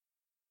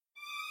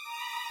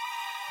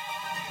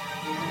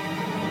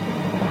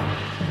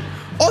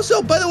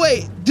Also, by the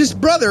way, this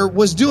brother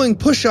was doing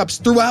push-ups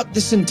throughout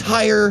this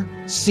entire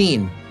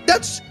scene.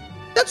 That's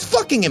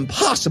fucking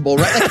impossible,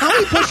 right? Like, how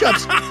many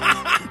push-ups?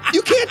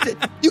 You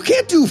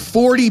can't do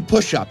 40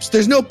 push-ups.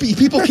 There's no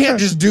people can't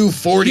just do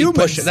 40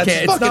 push-ups.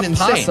 That's fucking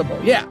insane.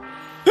 Possible. Yeah.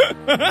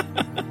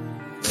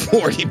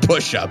 40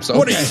 push-ups. Okay.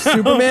 What are you,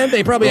 Superman?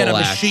 They probably had a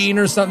machine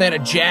or something. They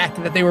had a jack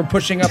that they were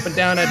pushing up and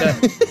down,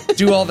 had to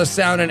do all the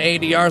sound and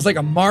ADR. It's like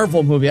a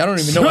Marvel movie. I don't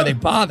even know why they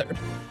bothered.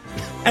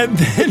 And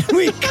then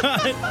we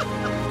got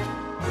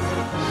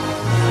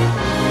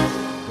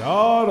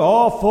God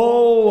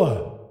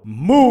Awful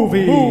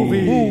Movie.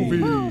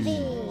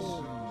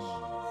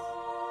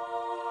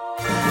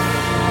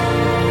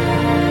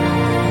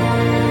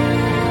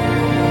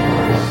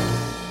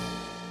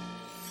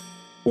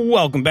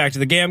 Welcome back to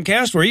the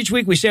Gamcast, where each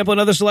week we sample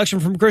another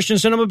selection from Christian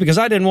cinema because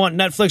I didn't want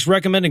Netflix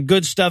recommending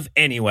good stuff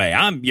anyway.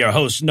 I'm your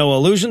host, Noah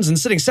Illusions, and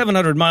sitting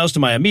 700 miles to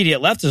my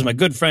immediate left is my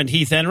good friend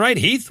Heath Enright.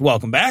 Heath,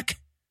 welcome back.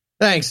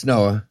 Thanks,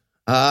 Noah.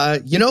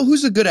 You know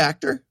who's a good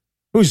actor?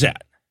 Who's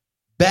that?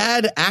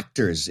 Bad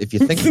actors, if you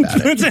think about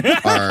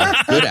it, are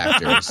good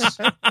actors.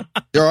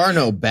 There are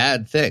no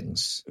bad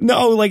things.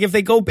 No, like if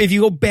you go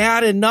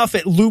bad enough,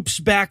 it loops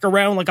back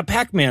around like a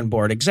Pac-Man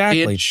board.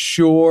 Exactly. It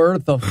sure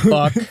the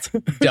fuck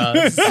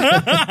does.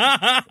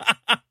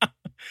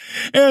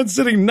 And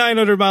sitting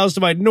 900 miles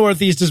to my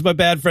northeast is my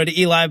bad friend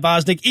Eli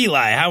Bosnick.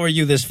 Eli, how are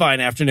you this fine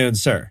afternoon,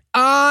 sir?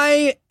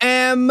 I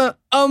am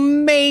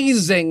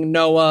amazing,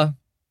 Noah.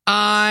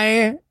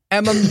 I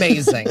am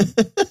amazing.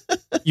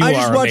 I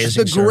just watched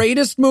amazing, the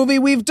greatest movie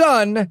we've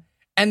done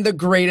and the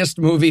greatest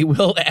movie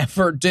we'll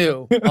ever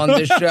do on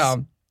this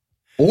show.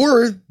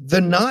 Or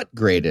the not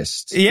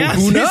greatest. Yeah,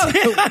 who knows?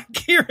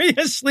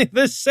 Curiously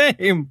the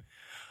same.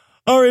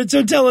 All right,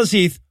 so tell us,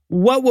 Heath,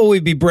 what will we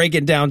be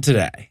breaking down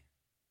today?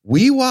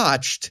 We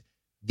watched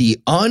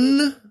The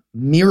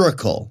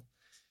Un-Miracle.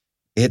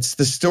 It's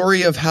the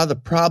story of how the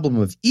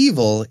problem of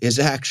evil is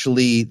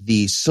actually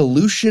the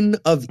solution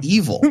of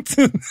evil.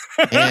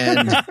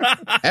 And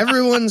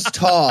everyone's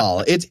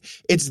tall.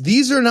 It's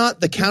these are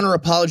not the counter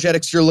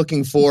apologetics you're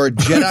looking for.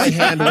 Jedi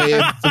hand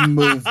wave the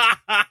move.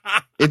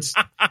 It's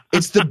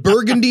the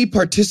burgundy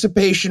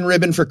participation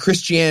ribbon for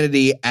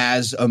Christianity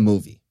as a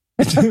movie.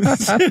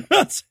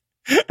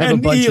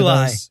 And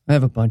Eli, I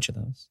have a bunch of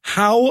those.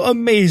 how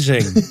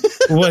amazing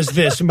was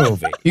this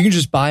movie? You can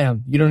just buy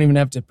them. You don't even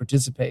have to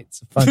participate.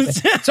 It's a fun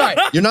thing. Sorry.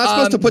 You're not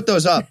supposed to put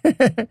those up.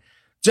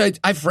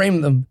 I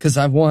framed them because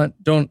I want,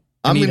 I'm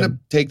going to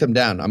take them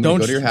down. I'm going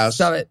to go to your house.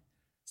 Stop it.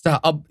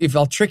 Stop.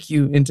 I'll trick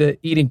you into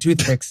eating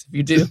toothpicks if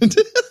you do.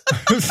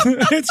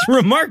 It's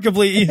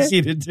remarkably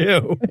easy to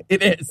do.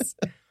 It is.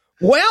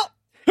 Well,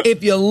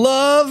 if you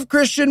love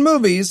Christian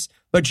movies,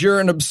 but you're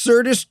an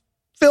absurdist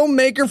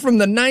filmmaker from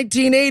the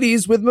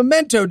 1980s with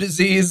Memento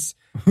disease,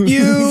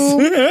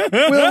 you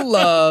will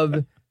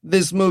love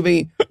this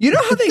movie. You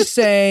know how they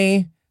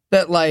say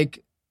that,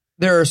 like,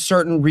 there are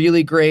certain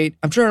really great,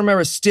 I'm trying to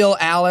remember, Still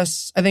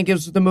Alice, I think it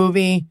was the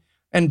movie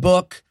and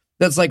book,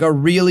 that's like a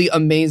really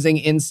amazing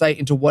insight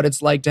into what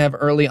it's like to have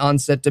early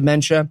onset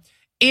dementia.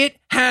 It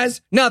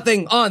has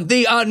nothing on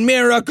The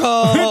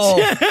Un-Miracle.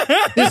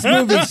 This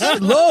movie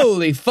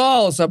slowly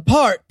falls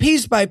apart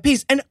piece by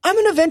piece. And I'm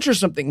going to venture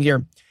something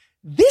here.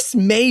 This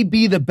may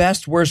be the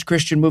best, worst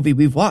Christian movie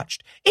we've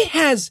watched. It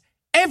has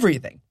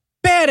everything.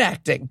 Bad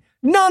acting,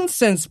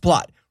 nonsense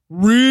plot,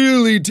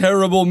 really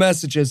terrible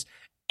messages,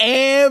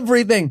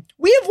 everything.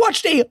 We have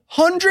watched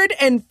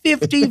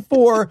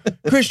 154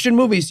 Christian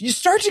movies. You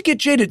start to get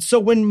jaded. So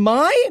when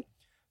my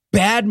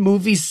bad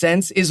movie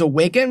sense is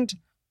awakened,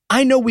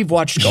 I know we've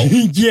watched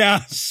gold.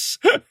 Yes.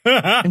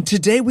 And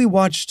today we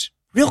watched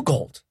real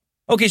gold.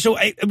 Okay, so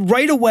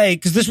right away,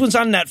 because this one's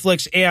on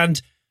Netflix,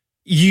 and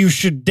you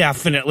should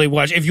definitely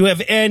watch. If you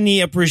have any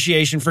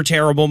appreciation for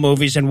terrible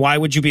movies, and why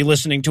would you be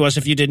listening to us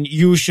if you didn't,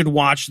 you should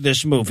watch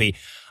this movie.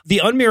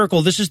 The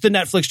Un-Miracle, this is the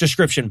Netflix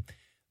description.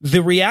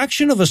 The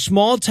reaction of a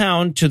small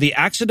town to the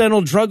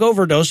accidental drug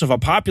overdose of a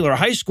popular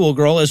high school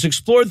girl is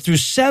explored through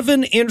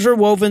 7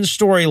 interwoven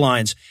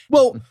storylines.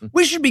 Well,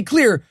 we should be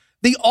clear.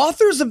 The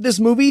authors of this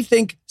movie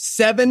think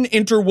 7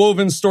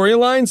 interwoven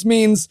storylines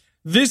means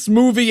this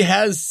movie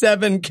has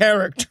 7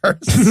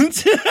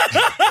 characters.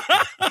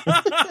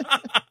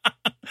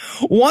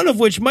 One of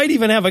which might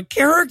even have a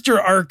character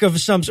arc of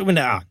some sort.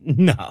 No.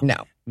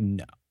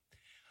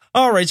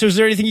 All right, so is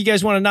there anything you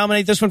guys want to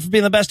nominate this one for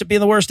being the best at being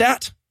the worst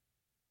at?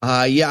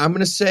 Yeah, I'm going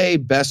to say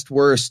best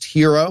worst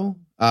hero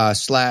 /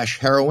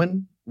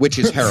 heroine, which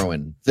is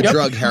heroin. The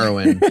drug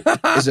heroin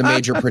is a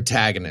major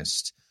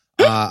protagonist.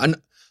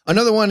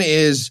 Another one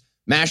is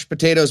mashed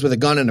potatoes with a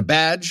gun and a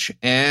badge,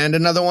 and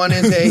another one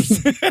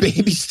is a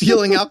baby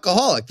stealing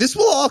alcoholic. This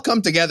will all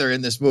come together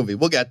in this movie.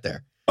 We'll get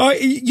there.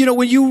 You know,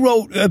 when you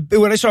wrote,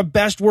 when I saw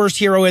best worst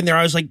hero in there,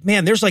 I was like,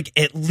 man, there's like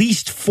at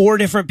least 4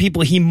 different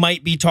people he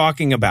might be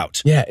talking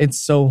about. Yeah, it's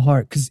so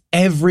hard because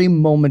every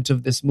moment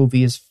of this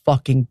movie is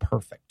fucking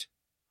perfect.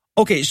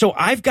 Okay, so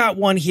I've got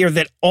one here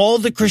that all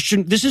the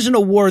Christian, this is an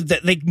award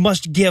that they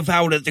must give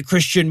out at the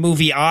Christian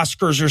movie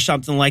Oscars or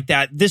something like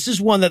that. This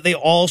is one that they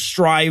all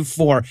strive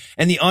for,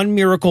 and the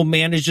Unmiracle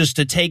manages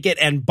to take it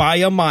and by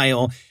a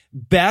mile.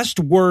 Best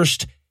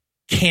worst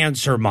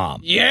cancer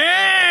mom.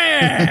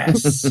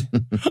 Yes!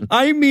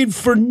 I mean,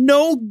 for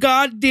no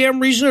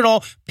goddamn reason at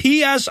all.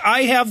 P.S.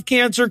 I have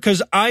cancer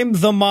because I'm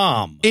the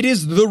mom. It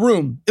is The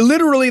Room.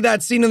 Literally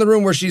that scene in The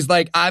Room where she's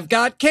like, I've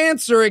got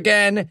cancer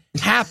again,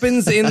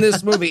 happens in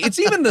this movie. It's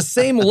even the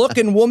same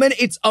looking woman.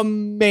 It's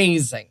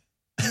amazing.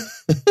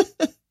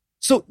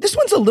 So this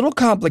one's a little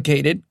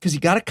complicated because you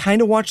got to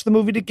kind of watch the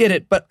movie to get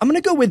it, but I'm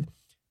going to go with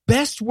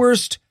best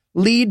worst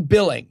lead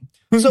billing.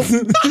 So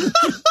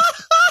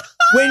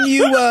when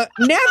you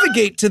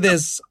navigate to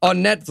this on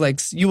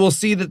Netflix, you will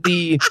see that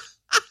the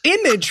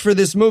image for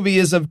this movie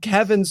is of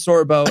Kevin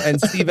Sorbo and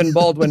Stephen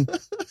Baldwin,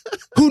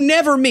 who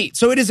never meet.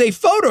 So it is a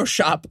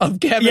Photoshop of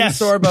Kevin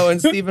Sorbo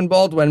and Stephen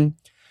Baldwin,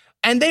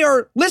 and they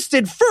are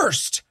listed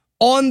first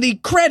on the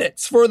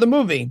credits for the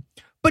movie.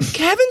 But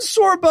Kevin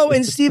Sorbo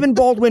and Stephen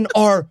Baldwin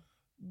are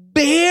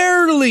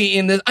barely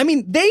in this. I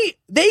mean,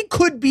 they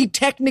could be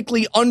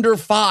technically under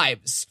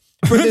fives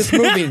for this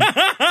movie.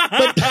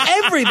 But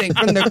everything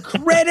from the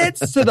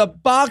credits to the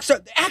box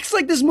art acts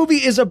like this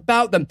movie is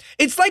about them.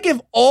 It's like if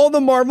all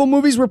the Marvel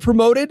movies were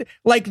promoted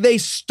like they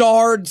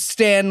starred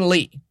Stan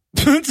Lee.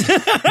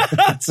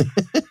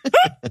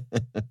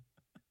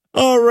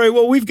 All right,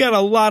 well, we've got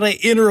a lot of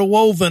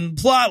interwoven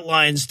plot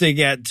lines to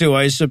get to,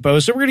 I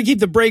suppose. So we're going to keep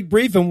the break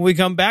brief, and when we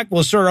come back,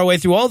 we'll sort our way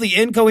through all the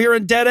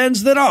incoherent dead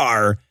ends that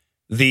are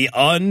the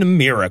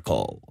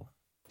Unmiracle.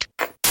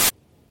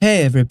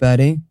 Hey,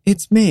 everybody.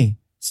 It's me,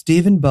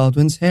 Stephen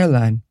Baldwin's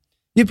hairline.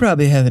 You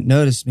probably haven't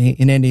noticed me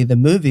in any of the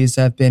movies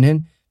I've been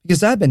in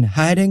because I've been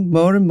hiding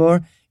more and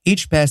more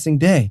each passing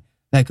day,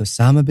 like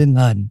Osama bin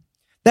Laden.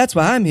 That's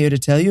why I'm here to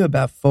tell you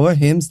about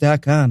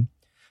 4hims.com.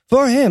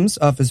 4hims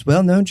offers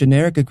well-known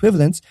generic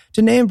equivalents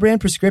to name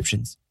brand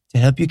prescriptions to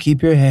help you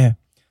keep your hair.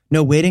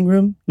 No waiting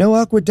room, no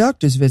awkward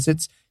doctor's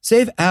visits.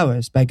 Save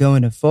hours by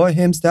going to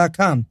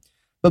 4hims.com.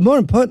 But more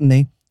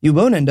importantly, you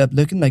won't end up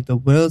looking like the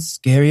world's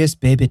scariest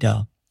baby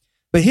doll.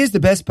 But here's the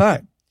best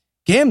part.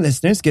 GAM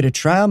listeners get a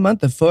trial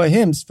month of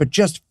 4hims for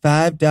just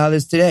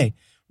 $5 today,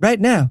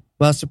 right now,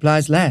 while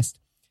supplies last.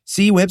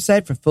 See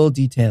website for full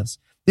details.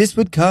 This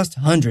would cost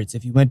hundreds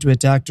if you went to a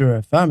doctor or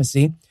a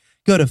pharmacy.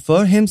 Go to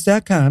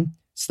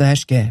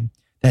 4hims.com/GAM.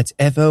 That's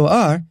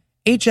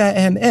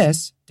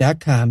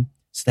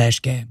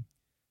FORHIMS.com/GAM.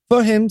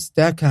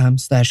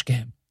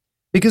 4hims.com/GAM.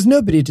 Because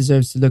nobody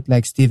deserves to look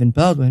like Stephen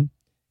Baldwin,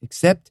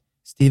 except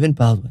Stephen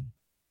Baldwin.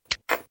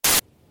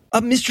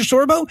 Mr.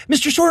 Sorbo?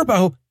 Mr.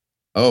 Sorbo!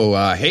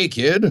 Oh, hey,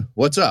 kid.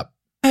 What's up?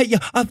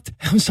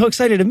 I'm so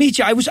excited to meet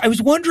you. I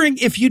was wondering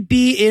if you'd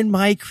be in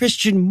my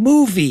Christian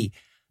movie.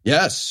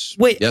 Yes.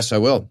 Wait. Yes, I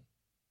will.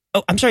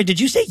 Oh, I'm sorry.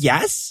 Did you say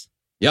yes?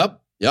 Yep.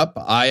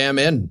 I am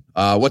in.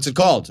 What's it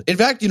called? In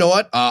fact, you know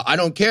what? I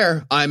don't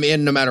care. I'm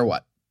in no matter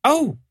what.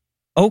 Oh,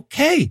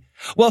 okay.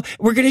 Well,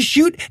 we're going to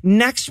shoot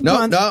next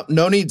month.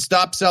 No need.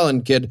 Stop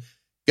selling, kid.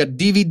 Got a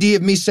DVD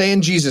of me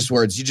saying Jesus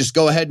words. You just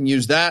go ahead and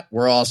use that.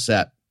 We're all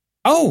set.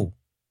 Oh,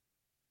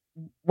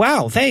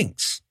 wow.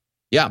 Thanks.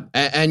 Yeah.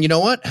 And you know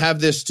what? Have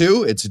this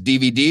too. It's a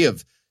DVD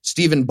of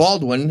Stephen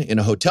Baldwin in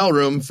a hotel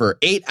room for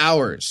 8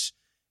 hours.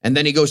 And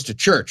then he goes to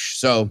church.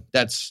 So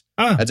that's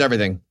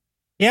everything.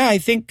 Yeah, I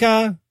think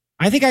I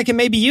can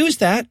maybe use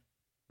that.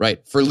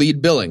 Right. For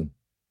lead billing.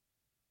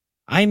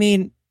 I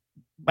mean,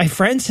 my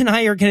friends and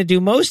I are going to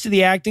do most of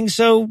the acting.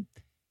 So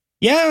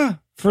yeah,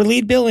 for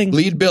lead billing.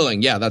 Lead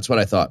billing. Yeah, that's what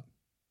I thought.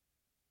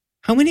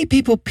 How many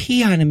people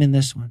pee on him in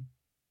this one?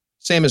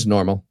 Same as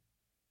normal.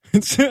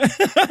 Check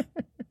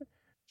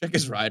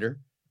his rider.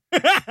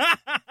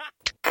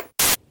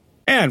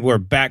 And we're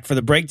back for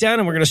the breakdown,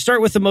 and we're going to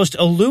start with the most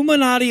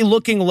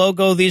Illuminati-looking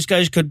logo these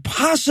guys could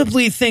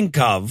possibly think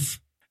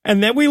of.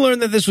 And then we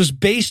learned that this was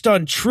based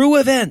on true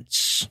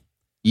events.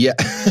 Yeah.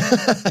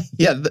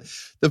 Yeah.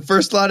 The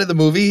first line of the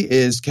movie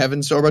is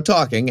Kevin Sorbo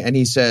talking, and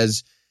he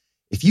says,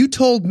 if you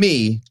told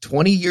me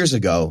 20 years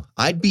ago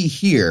I'd be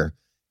here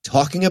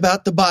talking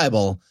about the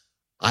Bible,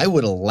 I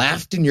would have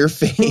laughed in your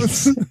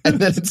face. And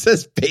then it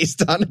says,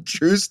 based on a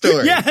true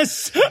story.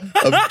 Yes.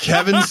 Of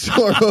Kevin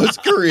Sorbo's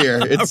career.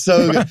 It's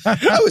so good.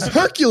 That was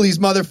Hercules,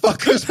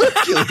 motherfuckers.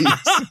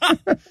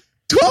 Hercules.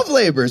 12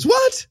 labors.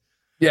 What?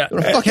 Yeah. You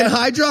want a fucking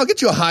Hydra? I'll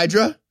get you a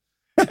Hydra.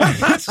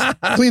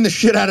 Clean the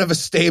shit out of a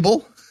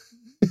stable.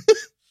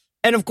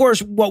 And of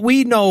course, what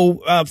we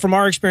know from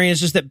our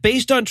experience is that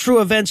based on true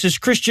events is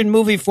Christian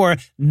movie for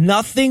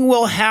nothing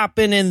will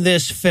happen in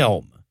this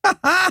film.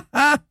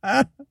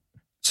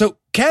 So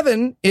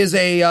Kevin is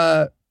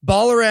a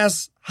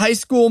baller-ass high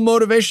school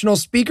motivational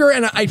speaker,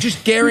 and I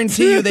just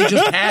guarantee you they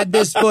just had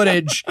this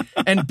footage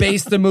and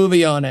based the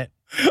movie on it.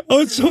 Oh,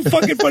 it's so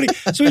fucking funny.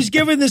 So he's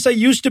given this I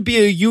used to be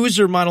a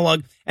user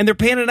monologue, and they're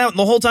panning out, and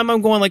the whole time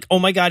I'm going like, oh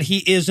my God, he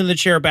is in the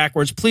chair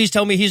backwards. Please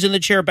tell me he's in the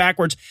chair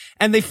backwards.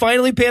 And they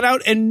finally pan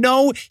out, and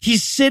no,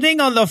 he's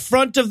sitting on the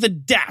front of the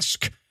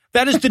desk.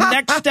 That is the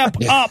next step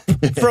up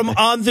from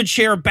on the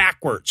chair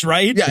backwards,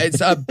 right? Yeah, it's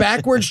a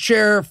backwards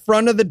chair,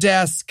 front of the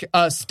desk,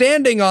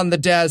 standing on the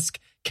desk.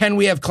 Can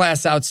we have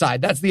class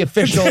outside? That's the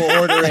official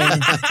ordering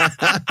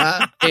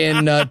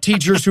in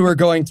teachers who are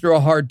going through a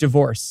hard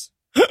divorce.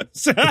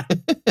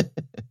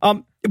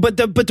 But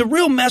the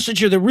real message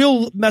here, the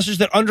real message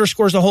that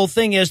underscores the whole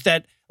thing is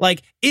that,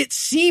 like, it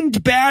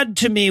seemed bad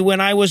to me when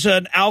I was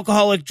an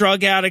alcoholic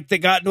drug addict that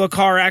got into a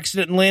car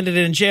accident and landed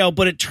in jail,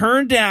 but it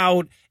turned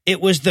out it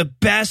was the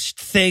best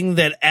thing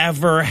that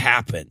ever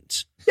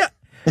happened. Yeah.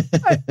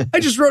 I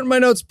just wrote in my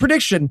notes,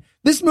 prediction.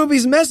 This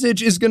movie's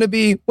message is going to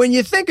be, when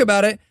you think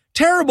about it,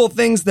 terrible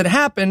things that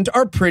happened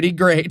are pretty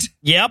great.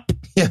 Yep.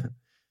 Yeah.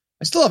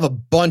 I still have a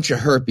bunch of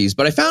herpes,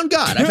 but I found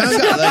God.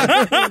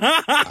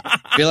 I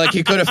feel like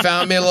he could have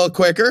found me a little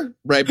quicker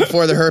right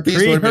before the herpes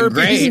would have been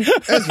great.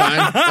 That's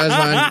fine.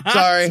 That's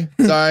fine.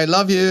 Sorry.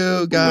 Love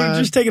you, God.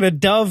 Just taking a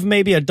dove on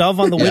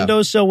the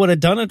windowsill would have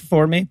done it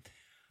for me.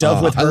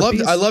 Dove with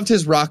herpes. I loved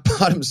his rock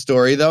bottom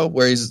story though,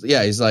 where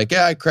he's like,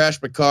 I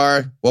crashed my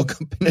car,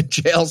 woke up in a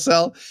jail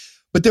cell.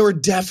 But there were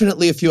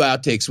definitely a few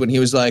outtakes when he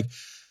was like,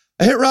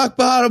 I hit rock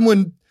bottom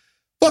when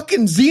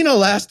fucking Xena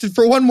lasted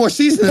for one more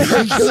season.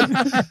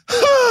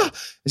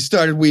 He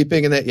started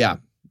weeping, and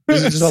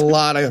there's just a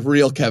lot of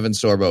real Kevin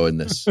Sorbo in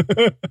this.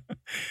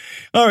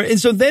 All right, and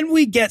so then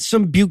we get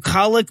some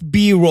bucolic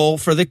B-roll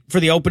for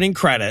the opening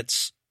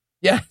credits.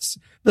 Yes,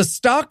 the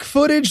stock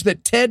footage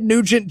that Ted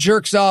Nugent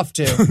jerks off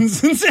to.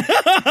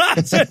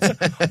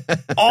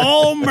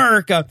 All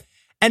America.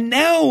 And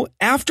now,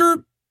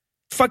 after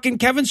fucking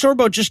Kevin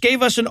Sorbo just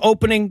gave us an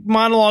opening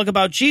monologue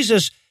about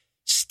Jesus,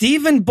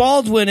 Stephen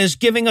Baldwin is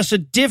giving us a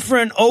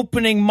different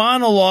opening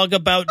monologue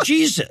about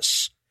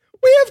Jesus.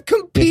 We have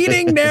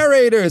competing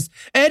narrators.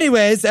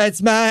 Anyways,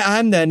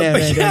 I'm the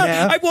narrator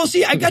now.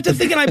 I got to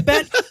thinking, I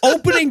bet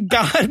opening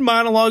God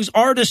monologues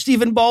are to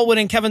Stephen Baldwin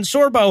and Kevin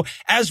Sorbo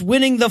as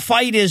winning the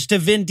fight is to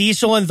Vin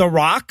Diesel and The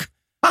Rock.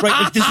 Right?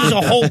 Like, this is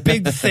a whole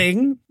big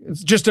thing.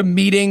 It's just a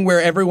meeting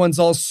where everyone's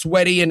all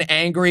sweaty and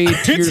angry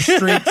to your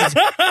streets.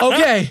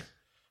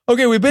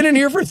 Okay, we've been in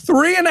here for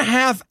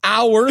 3.5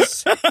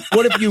 hours.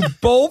 What if you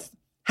both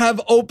have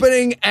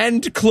opening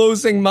and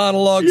closing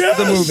monologues to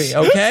the movie,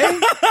 okay?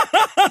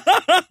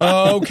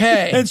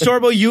 Okay. And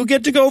Sorbo, you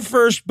get to go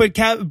first, but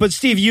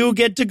Steve, you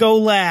get to go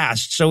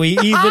last. So we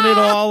even it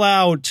all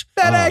out.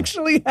 That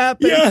actually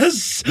happened.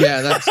 Yes.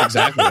 Yeah, that's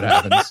exactly what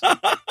happens.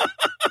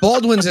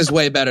 Baldwin's is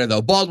way better,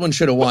 though. Baldwin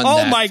should have won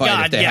that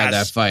fight if they had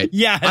that fight.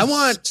 Yes. I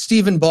want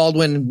Stephen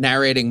Baldwin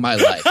narrating my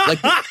life. Like,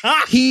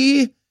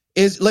 he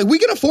is, like, we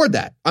can afford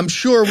that. I'm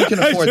sure we can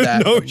afford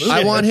that. No shit.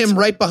 I want him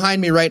right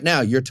behind me right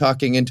now. You're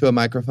talking into a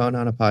microphone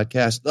on a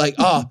podcast. Like,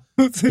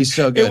 he's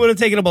so good. It would have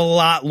taken him a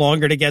lot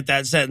longer to get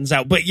that sentence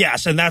out. But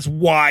yes, and that's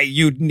why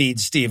you'd need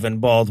Stephen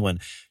Baldwin.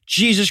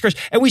 Jesus Christ.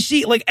 And we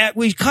see, like,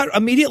 we cut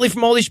immediately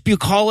from all these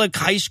bucolic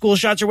high school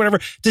shots or whatever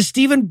to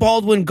Stephen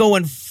Baldwin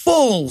going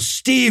full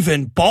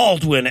Stephen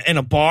Baldwin in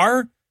a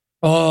bar.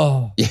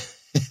 Oh,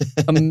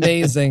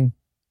 amazing.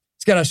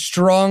 He's got a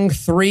strong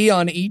 3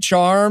 on each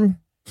arm.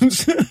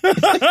 It's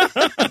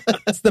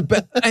the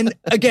best. And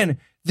again,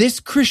 this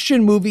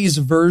Christian movie's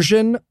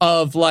version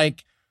of,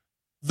 like,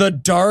 The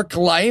Dark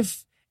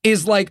Life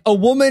is like a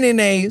woman in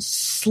a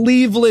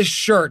sleeveless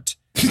shirt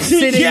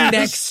sitting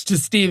next to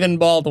Stephen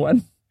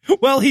Baldwin.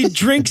 Well, he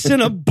drinks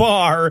in a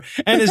bar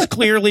and is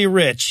clearly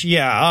rich.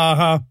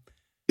 Yeah,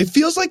 It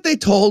feels like they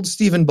told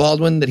Stephen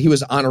Baldwin that he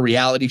was on a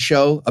reality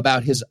show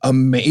about his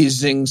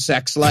amazing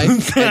sex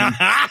life.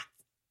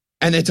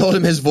 And they told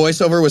him his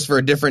voiceover was for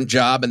a different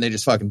job, and they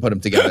just fucking put him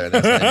together.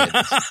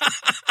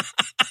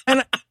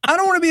 And I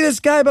don't want to be this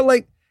guy, but,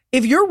 like,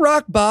 if your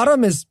rock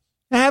bottom is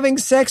having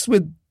sex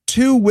with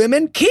 2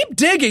 women, keep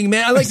digging,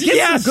 man. Like,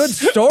 get some good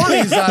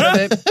stories out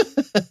of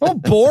it.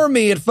 Don't bore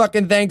me at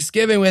fucking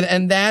Thanksgiving with,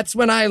 and that's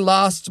when I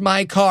lost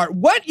my car.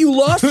 What? You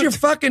lost your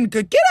fucking...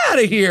 Get out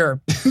of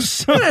here.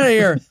 Get out of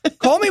here.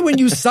 Call me when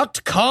you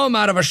sucked cum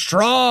out of a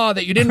straw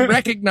that you didn't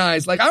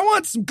recognize. Like, I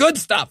want some good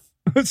stuff.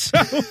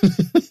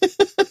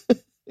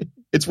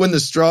 It's when the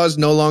straw is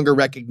no longer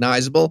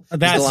recognizable.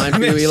 That's the line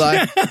for you,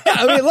 Eli.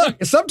 I mean,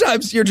 look,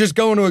 sometimes you're just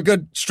going to a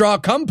good straw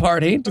cum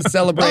party to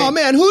celebrate. Oh,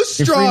 man, whose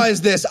straw is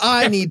this?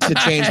 I need to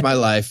change my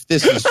life.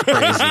 This is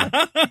crazy.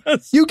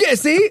 You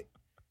see?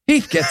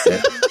 Heath gets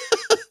it.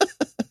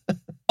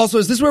 Also,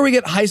 is this where we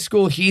get high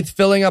school Heath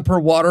filling up her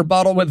water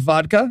bottle with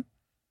vodka?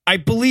 I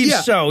believe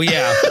so,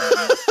 yeah.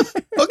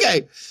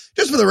 Okay,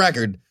 just for the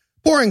record,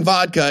 pouring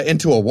vodka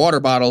into a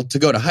water bottle to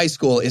go to high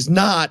school is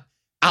not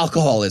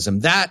alcoholism.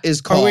 That is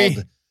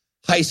called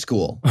high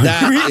school.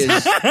 That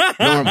is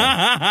normal.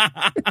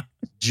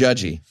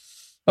 Judgy.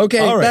 Okay,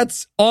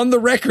 that's on the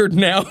record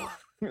now.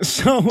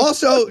 So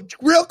also,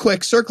 real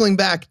quick, circling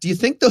back, do you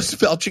think those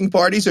felching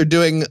parties are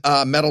doing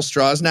metal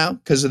straws now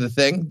because of the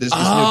thing? There's this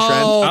new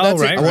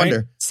trend. I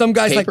wonder. Some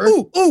guy's like,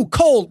 ooh,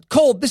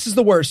 cold. This is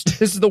the worst.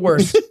 This is the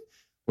worst.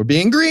 We're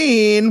being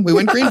green. We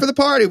went green for the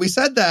party. We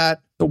said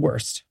that. The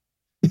worst.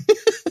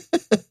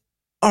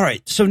 All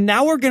right, so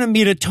now we're going to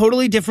meet a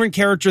totally different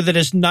character that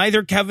is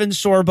neither Kevin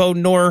Sorbo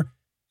nor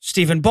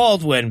Stephen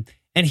Baldwin,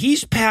 and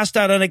he's passed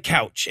out on a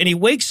couch, and he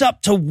wakes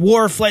up to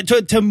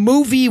to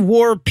movie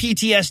war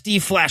PTSD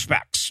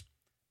flashbacks.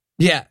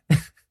 Yeah.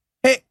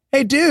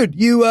 Hey, dude,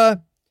 you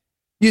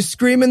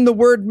screaming the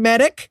word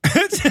medic?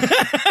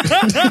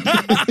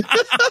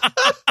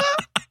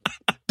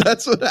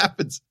 That's what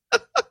happens.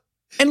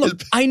 And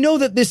look, I know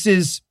that this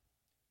is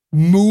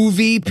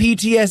movie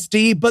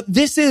PTSD, but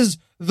this is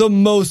the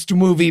most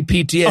movie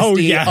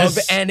PTSD of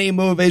any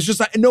movie. It's just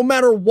like, no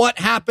matter what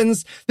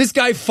happens, this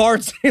guy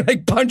farts, he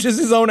like punches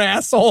his own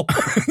asshole.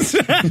 It's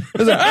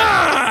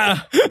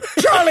like,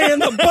 Charlie in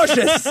the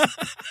bushes.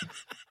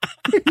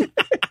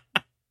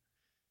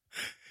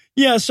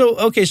 Yeah,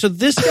 so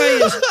this guy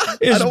is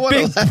I don't want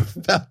to laugh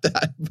about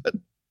that, but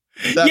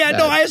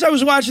as I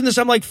was watching this,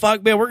 I'm like,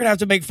 fuck, man, we're gonna have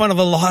to make fun of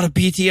a lot of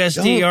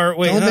PTSD, aren't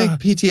we? Don't make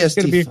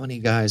PTSD funny,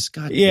 guys.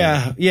 God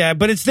damn. Yeah,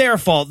 but it's their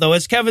fault, though.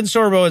 It's Kevin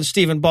Sorbo and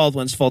Stephen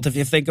Baldwin's fault, if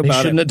you think about it.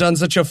 They shouldn't have done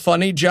such a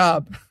funny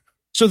job.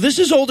 So this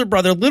is older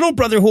brother, little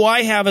brother, who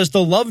I have as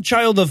the love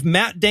child of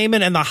Matt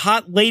Damon and the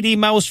hot lady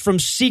mouse from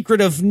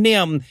Secret of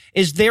NIMH,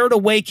 is there to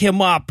wake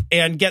him up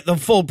and get the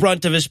full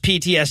brunt of his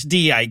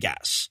PTSD, I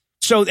guess.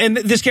 So, and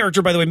this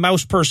character, by the way,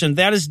 Mouse Person,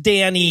 that is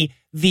Danny.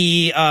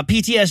 The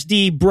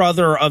PTSD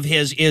brother of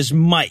his is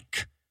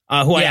Mike,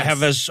 who I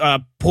have as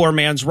poor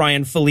man's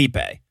Ryan Felipe.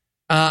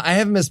 I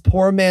have him as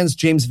poor man's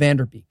James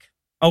Vanderbeek.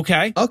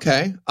 Okay.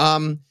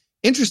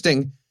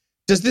 Interesting.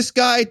 Does this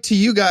guy, to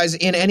you guys,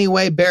 in any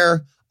way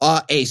bear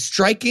a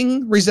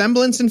striking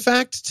resemblance, in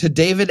fact, to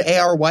David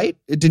A.R. White?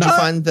 Did you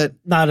find that?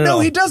 Not at all.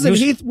 No, he doesn't.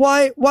 Heath,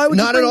 why would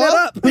you bring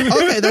that up?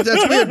 Okay,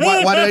 that's weird.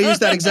 Why did I use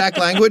that exact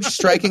language?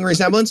 Striking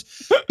resemblance?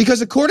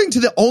 Because according to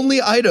the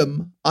only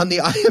item on the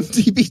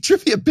IMDb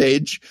trivia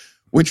page,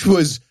 which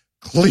was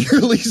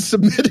clearly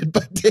submitted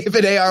by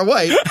David A.R.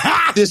 White,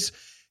 this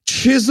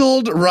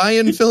chiseled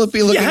Ryan Phillippe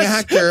looking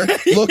actor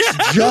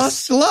looks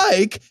just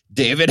like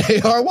David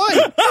A.R.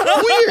 White.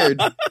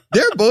 Weird.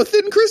 They're both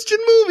in Christian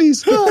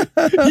movies. Huh.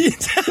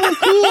 So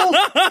cool.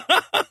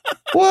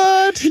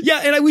 What?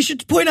 Yeah, and we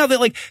should point out that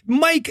like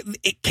Mike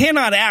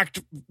cannot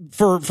act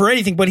for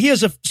anything, but he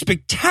is a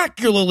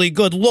spectacularly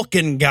good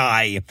looking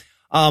guy,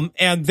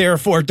 and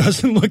therefore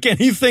doesn't look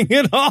anything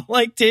at all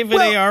like David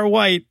A.R.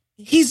 White.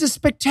 He's a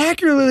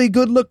spectacularly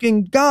good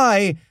looking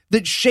guy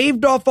that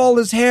shaved off all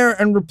his hair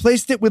and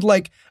replaced it with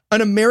like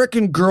an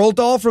American Girl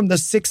doll from the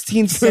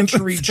 16th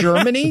century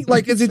Germany.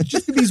 Like, is it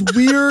just these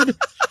weird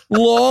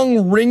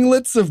long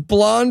ringlets of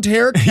blonde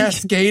hair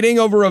cascading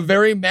over a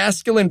very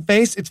masculine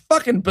face? It's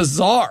fucking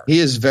bizarre. He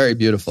is very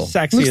beautiful.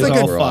 Sexy looks as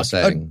like all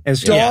fuck. A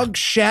dog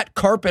shat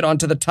carpet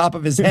onto the top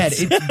of his head.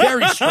 It's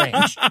very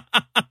strange.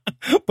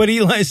 But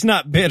Eli's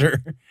not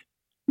bitter.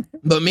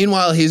 But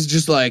meanwhile, he's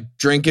just like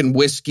drinking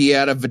whiskey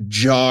out of a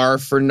jar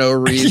for no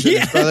reason.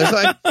 His brother's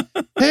like,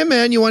 hey,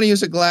 man, you want to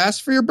use a glass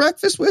for your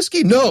breakfast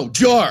whiskey? No,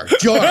 jar,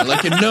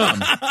 like in Numb.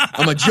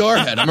 I'm a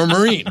jarhead. I'm a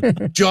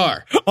Marine.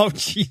 Jar. Oh,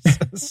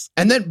 Jesus.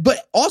 And then, but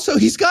also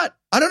he's got,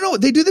 I don't know,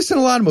 they do this in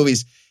a lot of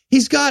movies.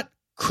 He's got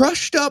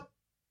crushed up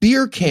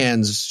beer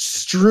cans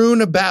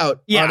strewn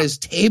about on his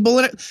table.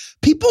 And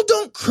people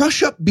don't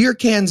crush up beer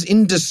cans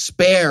in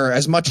despair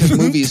as much as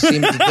movies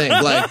seem to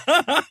think.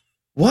 Like,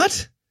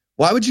 what?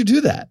 Why would you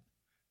do that?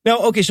 Now,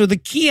 okay, so the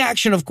key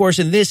action, of course,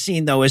 in this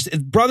scene, though, is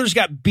brother's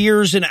got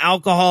beers and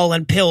alcohol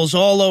and pills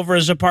all over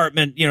his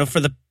apartment,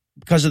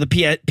 because of the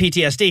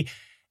PTSD.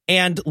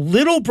 And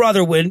little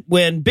brother,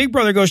 when big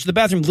brother goes to the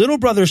bathroom, little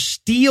brother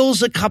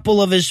steals a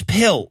couple of his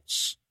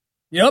pills.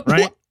 Yep.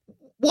 Right?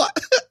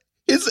 What?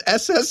 His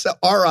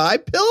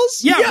SSRI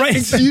pills? Yeah, right.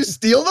 Do you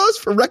steal those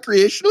for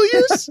recreational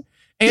use?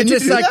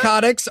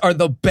 Antipsychotics are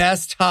the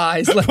best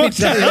highs, let me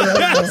tell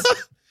you.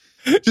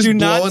 Just do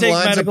not blowing take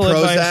lines of medical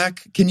advice.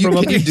 Prozac. Can you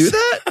do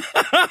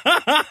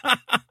that?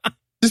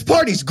 This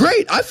party's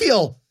great. I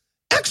feel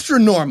extra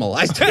normal.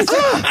 I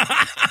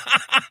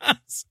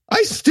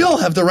still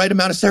have the right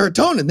amount of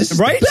serotonin. This is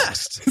the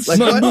best. Like,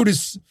 my mood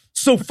is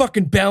so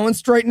fucking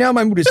balanced right now.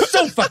 My mood is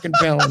so fucking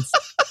balanced.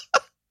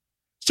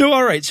 So,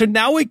 all right. So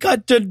now we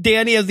cut to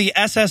Danny of the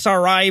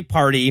SSRI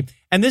party.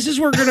 And this is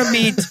where we're going to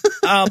meet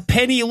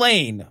Penny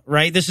Lane,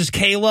 right? This is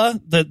Kayla,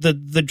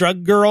 the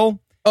drug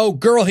girl. Oh,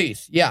 Girl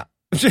Heath. Yeah.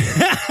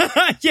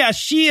 Yeah,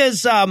 she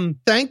is.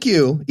 Thank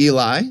you,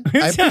 Eli.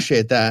 I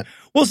appreciate that.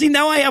 Well, see,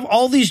 now I have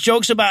all these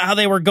jokes about how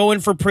they were going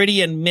for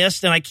pretty and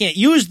missed, and I can't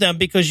use them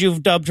because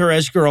you've dubbed her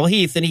as Girl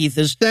Heath, and Heath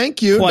is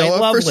thank you, quite Noah,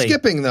 lovely. for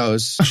skipping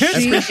those.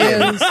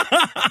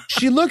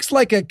 She looks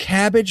like a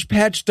Cabbage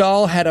Patch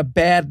doll had a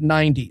bad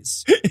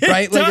 90s,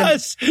 right? It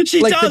does.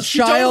 She does. She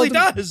totally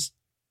does.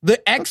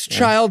 The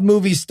ex-child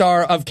movie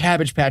star of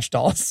Cabbage Patch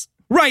dolls.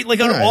 Right,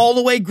 like an all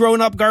the way grown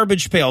up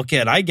garbage pail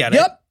kid. I get it.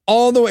 Yep.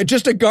 All the way,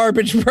 just a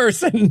garbage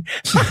person.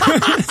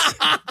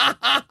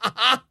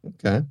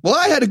 Okay. Well,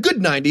 I had a good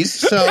 90s,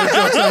 so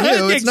joke's on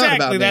you. It's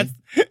exactly, not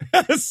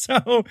about me.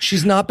 So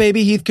she's not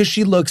Baby Heath because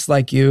she looks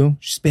like you.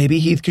 She's Baby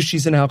Heath because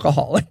she's an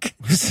alcoholic.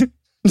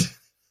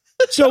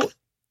 So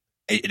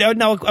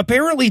now,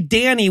 apparently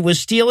Danny was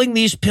stealing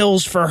these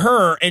pills for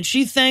her, and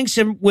she thanks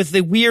him with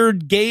the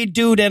weird gay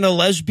dude and a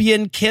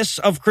lesbian kiss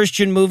of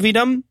Christian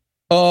moviedom.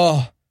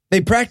 Oh,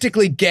 they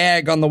practically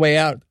gag on the way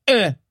out.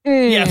 Yeah.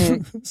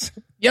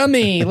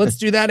 Yummy. Let's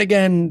do that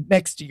again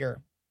next year.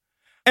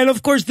 And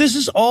of course, this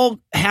is all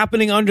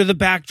happening under the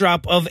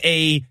backdrop of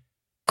a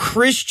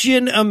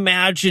Christian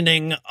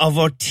imagining of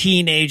a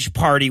teenage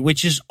party,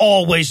 which is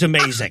always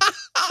amazing.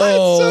 It's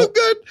so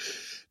good.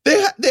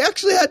 They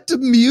actually had to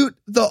mute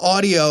the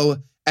audio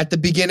at the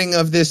beginning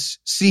of this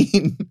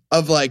scene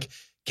of like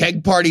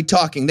keg party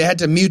talking. They had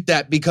to mute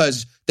that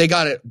because they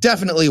got it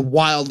definitely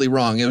wildly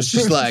wrong. It was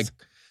just like,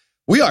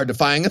 we are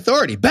defying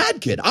authority.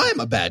 Bad kid. I'm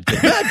a bad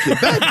kid. Bad kid.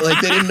 Bad kid.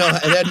 Like they didn't know.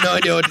 They had no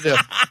idea what to do.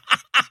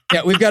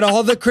 Yeah, we've got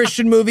all the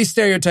Christian movie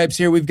stereotypes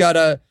here. We've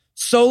got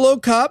solo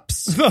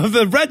cups.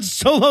 The red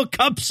solo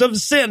cups of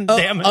sin,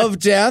 damn it. Of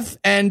death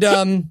and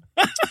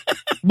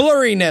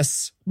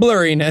blurriness.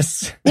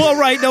 Well,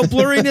 right. No,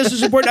 blurriness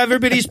is important.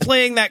 Everybody's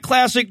playing that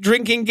classic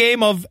drinking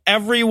game of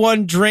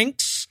everyone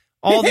drinks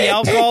all the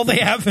alcohol they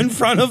have in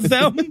front of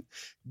them.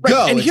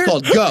 Go. And It's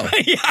called Go.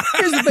 Yeah.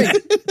 Here's the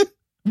thing.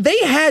 They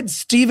had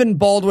Stephen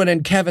Baldwin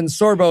and Kevin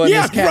Sorbo in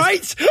Yeah, this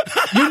cast.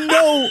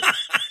 right.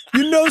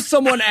 You know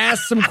someone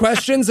asked some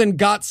questions and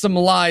got some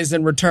lies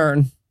in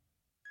return.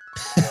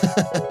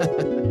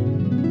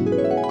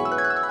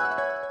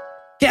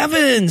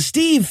 Kevin,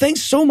 Steve,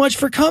 thanks so much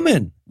for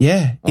coming.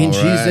 Yeah, in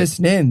All right. Jesus'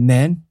 name,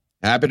 man.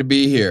 Happy to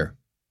be here.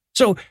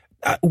 So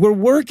we're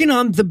working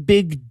on the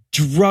big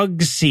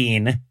drug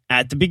scene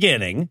at the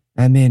beginning.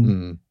 I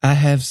mean, I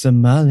have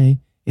some Molly.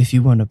 If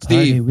you want to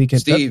party, Steve, we can.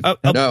 Steve,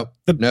 no.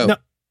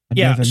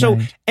 Yeah. Never So,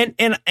 mind.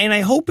 and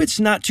I hope it's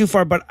not too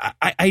far, but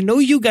I know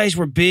you guys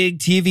were big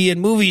TV and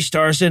movie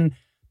stars, and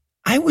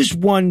I was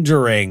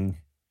wondering.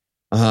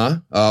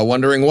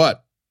 Wondering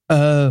what?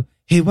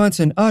 He wants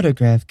an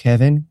autograph,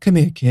 Kevin. Come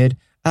here, kid.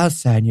 I'll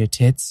sign your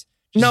tits.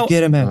 Just No.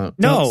 get him out.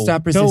 Don't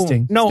stop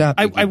resisting. No, Stop.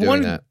 I doing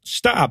wanted that.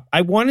 stop.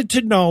 I wanted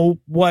to know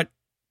what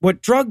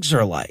drugs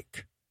are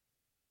like.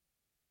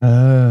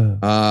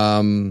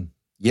 Oh.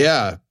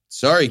 Yeah.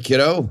 Sorry,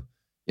 kiddo.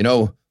 You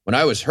know, when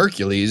I was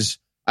Hercules,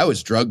 I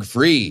was drug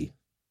free.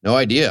 No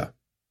idea.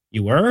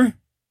 You were?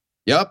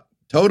 Yep.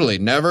 Totally.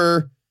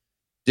 Never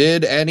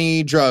did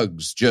any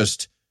drugs.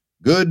 Just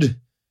good,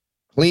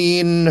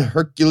 clean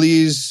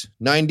Hercules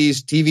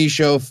 90s TV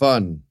show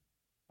fun.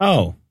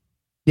 Oh,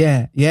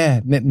 Yeah,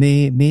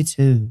 me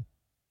too.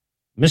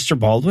 Mr.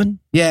 Baldwin?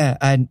 Yeah,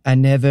 I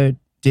never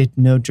did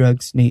no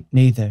drugs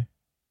neither.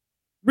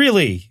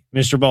 Really,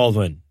 Mr.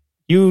 Baldwin?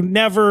 You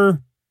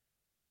never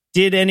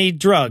did any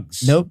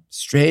drugs? Nope,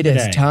 straight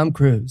Today. as Tom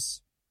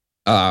Cruise.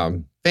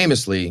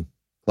 Famously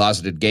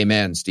closeted gay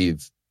man,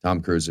 Steve.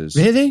 Tom Cruise is.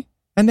 Really?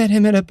 I met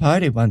him at a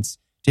party once.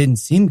 Didn't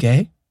seem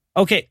gay.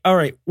 Okay, all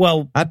right.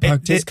 Well, I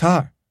parked his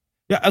car.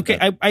 Yeah, okay.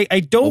 I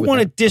don't with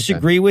want to that.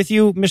 disagree with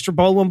you, Mr.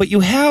 Baldwin, but you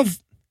have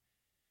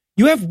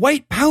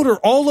white powder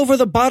all over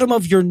the bottom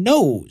of your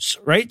nose,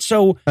 right?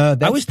 So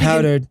That's I was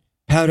thinking,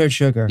 powdered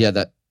sugar. Yeah,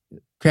 that.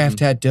 Kraft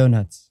had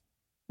donuts.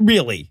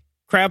 really,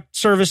 craft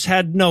service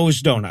had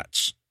nose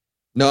donuts.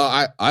 No,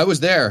 I was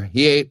there.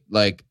 He ate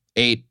like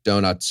 8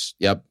 donuts.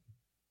 Yep.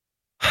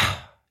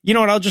 You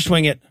know what? I'll just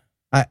wing it.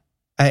 I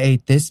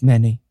ate this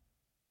many.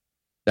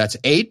 That's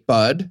 8,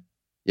 bud.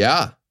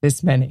 Yeah.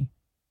 This many.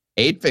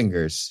 8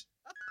 fingers.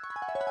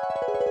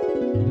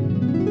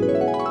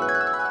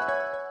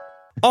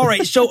 All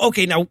right. So,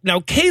 okay. Now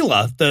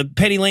Kayla, the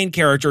Penny Lane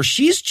character,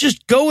 she's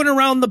just going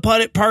around the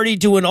party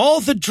doing all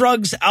the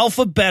drugs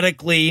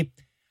alphabetically.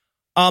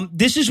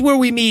 This is where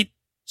we meet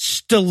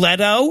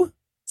Stiletto.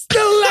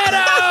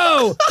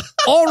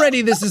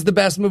 Already, this is the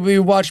best movie we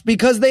watched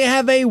because they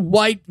have a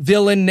white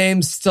villain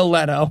named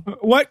Stiletto.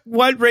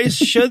 What race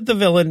should the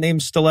villain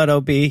named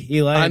Stiletto be,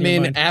 Eli? I in your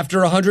mean, mind?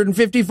 after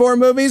 154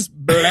 movies,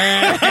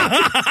 black.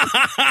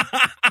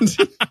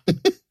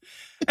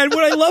 And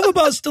what I love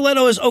about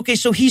Stiletto is, okay,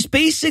 so he's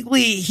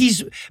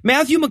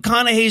Matthew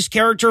McConaughey's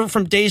character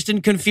from Dazed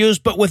and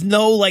Confused, but with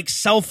no like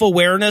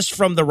self-awareness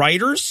from the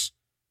writers.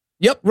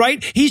 Yep.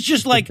 Right? He's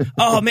just like,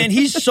 oh man,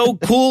 he's so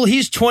cool.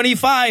 He's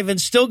 25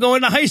 and still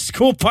going to high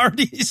school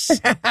parties.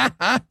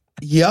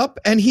 Yep.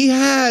 And he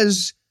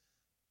has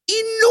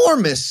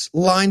enormous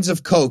lines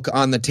of Coke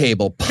on the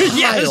table.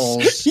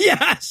 Piles.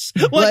 Yes.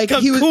 Like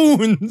he was-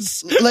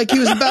 cocoons. Like he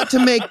was about to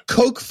make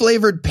Coke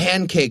flavored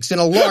pancakes in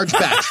a large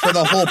batch for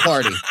the whole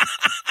party.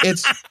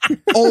 It's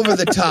over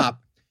the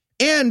top.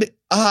 And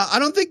I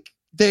don't think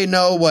they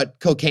know what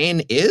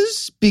cocaine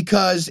is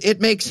because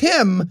it makes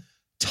him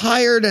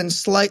tired and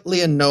slightly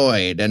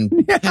annoyed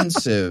and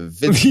pensive.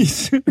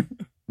 It's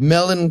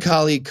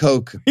melancholy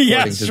Coke. according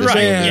Yes, to this right.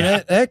 movie.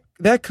 Man,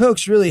 that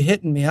Coke's really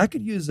hitting me. I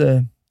could use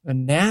a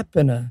nap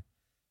and a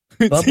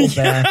bubble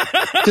bath.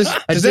 Does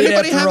did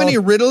anybody after have all. any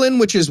Ritalin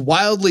which is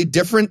wildly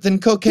different than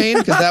cocaine?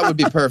 Because that would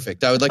be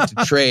perfect. I would like to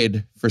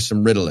trade for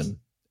some Ritalin.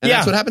 And Yeah.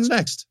 that's what happens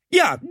next.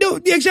 Yeah, no,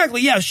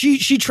 exactly. Yeah, she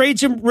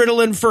trades him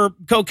Ritalin for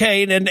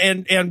cocaine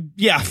and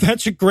yeah,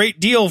 that's a great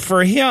deal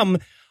for him.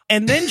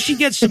 And then she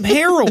gets some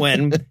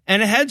heroin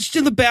and heads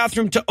to the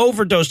bathroom to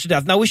overdose to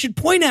death. Now, we should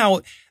point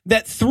out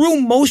that through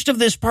most of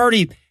this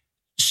party,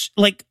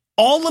 like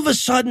all of a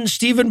sudden,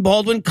 Stephen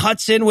Baldwin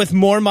cuts in with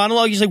more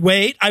monologue. He's like,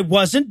 wait, I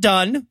wasn't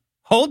done.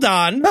 Hold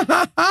on.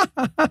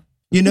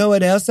 You know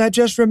what else I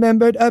just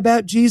remembered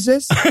about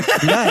Jesus?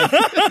 Life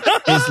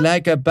is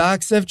like a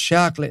box of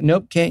chocolate.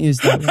 Nope, can't use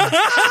that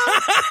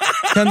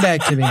one. Come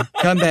back to me.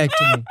 Come back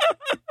to me.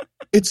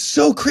 It's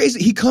so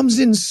crazy. He comes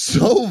in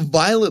so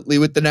violently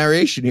with the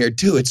narration here,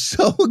 too. It's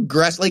so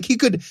aggressive. Like, he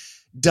could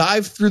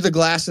dive through the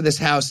glass of this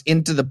house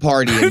into the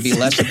party and be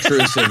less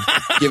intrusive,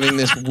 giving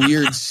this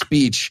weird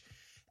speech.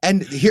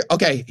 And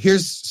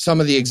here's some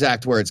of the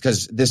exact words,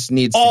 because this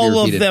needs to be repeated.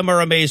 All of them are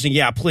amazing.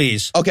 Yeah,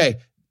 please. Okay.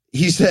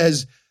 He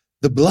says,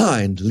 "The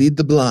blind lead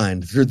the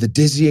blind through the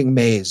dizzying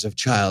maze of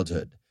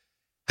childhood.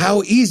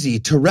 How easy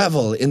to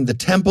revel in the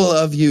temple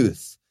of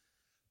youth.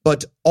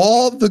 But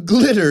all the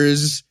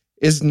glitters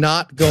is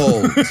not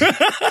gold."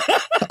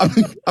 I'm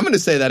going to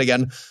say that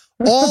again.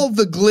 All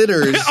the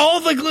glitters.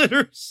 All the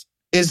glitters.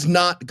 Is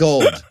not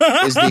gold,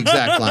 is the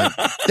exact line.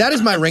 That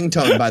is my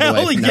ringtone, by the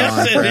way, from now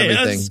on for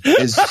everything.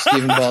 Is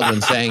Stephen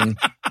Baldwin saying,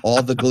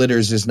 all the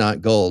glitters is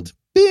not gold.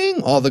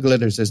 Bing, all the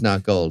glitters is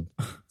not gold.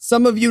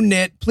 Some of you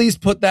knit, please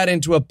put that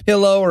into a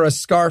pillow or a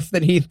scarf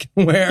that Heath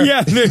can wear.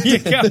 Yeah, there you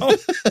go.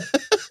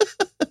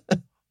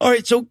 All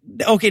right, so,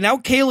 okay, now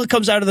Kayla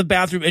comes out of the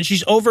bathroom and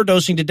she's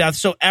overdosing to death.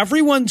 So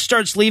everyone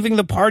starts leaving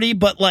the party,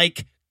 but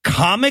like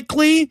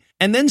comically.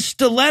 And then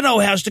Stiletto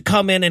has to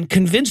come in and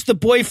convince the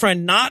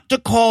boyfriend not to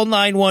call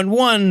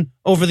 911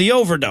 over the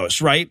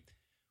overdose, right?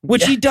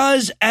 Which he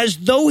does as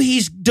though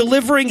he's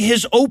delivering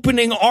his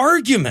opening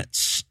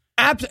arguments.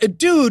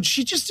 Dude,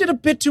 she just did a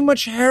bit too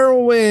much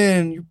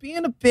heroin. You're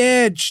being a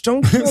bitch.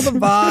 Don't kill the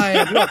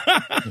vibe.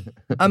 Look,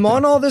 I'm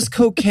on all this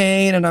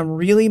cocaine and I'm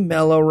really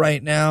mellow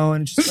right now.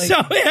 And just like,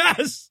 so,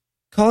 yes.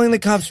 Calling the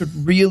cops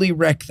would really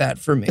wreck that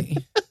for me.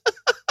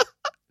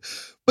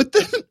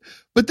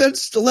 But then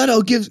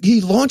Stiletto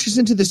launches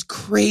into this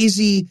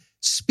crazy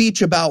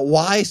speech about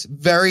why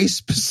very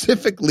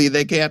specifically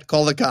they can't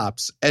call the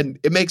cops. And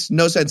it makes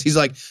no sense. He's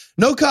like,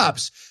 no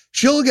cops.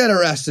 She'll get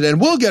arrested and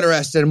we'll get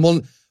arrested and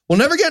we'll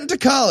never get into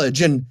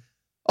college and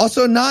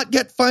also not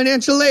get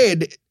financial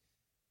aid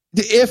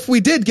if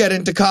we did get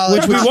into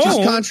college, which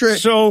is contrary.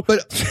 So, but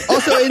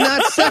also in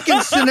that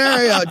second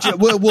scenario,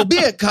 we'll be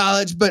at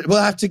college, but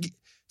we'll have to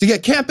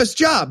get campus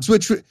jobs,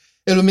 which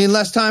it'll mean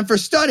less time for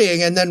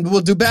studying, and then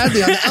we'll do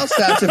badly on the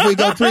LSATs if we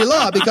go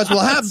pre-law because we'll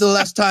have the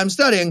less time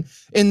studying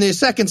in the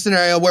second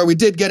scenario where we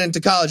did get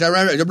into college. I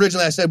remember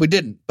originally I said we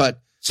didn't,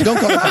 but don't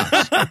call the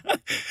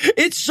cops.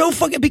 It's so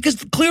fucking,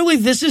 because clearly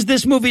this is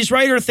this movie's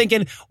writer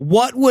thinking,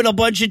 what would a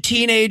bunch of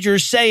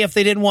teenagers say if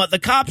they didn't want the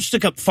cops to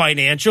come?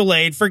 Financial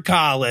aid for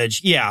college.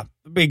 Yeah,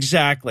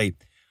 exactly.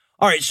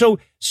 All right, so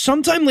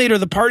sometime later,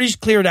 the party's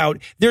cleared out.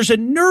 There's a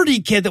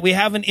nerdy kid that we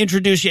haven't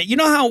introduced yet. You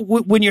know how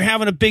when you're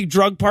having a big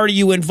drug party,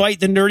 you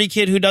invite the nerdy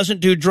kid who doesn't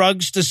do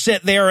drugs to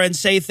sit there and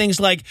say things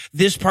like,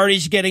 this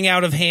party's getting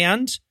out of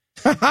hand?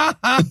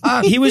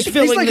 He was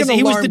filling like this.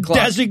 He was the clock.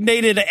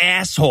 Designated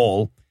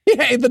asshole.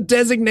 Yeah, the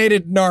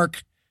designated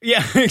narc.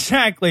 Yeah,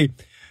 exactly.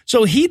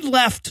 So he'd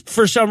left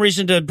for some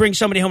reason to bring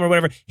somebody home or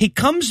whatever. He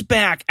comes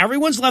back.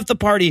 Everyone's left the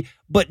party,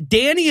 but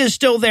Danny is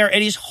still there,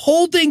 and he's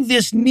holding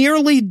this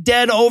nearly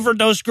dead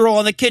overdose girl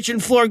on the kitchen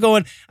floor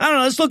going, I don't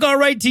know, this look all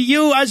right to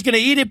you. I was going to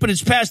eat it, but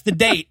it's past the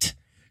date.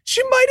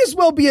 She might as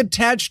well be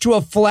attached to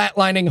a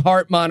flatlining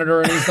heart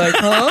monitor. And he's like,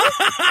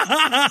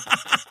 huh?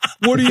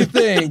 What do you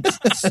think?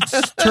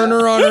 Turn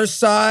her on her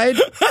side?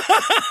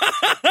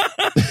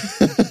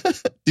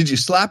 Did you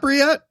slap her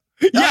yet?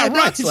 Yeah,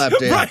 right. Slapped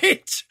her.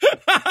 Right.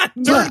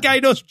 Nerd guy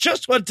knows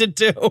just what to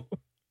do.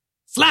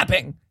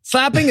 Slapping.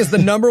 Slapping is the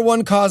number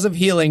one cause of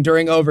healing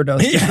during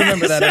overdose. Just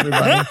remember that,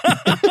 everybody.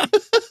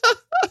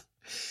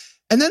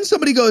 And then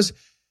somebody goes,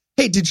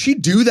 hey, did she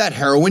do that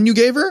heroin you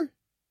gave her?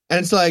 And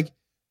it's like,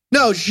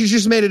 no, she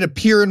just made it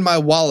appear in my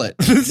wallet.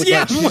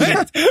 Yeah,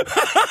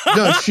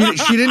 no,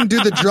 she didn't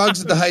do the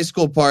drugs at the high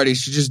school party.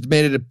 She just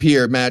made it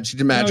appear. She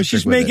did magic. No,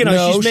 she's trick with making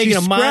it. she's making a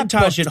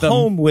montage at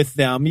home with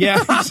them.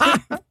 Yeah.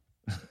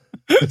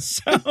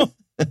 So,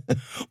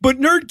 but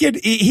Nerd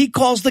Kid, he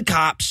calls the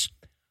cops.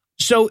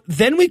 So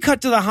then we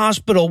cut to the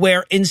hospital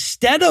where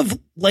instead of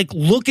like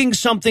looking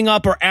something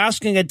up or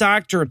asking a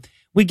doctor,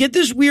 we get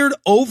this weird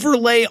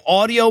overlay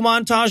audio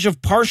montage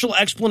of partial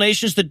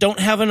explanations that don't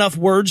have enough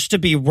words to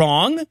be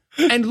wrong.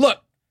 And look,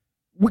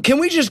 can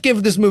we just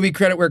give this movie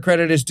credit where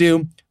credit is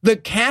due? The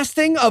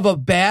casting of a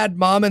bad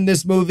mom in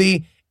this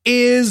movie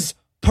is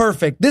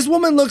perfect. This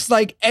woman looks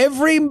like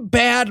every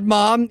bad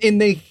mom in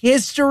the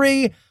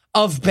history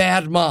of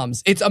bad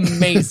moms. It's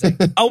amazing.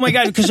 Oh my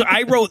God, because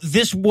I wrote,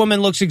 this woman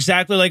looks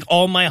exactly like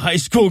all my high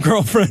school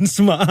girlfriends'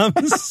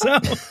 moms. So,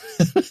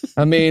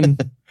 I mean,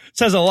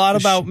 says a lot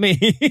about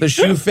me. The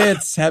shoe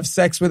fits, have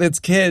sex with its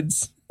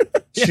kids.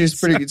 She's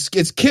pretty good.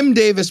 It's Kim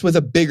Davis with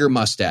a bigger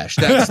mustache.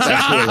 That's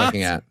what we're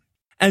looking at.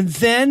 And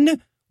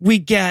then we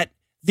get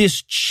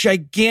this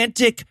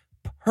gigantic,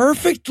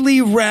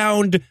 perfectly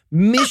round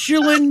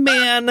Michelin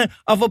man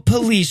of a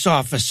police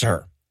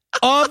officer.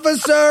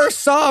 Officer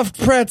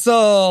Soft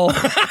Pretzel.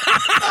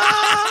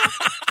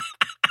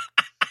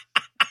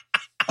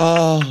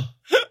 Oh,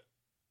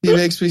 He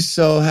makes me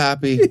so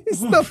happy.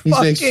 He's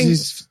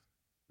He's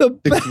the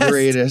the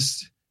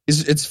greatest.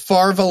 It's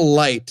Farva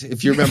Light,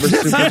 if you remember.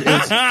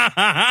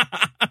 I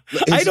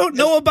don't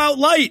know about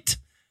Light.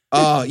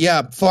 Oh,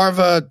 yeah.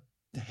 Farva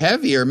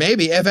Heavier,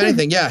 maybe, if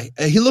anything. Yeah.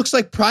 He looks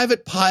like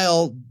Private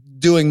Pile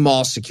doing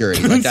mall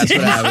security. Like, that's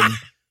what happened.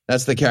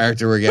 That's the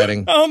character we're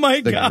getting. Oh,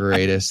 my God. The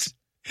greatest.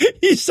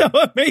 He's so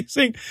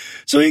amazing.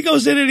 So he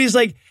goes in and he's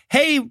like,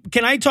 hey,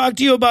 can I talk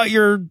to you about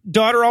your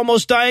daughter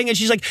almost dying? And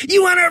she's like,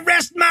 you want to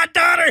arrest my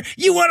daughter?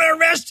 You want to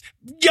arrest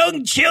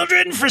young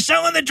children for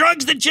selling the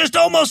drugs that just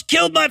almost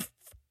killed my...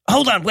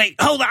 Hold on.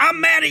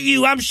 I'm mad at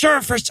you. I'm sure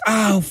for...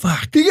 Oh,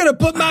 fuck. You're going to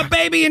put my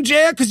baby in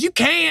jail? Because you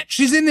can't.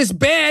 She's in this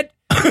bed.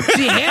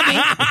 She heavy.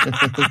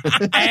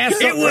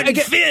 It wouldn't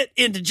fit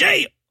into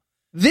jail.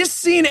 This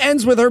scene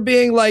ends with her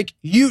being like,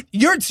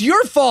 it's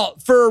your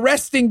fault for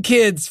arresting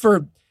kids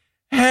for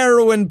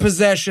heroin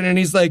possession. And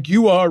he's like,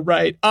 you are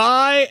right.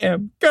 I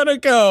am gonna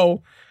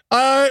go.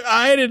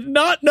 I did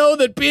not know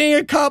that being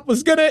a cop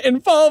was gonna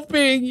involve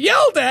being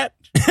yelled at.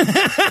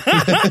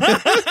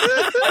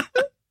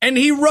 And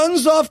he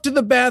runs off to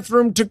the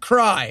bathroom to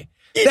cry.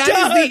 That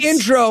is the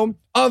intro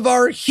of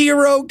our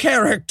hero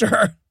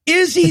character.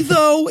 Is he,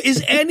 though?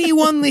 Is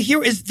anyone the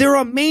hero? Is there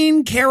a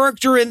main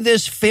character in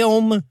this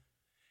film?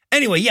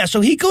 Anyway, yeah,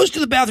 so he goes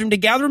to the bathroom to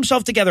gather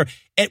himself together.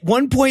 At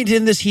one point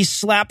in this, he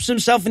slaps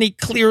himself, and he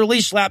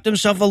clearly slapped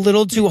himself a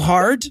little too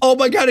hard. Oh,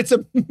 my God, it's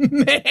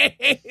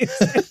amazing.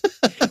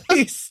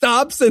 He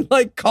stops and,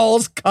 like,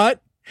 calls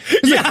cut.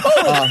 He's like,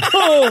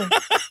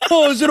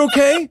 oh, is it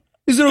okay?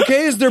 Is it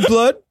okay? Is there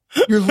blood?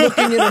 You're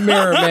looking in a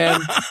mirror,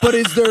 man. But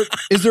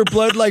is there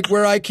blood like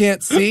where I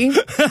can't see?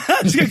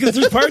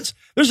 Because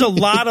there's a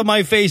lot of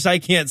my face I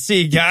can't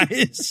see,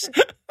 guys.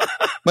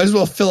 Might as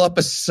well fill up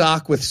a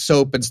sock with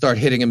soap and start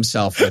hitting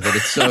himself with it.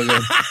 It's so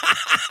good.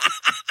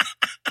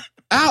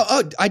 Ow!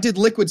 Oh, I did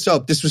liquid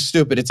soap. This was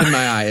stupid. It's in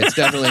my eye. It's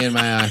definitely in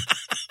my eye.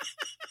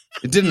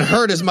 It didn't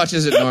hurt as much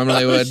as it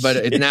normally would,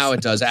 but now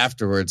it does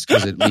afterwards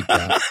because it leaked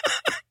out.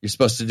 You're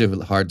supposed to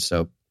do hard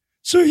soap.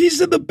 So he's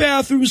in the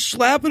bathroom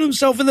slapping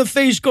himself in the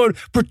face going,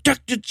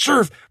 protected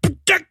surf,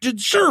 protected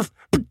surf,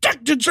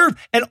 protected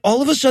surf. And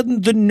all of a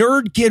sudden, the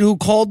nerd kid who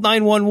called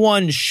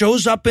 911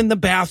 shows up in the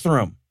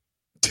bathroom.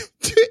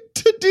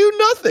 To do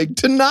nothing,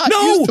 to not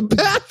use the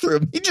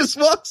bathroom. He just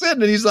walks in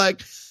and he's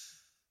like,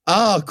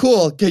 oh,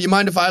 cool. Okay, you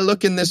mind if I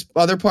look in this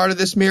other part of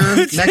this mirror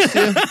next to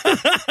you?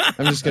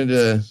 I'm just going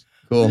to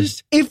cool.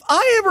 If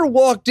I ever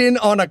walked in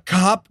on a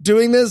cop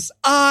doing this,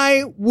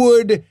 I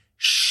would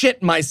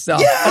shit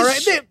myself. Yes. All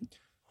right.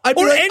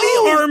 Or like,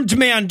 any armed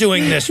man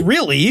doing this,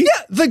 really.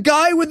 Yeah, the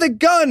guy with the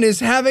gun is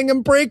having a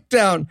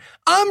breakdown.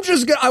 I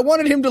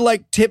wanted him to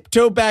like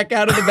tiptoe back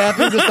out of the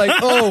bathroom, just like,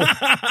 oh,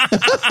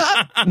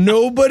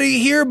 nobody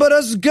here but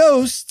us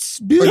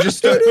ghosts. Or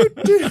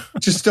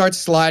just start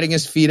sliding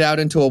his feet out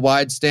into a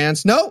wide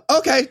stance. No,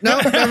 okay, no,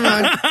 never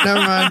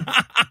mind.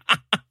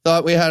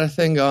 Thought we had a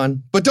thing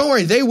going. But don't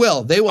worry, they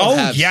will. They will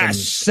have some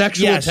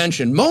sexual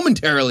tension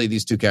momentarily,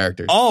 these two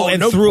characters.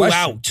 And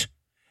throughout.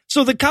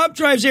 So the cop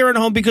drives Aaron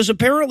home because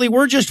apparently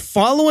we're just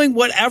following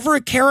whatever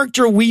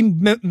character we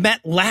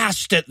met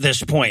last at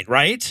this point,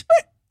 right?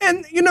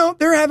 And,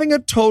 they're having a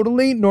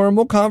totally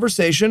normal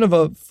conversation of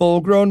a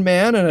full-grown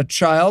man and a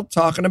child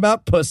talking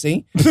about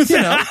pussy.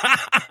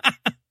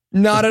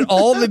 Not at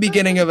all the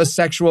beginning of a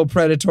sexual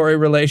predatory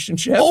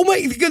relationship. Oh, my,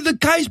 the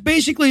guy's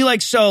basically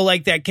like, so,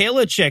 like that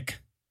Kayla chick,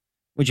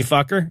 would you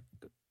fuck her?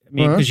 I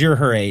mean, because you're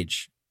her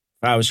age.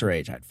 If I was her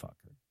age, I'd fuck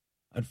her.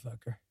 I'd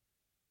fuck her.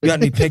 You got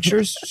any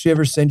pictures? She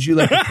ever send you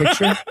like a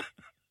picture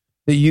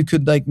that you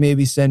could like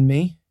maybe send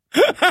me?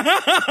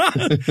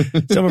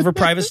 Some of her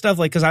private stuff,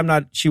 like,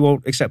 because she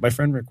won't accept my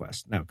friend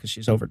request now because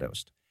she's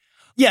overdosed.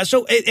 Yeah.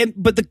 So,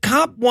 but the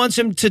cop wants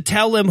him to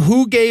tell him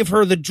who gave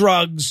her the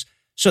drugs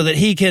so that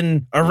he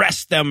can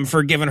arrest them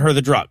for giving her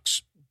the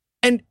drugs.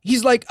 And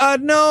he's like,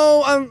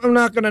 no, I'm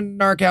not going to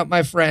narc out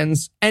my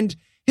friends. And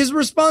his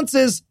response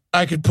is,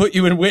 I could put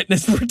you in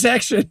witness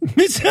protection.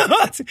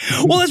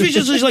 Well, that's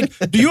just like,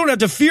 you don't have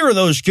to fear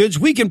those kids.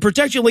 We can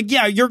protect you. Like,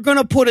 yeah, you're going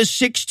to put a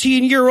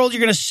 16-year-old, you're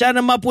going to set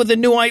him up with a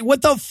new ID.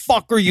 What the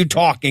fuck are you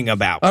talking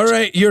about? All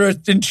right, you're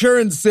an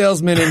insurance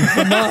salesman in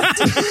Vermont.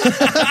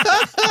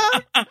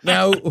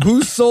 Now,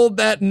 who sold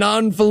that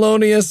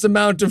non-felonious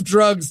amount of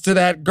drugs to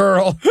that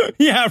girl?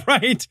 Yeah,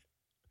 right.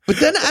 But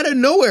then out of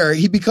nowhere,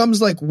 he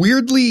becomes like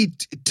weirdly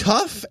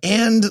tough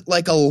and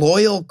like a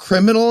loyal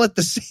criminal at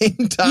the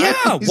same time.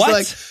 Yeah, He's what?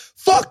 Like,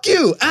 fuck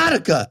you,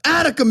 Attica,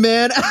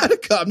 man,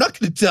 Attica. I'm not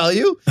going to tell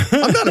you.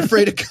 I'm not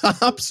afraid of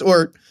cops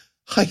or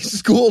high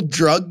school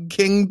drug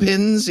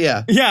kingpins.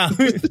 Yeah. Yeah.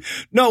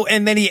 No,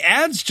 and then he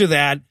adds to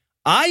that,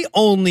 I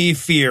only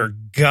fear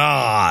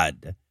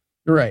God.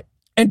 Right.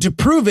 And to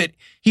prove it,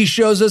 he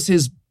shows us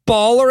his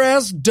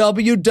baller-ass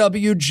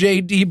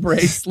WWJD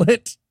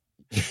bracelet.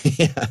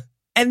 Yeah.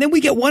 And then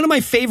we get one of my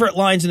favorite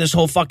lines in this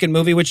whole fucking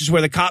movie, which is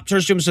where the cop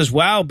turns to him and says,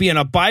 wow, being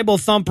a Bible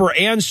thumper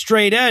and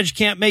straight edge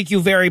can't make you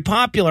very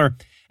popular.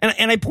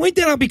 And I point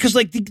that out because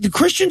like the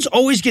Christians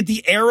always get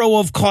the arrow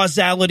of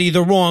causality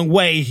the wrong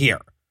way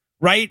here,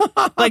 right?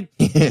 Like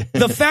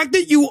the fact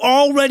that you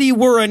already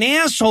were an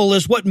asshole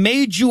is what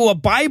made you a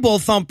Bible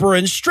thumper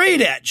and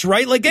straight edge,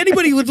 right? Like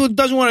anybody who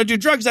doesn't want to do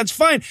drugs, that's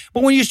fine.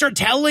 But when you start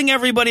telling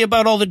everybody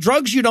about all the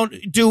drugs you don't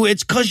do,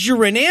 it's because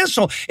you're an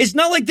asshole. It's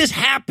not like this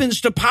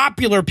happens to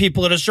popular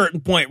people at a certain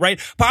point, right?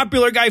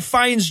 Popular guy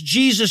finds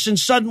Jesus and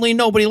suddenly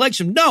nobody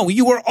likes him. No,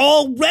 you were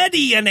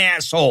already an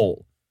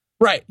asshole.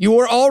 Right. You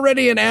were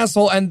already an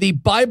asshole, and the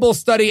Bible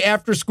study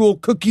after school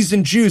cookies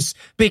and juice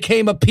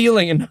became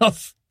appealing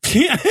enough.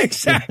 Yeah,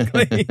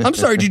 exactly. I'm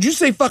sorry, did you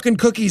say fucking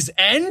cookies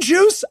and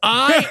juice?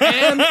 I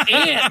am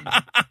in.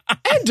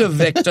 And a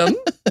victim.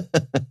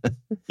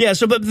 Yeah,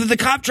 so but the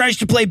cop tries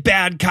to play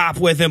bad cop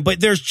with him,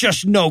 but there's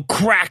just no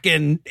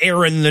cracking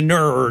Aaron the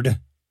nerd.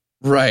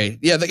 Right.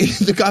 Yeah,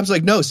 the cop's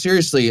like, no,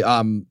 seriously,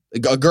 a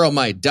girl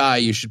might die.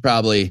 You should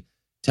probably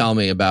tell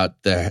me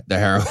about the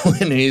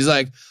heroin. And he's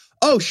like,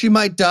 oh, she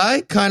might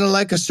die, kind of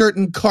like a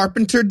certain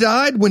carpenter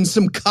died when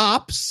some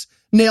cops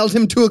nailed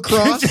him to a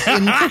cross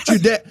in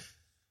Judea.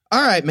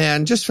 All right,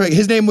 man. Just for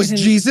his name was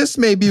Jesus.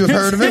 Maybe you've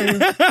heard of him.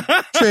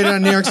 Traded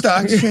on New York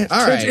Stock Exchange.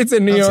 All right, it's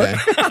in New York.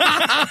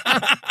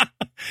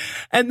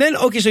 And then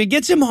so he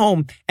gets him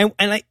home, and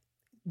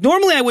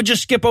normally I would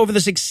just skip over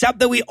this, except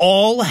that we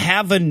all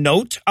have a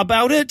note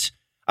about it,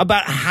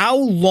 about how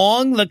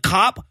long the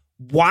cop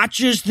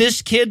watches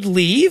this kid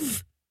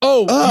leave.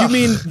 Oh, you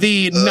mean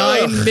the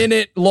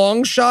 9-minute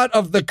long shot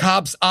of the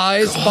cop's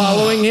eyes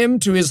following him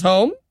to his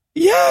home?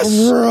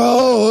 Yes.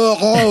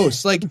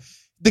 Gross. Like,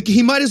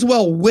 he might as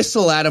well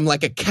whistle at him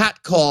like a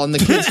cat call, and the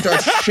kid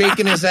starts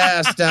shaking his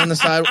ass down the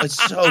side. It's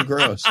so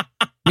gross.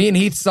 Me and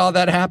Heath saw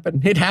that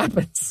happen. It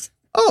happens.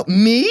 Oh,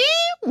 me?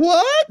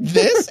 What?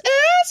 This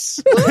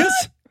ass? What?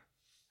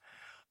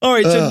 All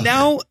right, so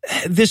now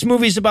this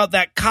movie's about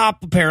that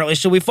cop, apparently.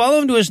 So we follow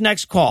him to his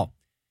next call.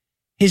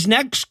 His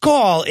next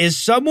call is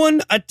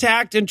someone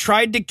attacked and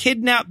tried to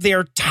kidnap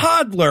their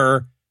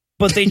toddler,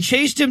 but they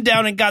chased him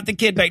down and got the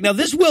kid back. Now,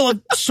 this will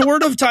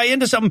sort of tie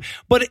into something,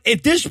 but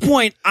at this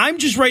point, I'm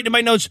just writing in my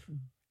notes,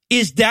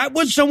 is that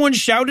what someone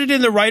shouted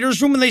in the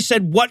writer's room when they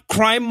said, what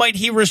crime might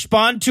he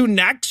respond to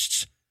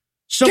next?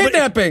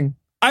 Kidnapping.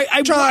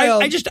 I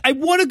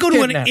want to go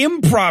to an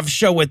improv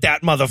show with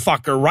that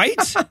motherfucker,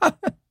 right?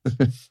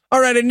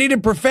 All right, I need a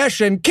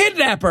profession.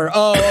 Kidnapper.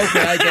 Oh,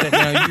 okay, I get it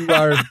now. You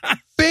are...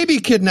 Baby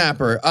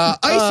kidnapper.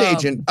 ICE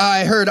agent.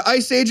 I heard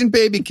ICE agent,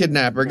 baby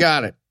kidnapper.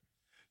 Got it.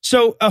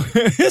 So,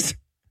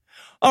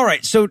 all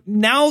right. So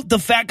now the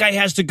fat guy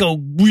has to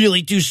go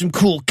really do some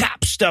cool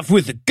cop stuff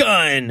with a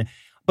gun.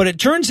 But it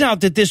turns out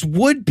that this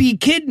would-be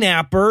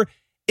kidnapper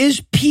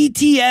is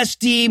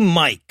PTSD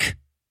Mike.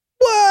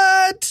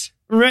 What?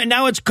 Right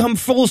now it's come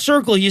full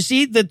circle. You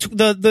see, the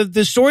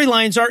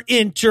storylines are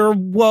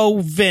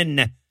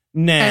interwoven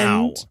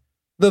now. And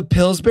the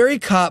Pillsbury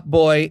cop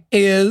boy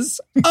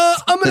is,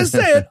 I'm going to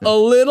say it, a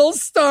little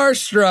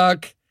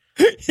starstruck.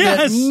 Yes.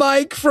 That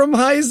Mike from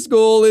high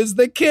school is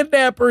the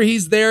kidnapper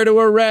he's there to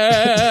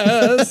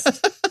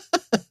arrest.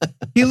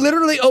 He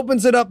literally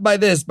opens it up by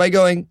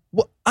going,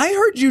 well, I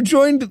heard you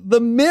joined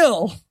the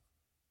mill.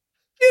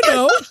 You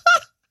know,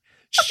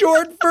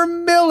 short for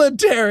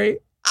military.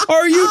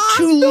 Are you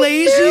too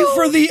lazy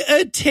for the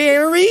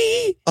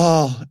Atari?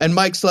 Oh, and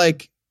Mike's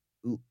like,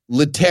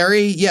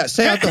 Letary? Yeah,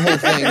 say out the whole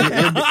thing.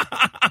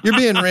 You're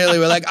being really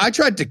like, I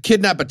tried to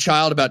kidnap a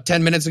child about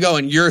 10 minutes ago,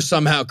 and you're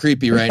somehow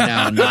creepy right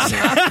now.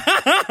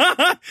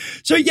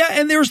 So, yeah,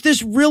 and there's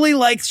this really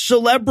like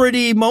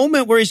celebrity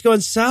moment where he's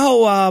going,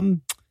 so, I mean,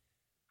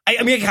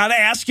 I gotta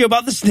ask you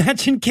about the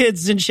snatching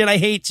kids and shit. I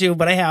hate to,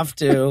 but I have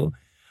to.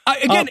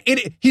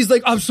 He's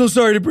like, I'm so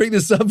sorry to bring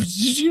this up.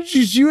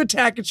 Did you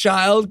attack a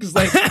child? Because,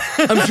 like,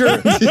 I'm sure you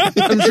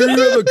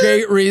have a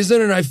great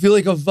reason, and I feel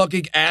like a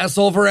fucking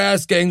asshole for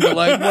asking. But,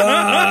 like,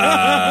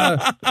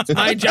 it's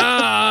my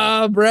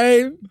job,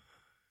 right?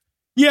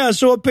 Yeah.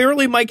 So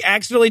apparently, Mike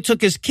accidentally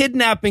took his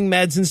kidnapping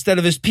meds instead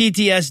of his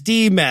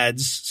PTSD meds.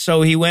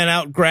 So he went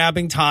out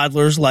grabbing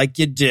toddlers like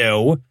you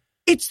do.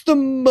 It's the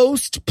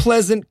most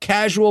pleasant,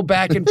 casual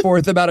back and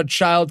forth about a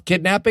child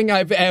kidnapping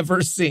I've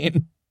ever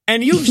seen.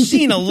 And you've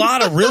seen a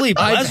lot of really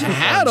pleasant I've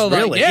had ones, a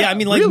lot, really. yeah, I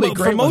mean, like really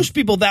for most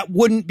people, that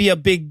wouldn't be a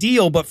big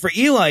deal, but for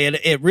Eli,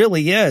 it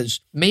really is.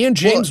 Me and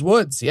James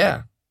Woods,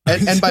 yeah.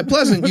 And by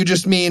pleasant, you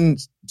just mean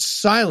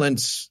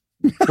silence.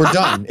 We're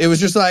done. It was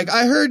just like,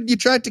 I heard you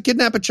tried to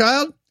kidnap a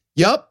child.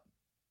 Yup.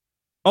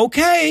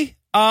 Okay.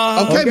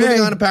 Okay,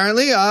 moving on.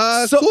 Apparently,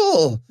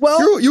 cool.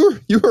 Well, you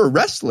were a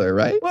wrestler,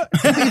 right? Well,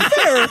 to be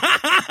fair,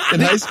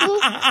 in high school,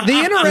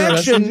 the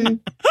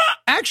interaction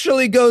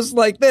actually goes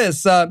like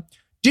this.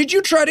 Did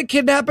you try to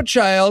kidnap a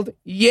child?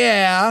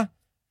 Yeah.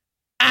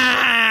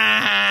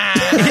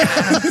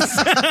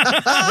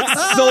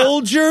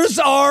 Soldiers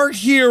are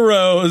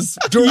heroes.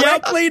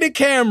 Directly to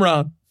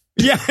camera.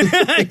 Yeah,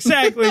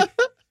 exactly.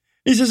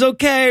 He says,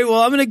 okay,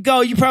 well, I'm going to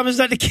go. You promise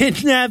not to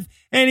kidnap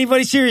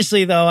anybody.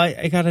 Seriously, though,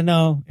 I got to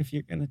know if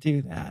you're going to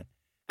do that.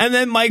 And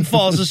then Mike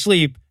falls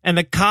asleep, and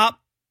the cop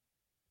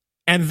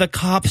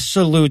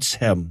salutes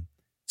him.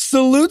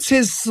 salutes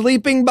his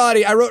sleeping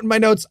body. I wrote in my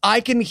notes, I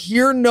can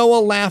hear Noah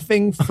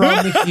laughing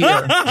from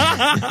here.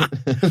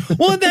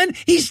 Well, and then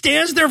he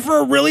stands there for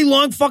a really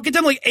long fucking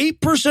time. Like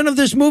 8% of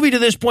this movie to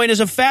this point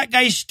is a fat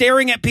guy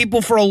staring at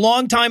people for a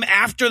long time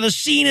after the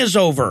scene is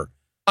over.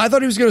 I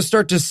thought he was going to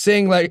start to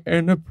sing like,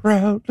 and a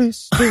proudly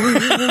stood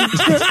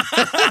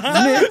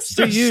next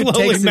to you.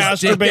 Slowly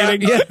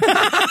masturbating. Yeah.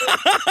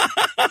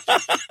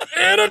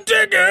 And a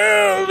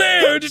tickle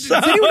there. Does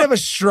anyone have a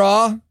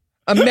straw?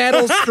 A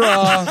metal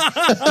straw,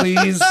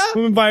 please.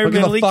 Environmentally Don't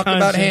give a fuck about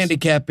conscious.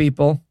 handicapped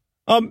people.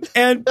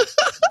 And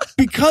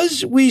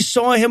because we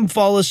saw him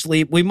fall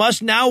asleep, we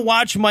must now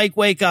watch Mike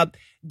wake up.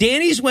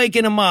 Danny's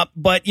waking him up,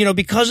 but,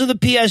 because of the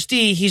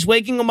PSD, he's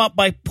waking him up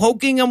by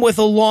poking him with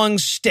a long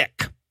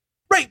stick.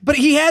 Right, but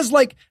he has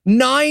like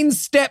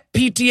 9-step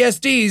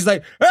PTSD. He's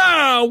like,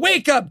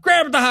 wake up,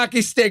 grab the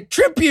hockey stick,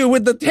 trip you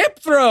with the hip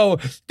throw,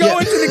 go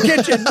into the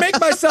kitchen, make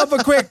myself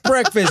a quick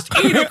breakfast,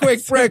 eat a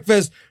quick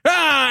breakfast.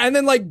 And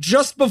then like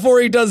just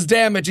before he does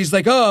damage, he's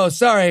like, oh,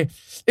 sorry.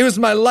 It was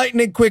my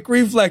lightning quick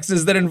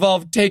reflexes that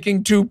involved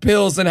taking 2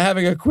 pills and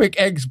having a quick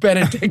Eggs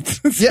Benedict.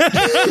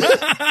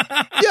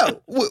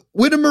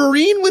 When a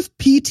Marine with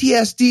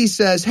PTSD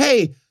says,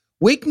 hey,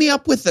 wake me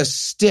up with a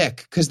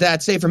stick, because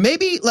that's safer.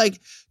 Maybe, like,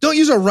 don't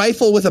use a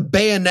rifle with a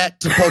bayonet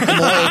to poke him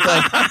awake.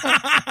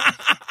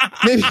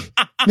 Like,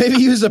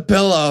 maybe use a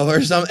pillow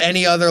or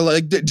any other,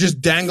 like,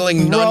 just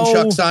dangling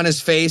nunchucks on his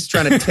face,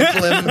 trying to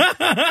tickle him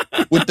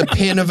with the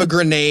pin of a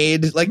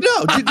grenade. Like,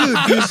 no, dude,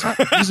 use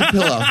a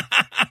pillow.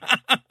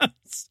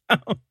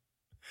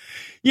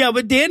 Yeah,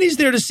 but Danny's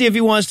there to see if he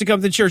wants to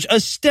come to church,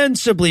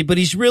 ostensibly, but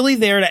he's really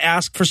there to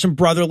ask for some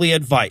brotherly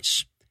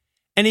advice.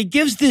 And he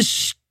gives this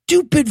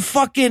stupid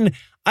fucking,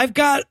 I've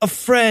got a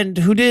friend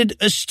who did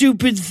a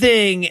stupid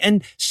thing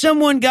and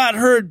someone got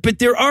hurt, but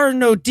there are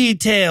no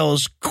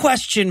details, ? Oh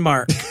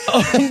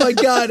my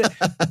God.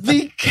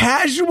 The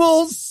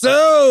casual,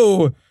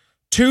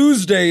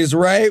 Tuesdays,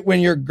 right?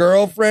 When your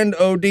girlfriend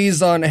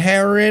ODs on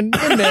heroin,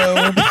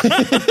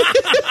 the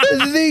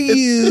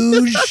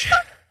huge.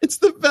 It's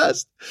the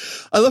best.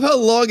 I love how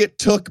long it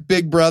took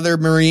Big Brother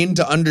Marine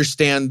to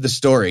understand the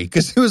story,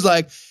 because it was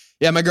like,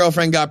 yeah, my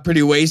girlfriend got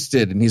pretty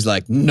wasted. And he's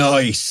like,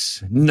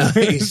 nice. No,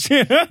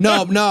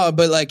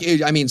 but like,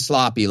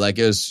 sloppy. Like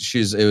it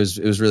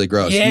was really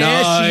gross. Yeah,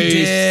 nice, she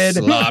did.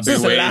 Sloppy,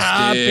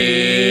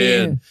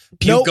 wasted.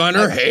 Puke on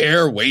her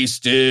hair,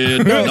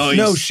 wasted. Nice.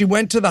 No, she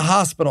went to the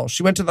hospital.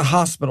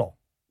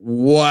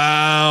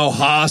 Wow,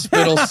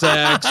 hospital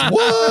sex.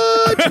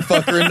 What? You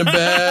fuck her into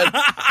bed?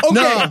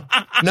 Okay.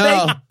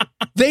 No.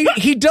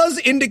 He does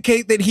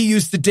indicate that he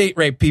used to date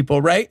rape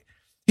people, right?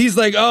 He's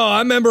like, oh, I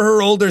remember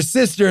her older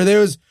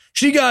sister.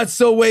 She got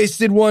so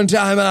wasted one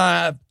time.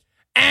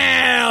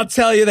 I'll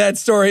tell you that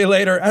story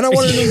later. And I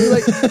wanted to be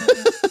like,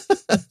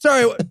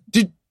 sorry,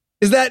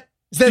 is that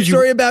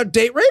story about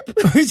date rape?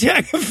 Yeah,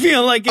 I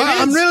feel like it is.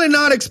 I'm really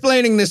not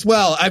explaining this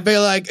well. I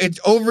feel like it's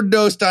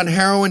overdosed on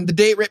heroin. The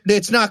date rape,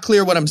 it's not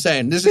clear what I'm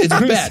saying. It's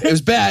bad. It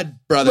was bad,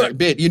 brother.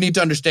 Look, you need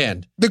to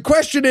understand. The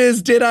question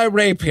is, did I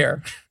rape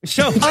here?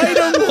 So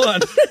Item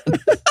 1.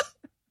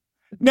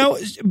 No,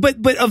 but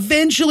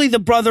eventually the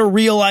brother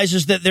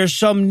realizes that there's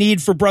some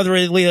need for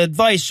brotherly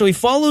advice. So he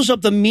follows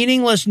up the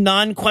meaningless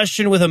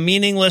non-question with a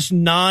meaningless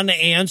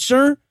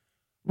non-answer.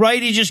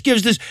 Right? He just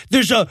gives this,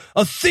 there's a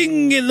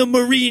thing in the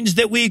Marines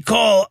that we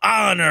call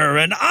honor,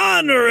 and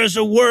honor is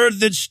a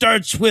word that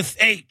starts with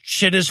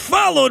H and is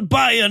followed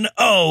by an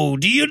O.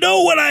 Do you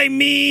know what I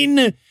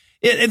mean?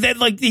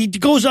 He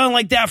goes on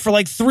like that for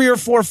like 3 or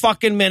 4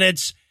 fucking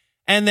minutes,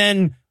 and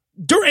then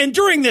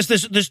during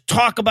this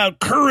talk about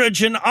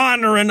courage and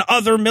honor and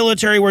other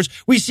military words,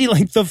 we see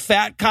like the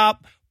fat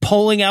cop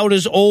pulling out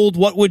his old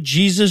 "What Would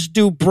Jesus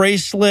Do"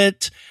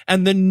 bracelet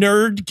and the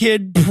nerd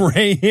kid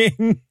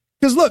praying.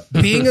 Because look,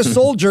 being a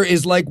soldier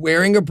is like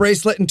wearing a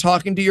bracelet and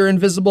talking to your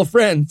invisible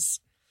friends.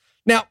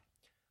 Now,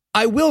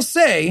 I will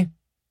say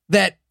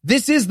that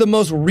this is the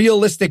most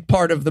realistic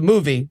part of the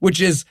movie, which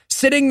is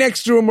sitting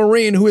next to a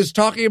Marine who is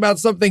talking about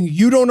something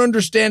you don't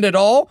understand at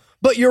all,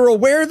 but you're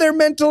aware they're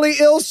mentally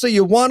ill, so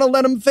you want to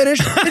let them finish.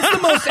 It's the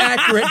most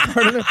accurate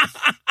part of it.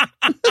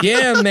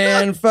 Yeah,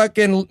 man,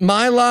 fucking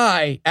my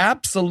lie.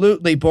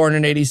 Absolutely born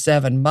in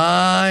 87.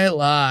 My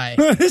lie.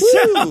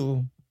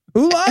 Woo.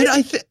 Who lied?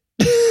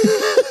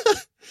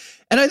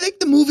 And I think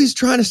the movie's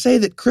trying to say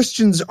that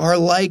Christians are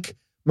like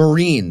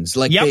Marines.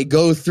 Like Yep. they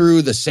go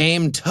through the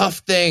same tough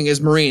thing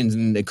as Marines,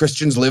 and the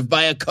Christians live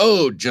by a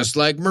code just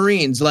like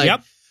Marines. Like,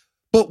 Yep.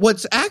 But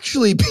what's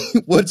actually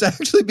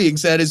being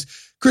said is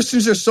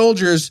Christians are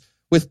soldiers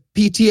with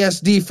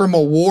PTSD from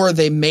a war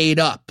they made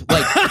up.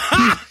 Like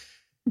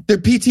their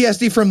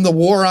PTSD from the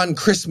war on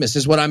Christmas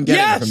is what I'm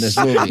getting from this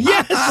movie.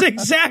 Yes,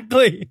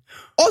 exactly.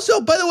 Also,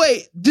 by the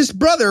way, this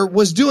brother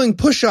was doing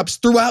push-ups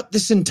throughout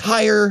this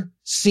entire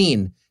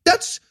scene.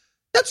 That's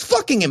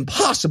fucking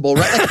impossible,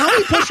 right? Like, how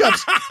many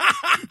push-ups?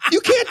 You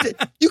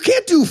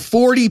can't do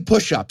 40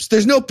 push-ups.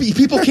 There's no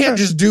people can't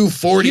just do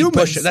 40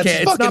 push-ups.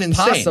 That's fucking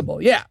insane. Possible.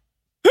 Yeah.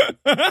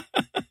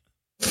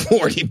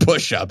 40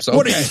 push-ups. Okay.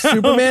 What are you,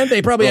 Superman?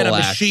 They probably had a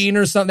Relax. machine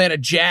or something. They had a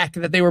jack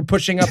that they were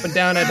pushing up and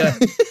down. Had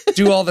to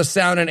do all the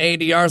sound and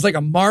ADR. It's like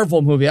a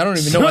Marvel movie. I don't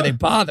even know why they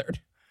bothered.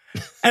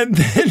 And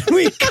then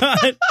we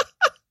cut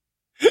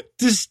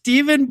to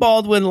Stephen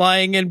Baldwin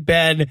lying in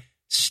bed,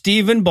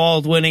 Stephen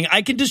Baldwining.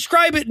 I can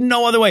describe it in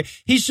no other way.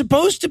 He's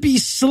supposed to be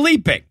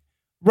sleeping,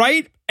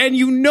 right? And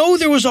you know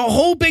there was a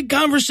whole big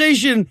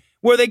conversation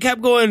where they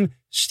kept going,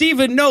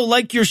 Stephen, no,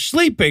 like you're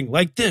sleeping,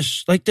 like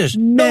this.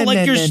 No,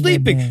 like you're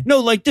sleeping. No,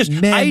 like this.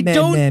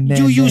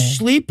 Do you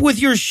sleep with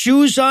your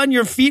shoes on,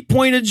 your feet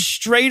pointed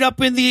straight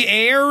up in the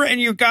air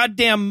and your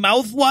goddamn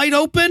mouth wide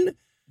open?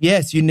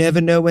 Yes, you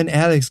never know when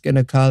Alex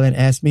gonna call and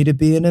ask me to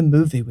be in a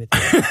movie with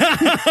him.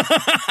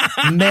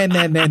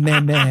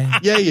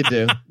 Yeah, you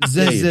do.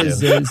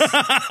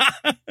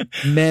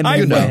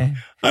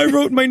 I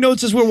wrote in my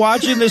notes as we're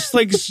watching this,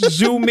 like,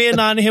 zoom in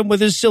on him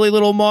with his silly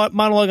little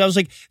monologue. I was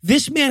like,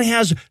 this man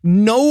has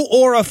no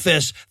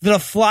orifice that a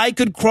fly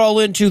could crawl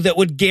into that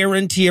would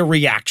guarantee a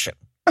reaction.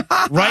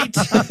 Right?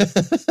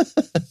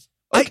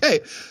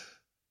 Okay.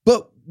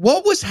 But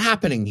what was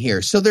happening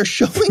here? So they're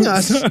showing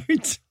us...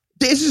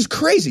 This is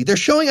crazy. They're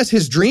showing us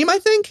his dream, I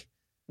think?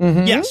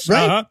 Mm-hmm. Yes.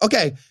 Right? Uh-huh.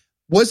 Okay.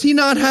 Was he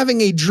not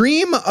having a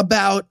dream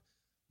about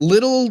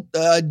little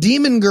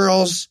demon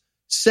girls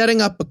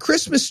setting up a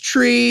Christmas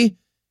tree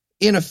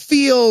in a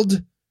field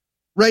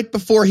right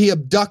before he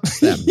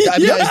abducts them? Yes.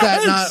 Is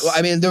that not...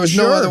 I mean, there was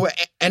no other way.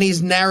 And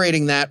he's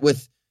narrating that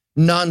with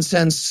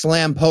nonsense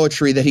slam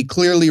poetry that he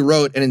clearly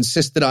wrote and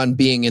insisted on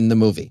being in the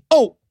movie.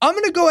 Oh, I'm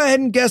going to go ahead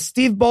and guess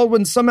Steve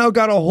Baldwin somehow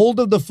got a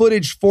hold of the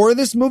footage for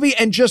this movie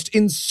and just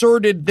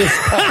inserted this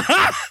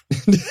part.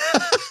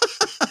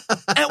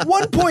 At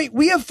one point,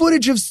 we have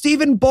footage of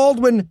Stephen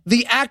Baldwin,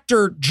 the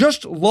actor,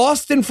 just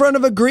lost in front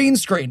of a green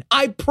screen.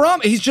 I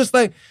promise. He's just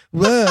like,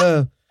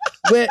 whoa,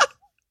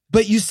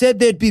 but you said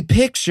there'd be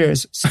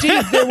pictures.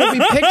 Steve, there will be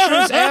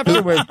pictures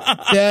afterward.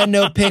 There are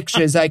no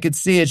pictures. I could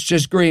see it's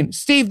just green.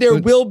 Steve, there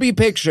will be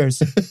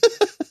pictures.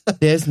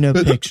 There's no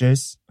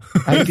pictures.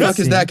 Who the fuck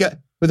is that guy?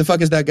 Who the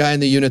fuck is that guy in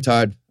the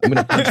unitard? I'm going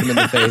to punch him in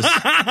the face.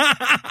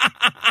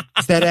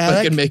 Is that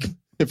Alec?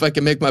 If I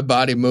can make my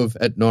body move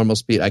at normal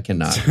speed, I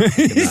cannot.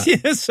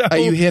 Yeah, so, are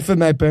you here for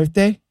my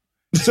birthday?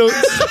 So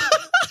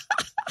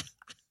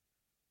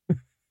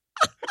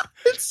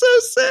it's so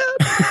sad.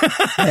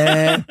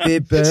 Happy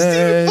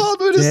birthday. Stephen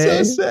Baldwin is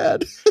so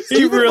sad.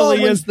 he really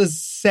Baldwin's is. the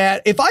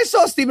sad. If I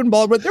saw Stephen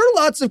Baldwin, there are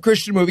lots of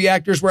Christian movie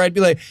actors where I'd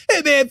be like,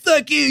 hey man,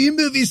 fuck you, your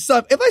movies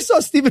suck. If I saw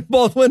Stephen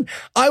Baldwin,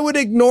 I would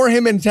ignore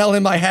him and tell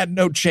him I had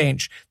no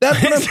change.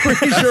 That's what I'm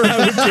pretty sure I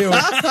would do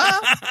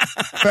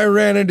if I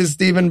ran into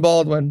Stephen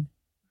Baldwin.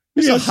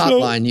 There's a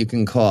hotline you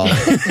can call.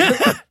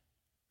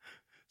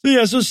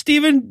 So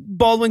Stephen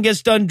Baldwin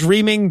gets done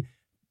dreaming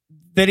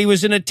that he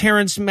was in a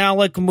Terrence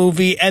Malick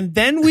movie, and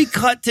then we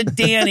cut to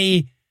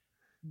Danny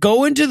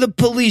going to the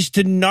police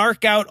to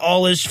narc out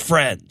all his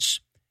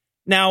friends.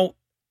 Now,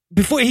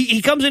 before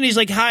he comes in, he's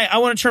like, hi, I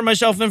want to turn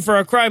myself in for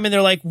a crime. And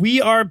they're like,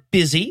 we are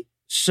busy,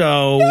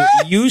 so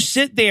you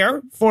sit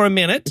there for a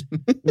minute.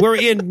 We're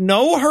in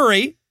no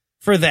hurry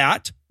for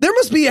that. There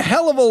must be a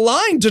hell of a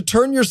line to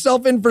turn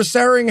yourself in for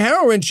selling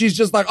heroin. She's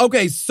just like,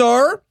 okay,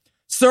 sir,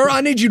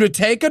 I need you to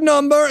take a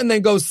number and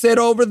then go sit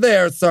over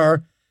there,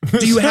 sir.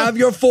 Do you have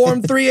your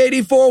form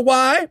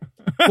 384Y?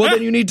 Well,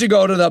 then you need to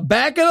go to the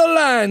back of the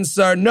line,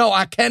 sir. No,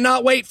 I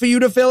cannot wait for you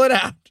to fill it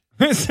out.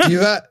 Do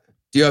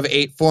you have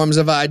 8 forms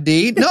of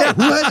ID? No,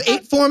 who has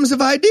 8 forms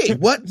of ID?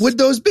 What would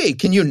those be?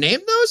 Can you name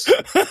those?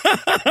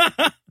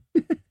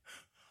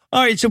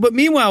 All right, but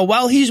meanwhile,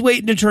 while he's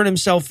waiting to turn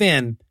himself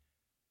in,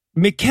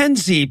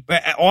 Mackenzie,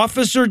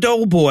 Officer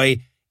Doughboy,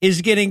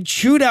 is getting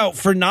chewed out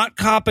for not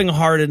copping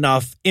hard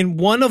enough in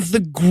one of the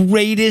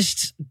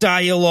greatest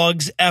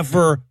dialogues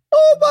ever.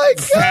 Oh my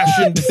God.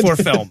 Fashioned for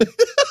film.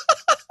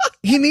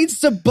 He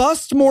needs to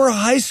bust more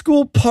high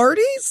school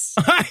parties?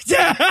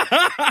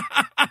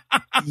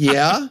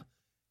 Yeah.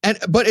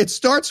 But it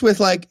starts with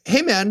like,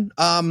 hey man,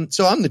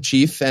 so I'm the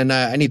chief and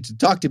I need to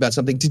talk to you about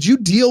something. Did you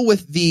deal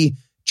with the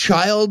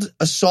child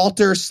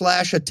assaulter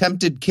 /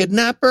 attempted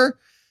kidnapper?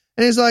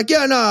 And he's like,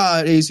 yeah,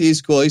 no,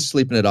 he's cool. He's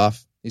sleeping it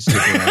off.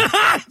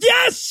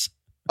 Yes.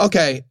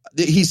 Okay.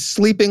 He's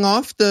sleeping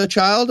off the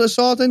child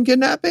assault and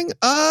kidnapping?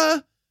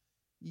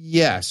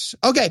 Yes.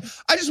 Okay.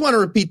 I just want to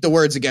repeat the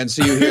words again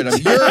so you hear them.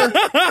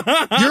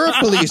 You're a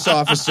police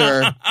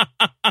officer.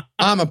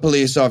 I'm a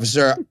police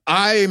officer.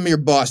 I am your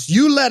boss.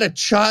 You let a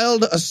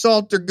child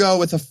assaulter go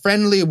with a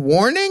friendly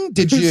warning?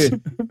 Did you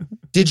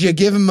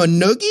give him a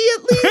noogie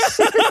at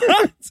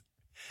least?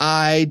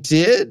 I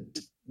did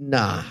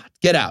not.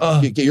 Get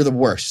out. You're the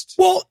worst.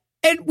 Well,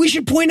 and we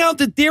should point out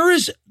that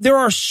there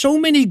are so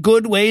many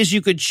good ways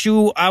you could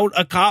chew out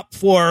a cop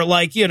for,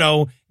 like, you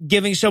know,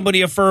 giving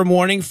somebody a firm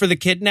warning for the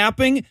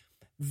kidnapping.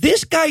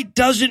 This guy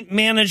doesn't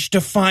manage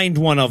to find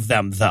one of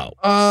them, though.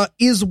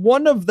 Is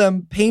one of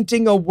them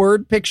painting a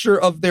word picture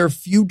of their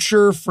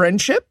future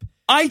friendship?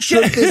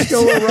 Should this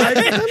go right?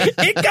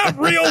 It got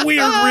real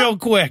weird real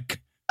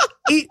quick.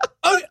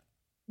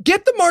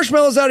 Get the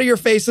marshmallows out of your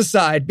face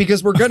aside,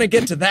 because we're going to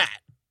get to that.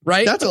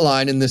 right? That's a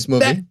line in this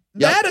movie.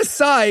 That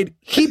aside,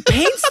 he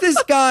paints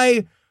this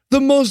guy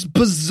the most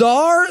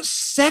bizarre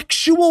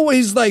sexual way.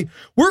 He's like,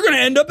 we're going to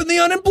end up in the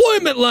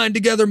unemployment line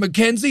together,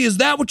 Mackenzie. Is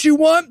that what you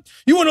want?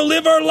 You want to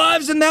live our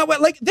lives in that way?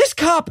 Like, this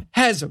cop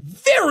has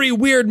very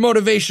weird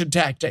motivation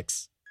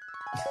tactics.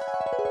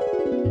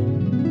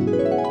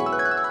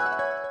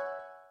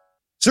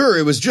 Sir,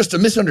 it was just a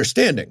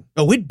misunderstanding.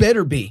 Oh, it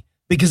better be.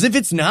 Because if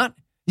it's not,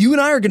 you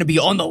and I are going to be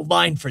on the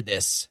line for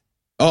this.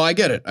 Oh, I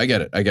get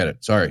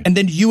it. Sorry. And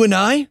then you and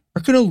I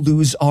are going to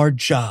lose our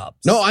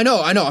jobs. No, I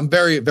know. I'm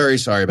very, very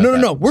sorry about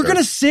that. No. We're going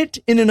to sit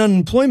in an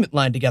unemployment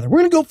line together. We're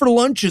going to go for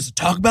lunches and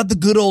talk about the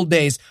good old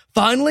days.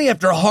 Finally,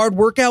 after a hard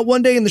workout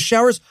one day in the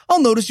showers,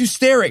 I'll notice you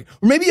staring.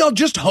 Or maybe I'll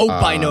just hope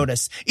I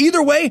notice.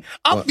 Either way,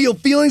 I'll feel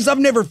feelings I've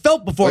never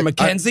felt before,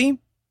 Mackenzie.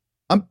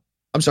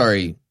 I'm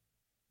sorry.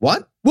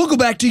 What? We'll go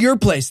back to your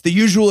place. The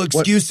usual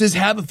excuses,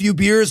 have a few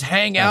beers,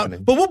 hang out,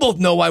 but we'll both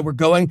know why we're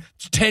going.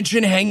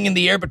 Tension hanging in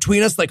the air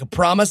between us like a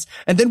promise.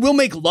 And then we'll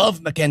make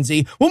love,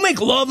 Mackenzie. We'll make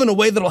love in a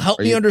way that'll help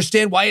me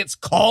understand why it's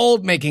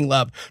called making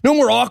love. No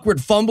more awkward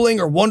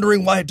fumbling or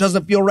wondering why it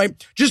doesn't feel right.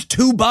 Just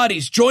two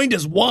bodies joined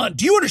as one.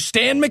 Do you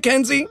understand,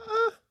 Mackenzie?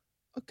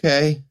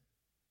 Okay.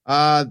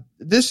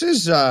 This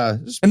is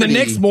and the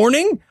next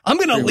morning, I'm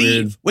going to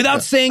leave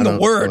without saying a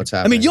word.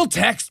 I mean, you'll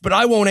text, but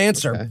I won't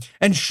answer. Okay.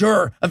 And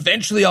sure,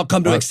 eventually I'll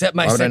come to accept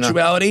my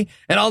sexuality,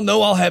 and I'll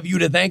know I'll have you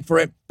to thank for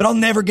it, but I'll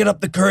never get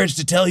up the courage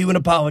to tell you and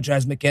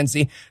apologize,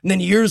 Mackenzie. And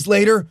then years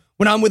later,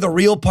 when I'm with a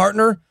real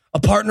partner, a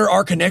partner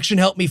our connection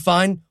helped me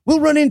find, we'll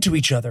run into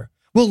each other.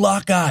 We'll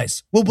lock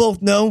eyes. We'll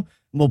both know,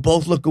 and we'll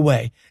both look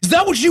away. Is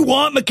that what you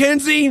want,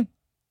 Mackenzie?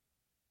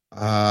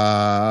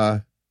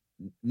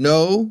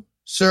 No.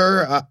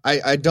 Sir,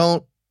 I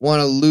don't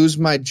want to lose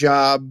my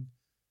job,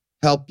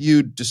 help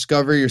you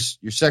discover your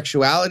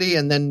sexuality,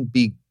 and then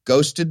be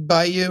ghosted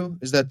by you.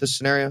 Is that the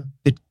scenario?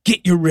 Then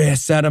get your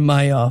ass out of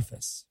my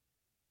office.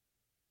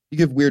 You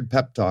give weird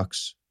pep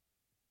talks.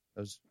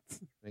 Can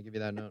I give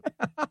you that note?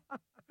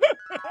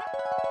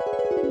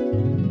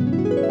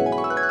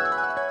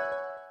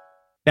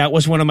 That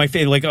was one of my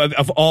favorite, like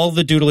of all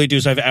the doodly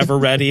doos I've ever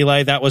read,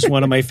 Eli, that was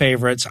one of my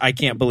favorites. I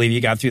can't believe you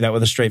got through that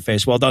with a straight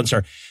face. Well done,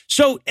 sir.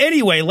 So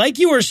anyway, like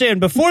you were saying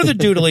before the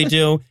doodly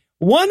doo,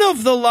 one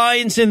of the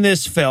lines in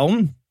this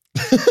film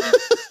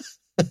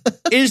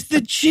is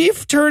the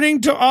chief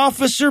turning to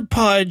Officer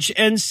Pudge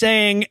and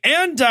saying,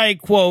 and I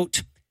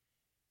quote,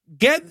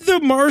 "Get the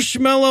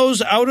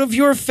marshmallows out of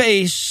your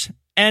face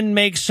and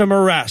make some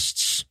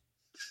arrests."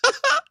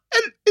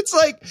 And it's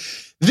like,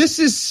 this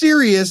is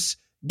serious.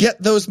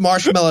 Get those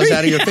marshmallows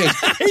out of your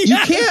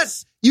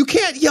face. You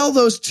can't yell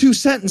those two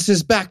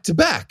sentences back to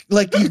back.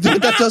 Like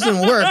that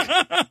doesn't work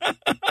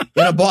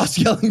in a boss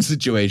yelling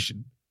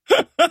situation.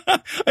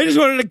 I just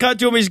wanted to cut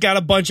to him. He's got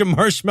a bunch of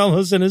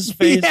marshmallows in his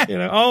face. Yeah. You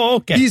know? Oh,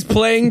 okay. He's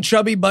playing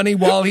Chubby Bunny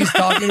while he's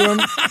talking to him.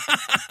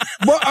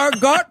 But I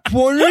got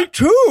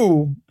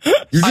 22.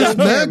 You're just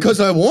mad because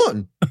I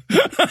won.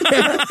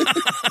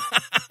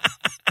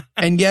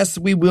 And yes,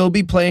 we will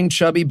be playing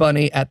Chubby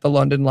Bunny at the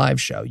London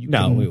Live show. We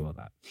will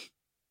not.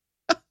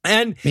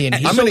 And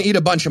I'm going to eat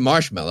a bunch of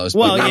marshmarshmallows.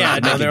 Well, yeah,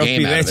 no, there will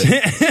be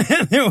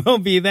that. There will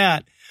be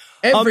that.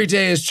 Every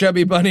day is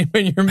Chubby Bunny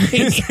when you're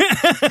mean.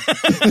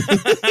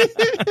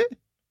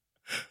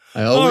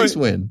 I always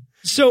win.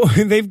 So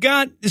they've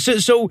got,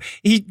 so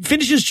he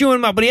finishes chewing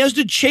him out, but he has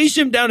to chase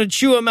him down and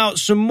chew him out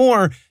some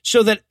more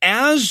so that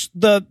as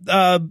the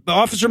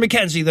Officer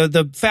Mackenzie,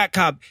 the fat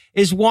cop,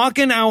 is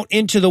walking out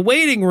into the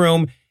waiting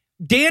room,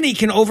 Danny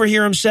can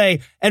overhear him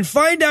say, "And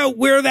find out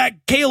where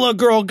that Kayla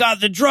girl got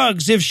the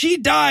drugs. If she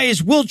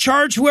dies, we'll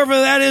charge whoever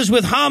that is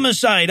with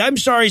homicide. I'm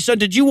sorry, son.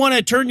 Did you want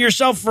to turn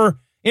yourself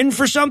in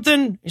for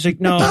something?" He's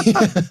like, "No,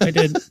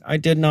 I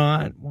did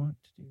not want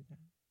to do that."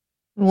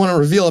 I want to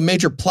reveal a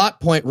major plot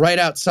point right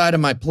outside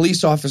of my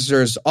police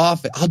officer's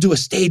office. I'll do a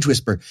stage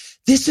whisper.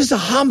 This is a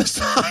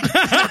homicide.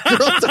 That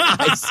girl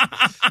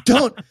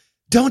dies.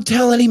 Don't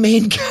tell any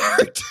main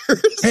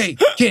characters. Hey,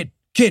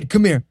 kid,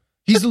 come here.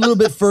 He's a little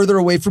bit further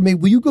away from me.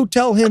 Will you go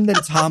tell him that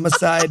it's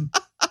homicide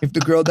if the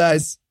girl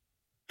dies?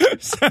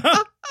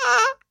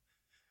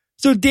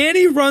 So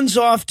Danny runs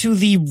off to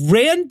the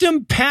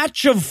random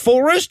patch of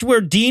forest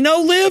where Dino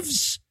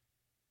lives.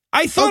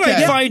 I thought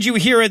I'd find you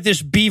here at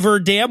this beaver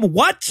dam.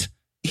 What?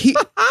 He's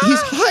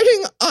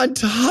hiding on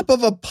top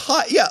of a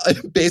pile. Yeah,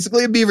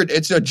 basically a beaver.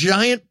 It's a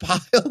giant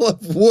pile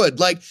of wood.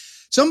 Like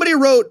somebody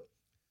wrote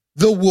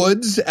the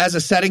woods as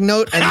a setting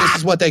note, and this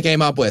is what they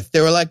came up with.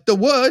 They were like, the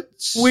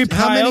woods. We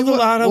piled a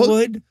lot of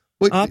wood.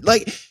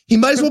 Like he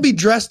might as well be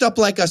dressed up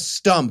like a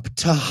stump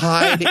to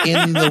hide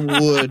in the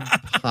wood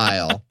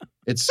pile.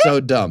 It's so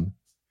dumb.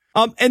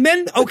 And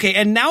then,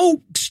 and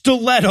now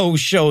Stiletto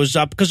shows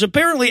up because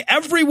apparently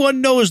everyone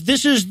knows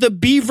this is the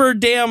beaver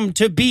dam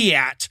to be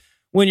at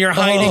when you're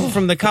hiding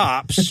from the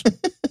cops.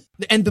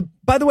 And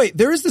by the way,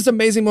 there is this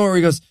amazing moment where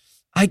he goes,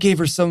 "I gave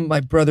her some of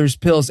my brother's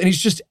pills," and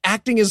he's just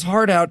acting his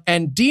heart out.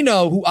 And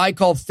Dino, who I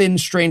call Thin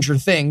Stranger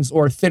Things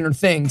or Thinner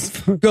Things,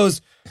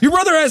 goes, "Your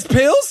brother has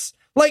pills?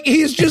 Like,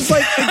 he's just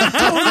like,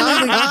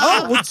 totally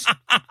like,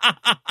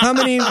 how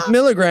many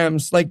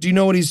milligrams? Like, do you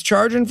know what he's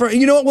charging for?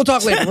 You know what? We'll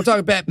talk later. We'll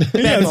talk bad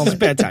moment.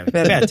 Bad time.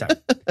 Bad time.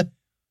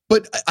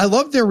 But I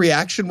love their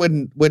reaction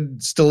when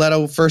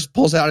Stiletto first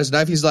pulls out his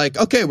knife. He's like,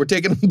 okay, we're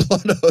taking a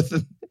blood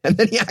oath. And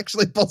then he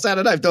actually pulls out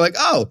a knife. They're like,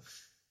 oh,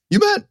 you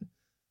meant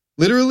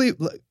literally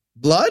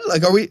blood?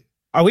 Like, are we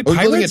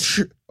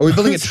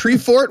building a tree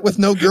fort with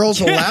no girls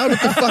allowed?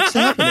 What the fuck's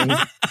happening?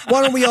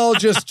 Why don't we all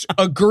just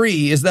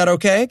agree? Is that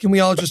okay? Can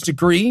we all just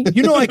agree?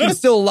 You know I can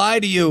still lie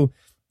to you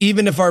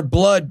even if our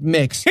blood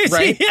mixed,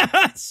 right?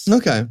 Yes.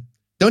 Okay.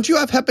 Don't you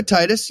have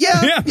hepatitis?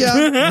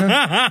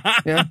 Yeah.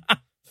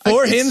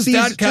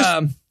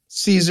 Forhims.com.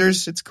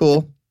 Caesars. It's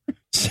cool.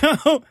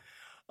 So,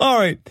 all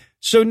right.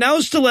 So now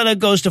Stiletto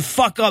goes to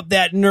fuck up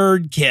that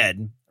nerd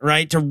kid,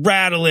 right? To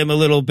rattle him a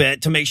little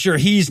bit to make sure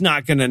he's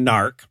not going to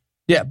narc.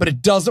 Yeah, but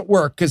it doesn't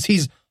work because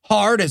he's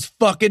hard as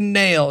fucking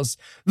nails.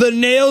 The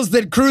nails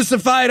that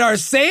crucified our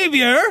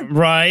savior.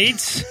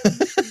 Right.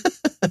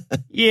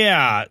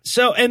 Yeah.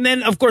 So, and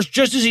then, of course,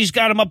 just as he's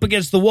got him up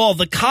against the wall,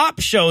 the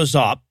cop shows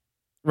up,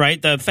 right?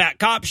 The fat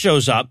cop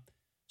shows up.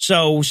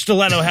 So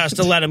Stiletto has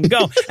to let him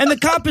go. And the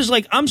cop is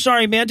like, I'm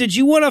sorry, man. Did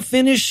you want to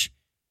finish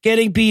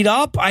getting beat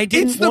up? I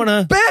didn't want to.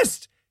 It's the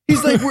best.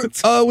 He's like,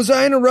 was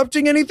I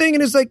interrupting anything?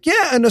 And he's like,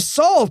 yeah, an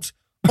assault.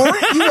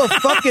 Aren't you a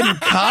fucking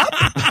cop?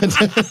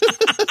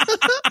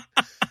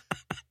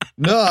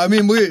 No, I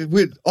mean,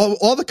 we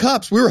all the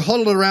cops, we were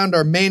huddled around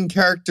our main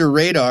character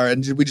radar,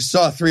 and we just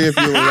saw three of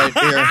you were right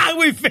there.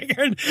 We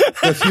figured.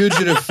 The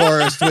fugitive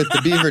forest with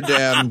the beaver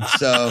dam.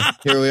 So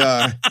here we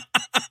are.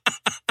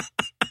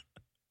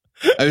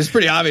 It was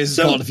pretty obvious it's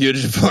called a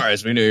fugitive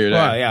forest. We knew you were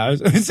there. Well, yeah.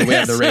 So we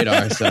had the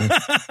radar. So.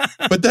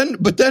 But then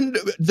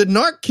the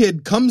narc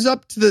kid comes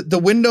up to the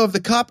window of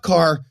the cop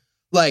car,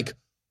 like,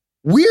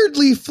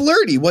 weirdly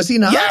flirty, was he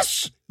not?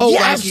 Yes. Oh,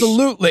 yes.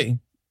 Absolutely.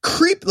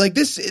 Creep like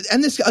this.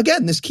 And this,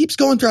 again, this keeps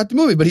going throughout the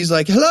movie, but he's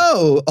like,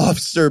 hello,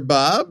 Officer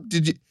Bob.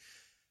 Did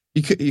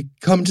you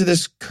come to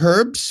this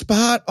curb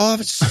spot,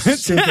 officer? I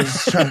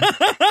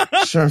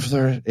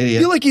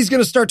feel like he's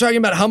going to start talking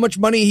about how much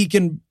money he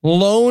can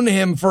loan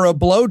him for a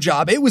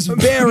blowjob. It was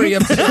very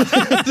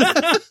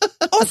upsetting.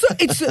 Also,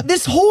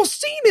 this whole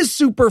scene is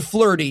super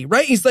flirty,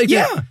 right? He's like,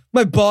 yeah,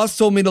 my boss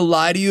told me to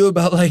lie to you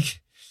about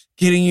like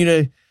getting you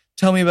to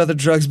tell me about the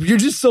drugs, but you're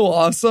just so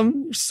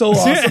awesome. You're so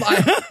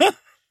awesome.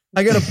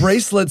 I got a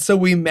bracelet so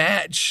we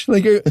match.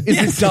 Like, is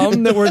it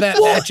dumb that we're that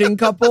matching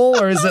couple,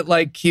 or is it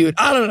like cute?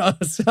 I don't know.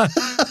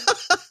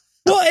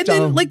 Well, and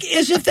then, like,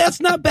 as if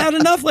that's not bad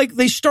enough, like,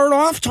 they start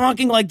off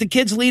talking like the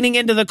kid's leaning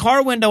into the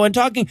car window and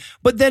talking,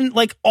 but then,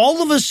 like,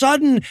 all of a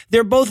sudden,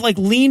 they're both, like,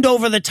 leaned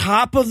over the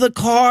top of the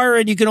car,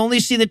 and you can only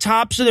see the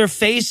tops of their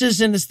faces,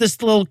 and it's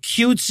this little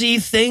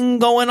cutesy thing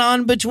going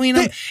on between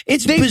them.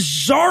 It's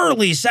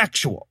bizarrely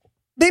sexual.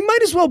 They might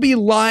as well be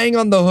lying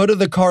on the hood of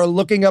the car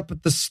looking up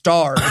at the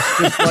stars.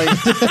 Just like,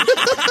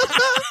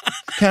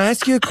 can I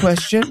ask you a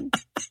question?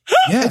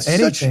 Yeah,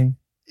 anything.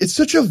 It's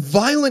such a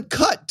violent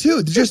cut,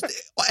 too.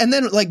 And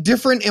then like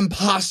different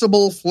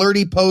impossible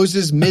flirty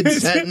poses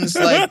mid-sentence.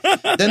 Like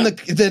then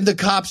the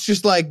cops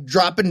just like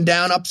dropping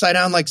down upside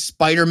down like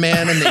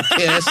Spider-Man, and they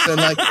kiss and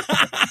like.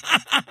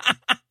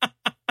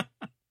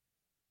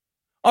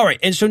 All right,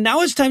 and so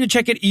now it's time to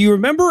check it. You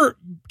remember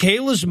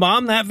Kayla's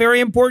mom, that very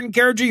important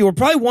character? You were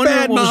probably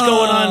wondering what was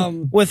going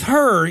on with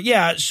her.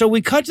 Yeah, so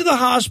we cut to the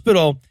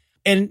hospital,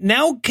 and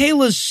now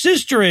Kayla's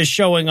sister is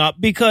showing up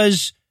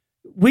because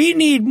we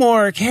need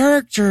more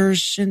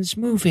characters in this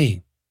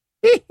movie.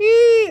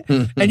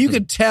 And you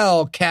could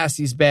tell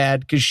Cassie's bad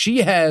because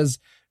she has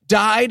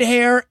dyed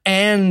hair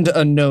and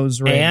a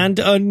nose ring.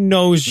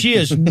 She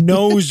is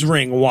nose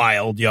ring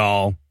wild,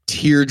 y'all.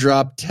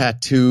 Teardrop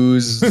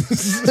tattoos,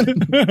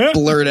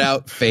 blurred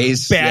out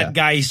face, bad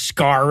guy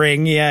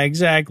scarring. Yeah,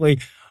 exactly.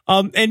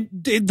 And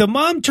the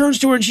mom turns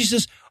to her and she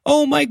says,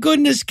 "Oh my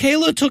goodness,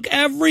 Kayla took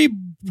every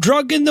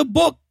drug in the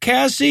book,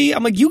 Cassie."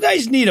 I'm like, you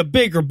guys need a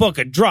bigger book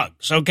of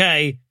drugs,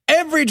 okay?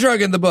 Every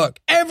drug in the book,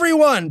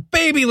 everyone,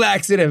 baby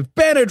laxative,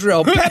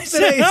 Benadryl,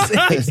 Pepsi.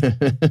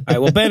 All right,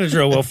 well,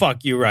 Benadryl will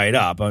fuck you right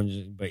up.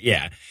 But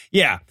yeah.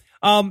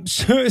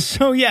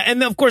 So yeah,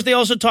 and of course they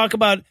also talk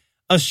about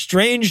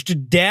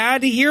estranged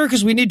dad here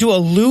because we need to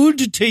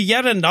allude to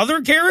yet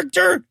another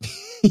character.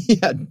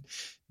 Yeah,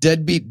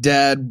 deadbeat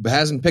dad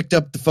hasn't picked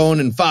up the phone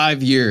in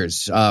 5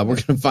 years. We're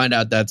gonna find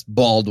out that's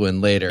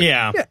Baldwin later.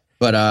 Yeah.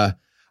 But I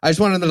just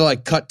wanted to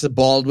like cut to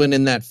Baldwin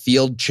in that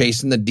field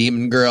chasing the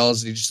demon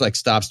girls. He just like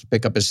stops to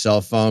pick up his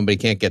cell phone, but he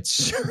can't get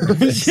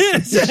service.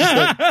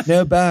 Like,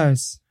 no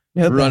bars.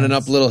 Running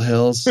up little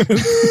hills.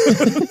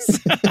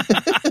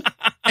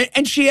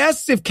 And she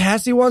asks if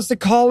Cassie wants to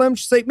call him.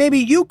 She's like, maybe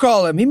you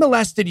call him. He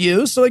molested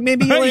you, so like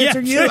maybe he'll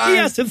answer you. He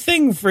has a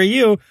thing for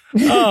you.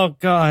 Oh,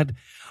 God.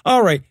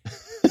 All right.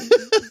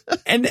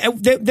 And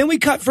then we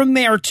cut from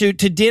there to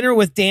dinner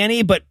with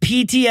Danny, but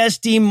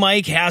PTSD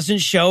Mike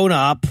hasn't shown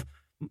up,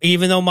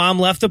 even though Mom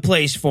left a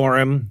place for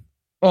him.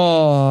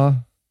 Aw.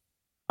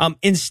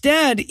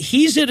 Instead,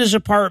 he's at his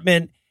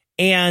apartment,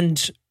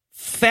 and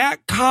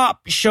Fat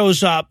Cop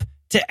shows up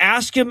to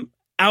ask him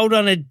out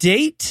on a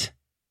date.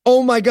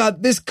 Oh my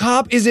God, this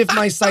cop is if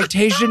my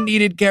citation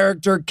needed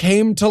character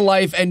came to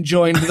life and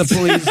joined the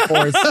police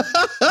force.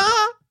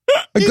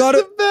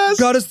 I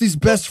got us these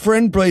best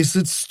friend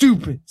bracelets.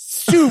 Stupid.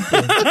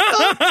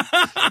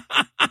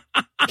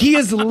 He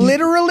is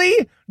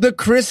literally the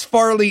Chris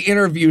Farley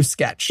interview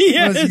sketch.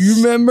 Yes.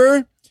 You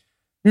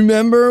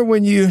remember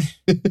when you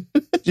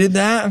did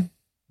that?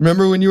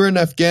 Remember when you were in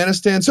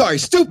Afghanistan? Sorry,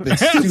 stupid.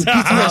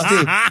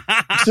 PTSD.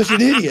 I'm such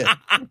an idiot.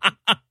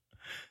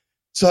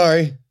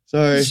 Sorry.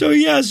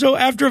 So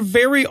after a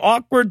very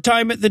awkward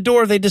time at the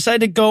door, they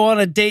decided to go on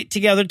a date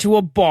together to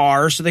a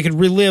bar so they could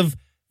relive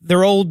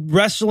their old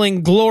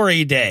wrestling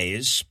glory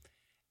days.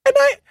 And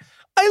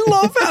I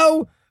love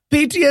how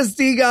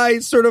PTSD guy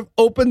sort of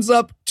opens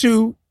up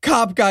to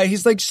cop guy.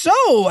 He's like,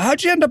 so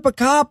how'd you end up a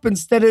cop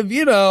instead of,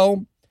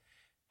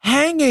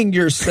 hanging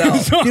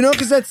yourself?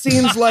 Because that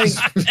seems like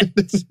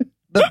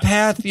the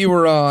path you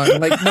were on.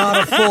 Like not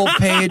a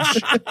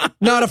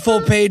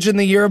full page in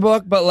the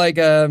yearbook, but like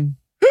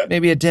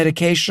maybe a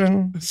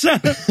dedication.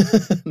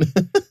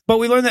 But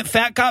we learned that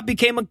Fat Cop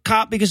became a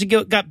cop because he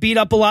got beat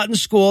up a lot in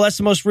school. That's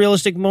the most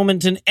realistic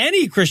moment in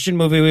any Christian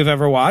movie we've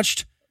ever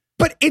watched.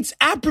 But it's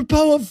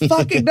apropos of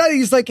fucking nothing.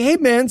 He's like, hey,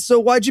 man, so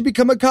why'd you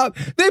become a cop?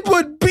 They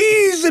put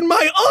bees in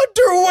my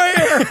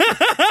underwear.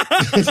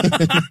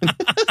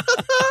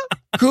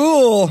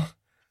 Cool.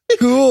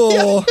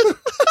 Yeah.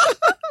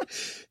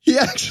 He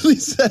actually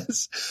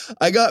says,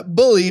 I got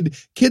bullied.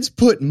 Kids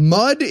put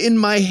mud in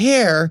my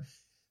hair.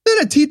 Then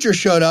a teacher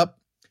showed up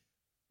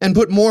and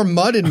put more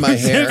mud in my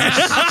hair.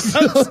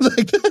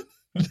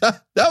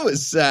 That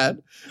was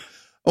sad.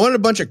 I wanted a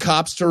bunch of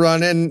cops to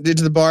run into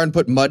the bar and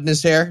put mud in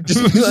his hair.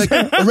 Just be like,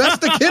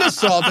 arrest the kid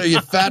assaulter, you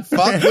fat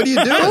fuck. What are you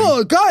doing?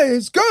 Oh,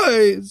 guys.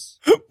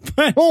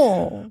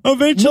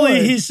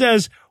 Eventually he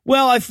says,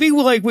 well, I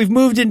feel like we've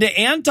moved into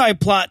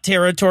anti-plot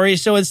territory.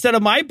 So instead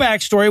of my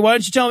backstory, why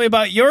don't you tell me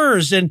about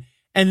yours? And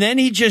then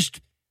he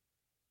just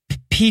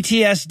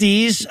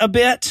PTSDs a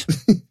bit.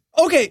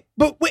 Okay,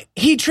 but wait,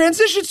 he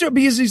transitions to it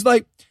because he's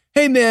like,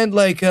 hey, man,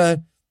 like,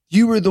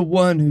 you were the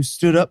one who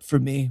stood up for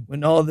me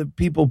when all the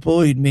people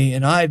bullied me,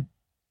 and I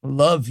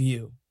love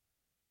you.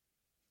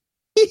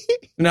 He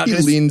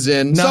leans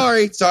in.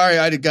 Sorry,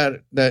 I got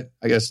that.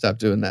 I got to stop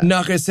doing that.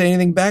 Not going to say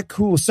anything back.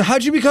 Cool. So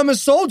how'd you become a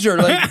soldier?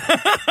 Like,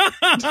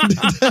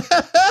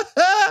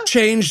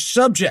 change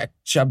subject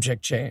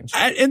change.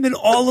 And then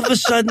all of a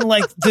sudden,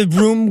 like, the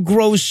room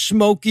grows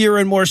smokier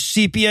and more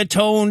sepia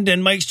toned,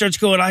 and Mike starts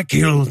going, I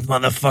killed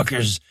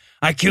motherfuckers.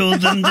 I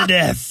killed them to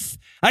death.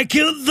 I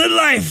killed the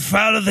life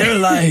out of their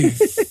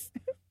life.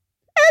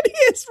 And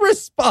his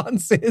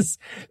response is,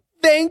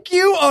 thank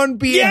you on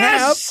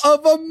behalf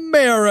of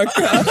America.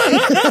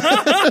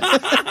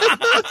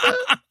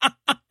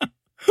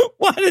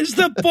 What is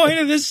the point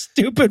of this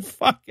stupid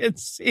fucking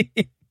scene?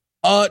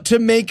 To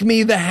make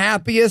me the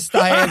happiest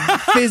I am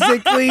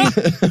physically,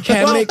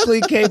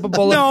 chemically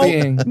capable of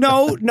being.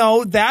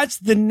 No, that's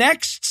the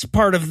next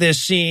part of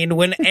this scene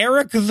when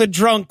Eric the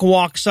drunk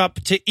walks up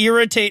to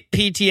irritate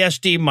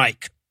PTSD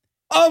Mike.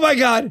 Oh my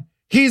God.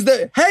 He's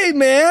hey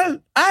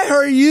man, I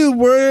heard you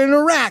were in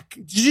Iraq.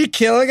 Did you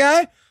kill a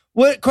guy?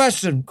 What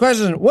question?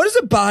 What does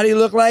a body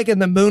look like in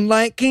the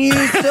moonlight? Can you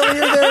still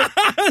hear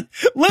that?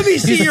 Let me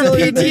see your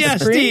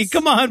PTSD.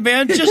 Come on,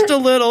 man. Just a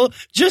little,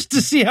 just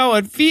to see how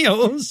it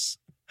feels.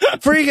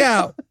 Freak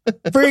out.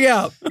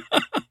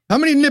 How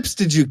many nips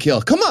did you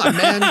kill? Come on,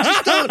 man.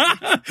 Just don't.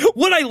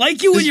 Would I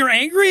like you when you're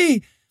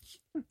angry?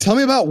 Tell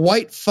me about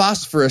white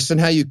phosphorus and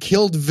how you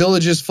killed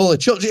villages full of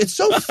children. It's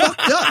so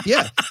fucked up.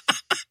 Yeah.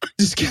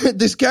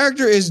 This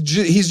character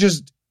he's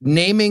just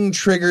naming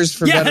triggers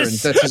for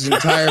veterans. That's his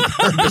entire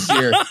purpose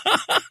here.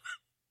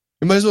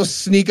 You might as well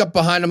sneak up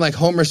behind him like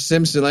Homer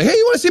Simpson. Like, hey,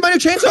 you want to see my new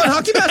chainsaw and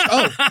hockey mask?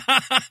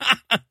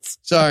 Oh,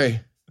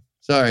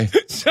 sorry.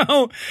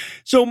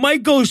 So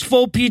Mike goes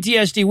full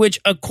PTSD, which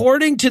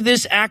according to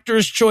this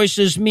actor's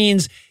choices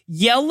means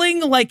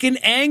yelling like an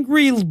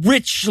angry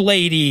rich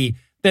lady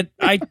that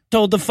I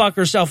told to fuck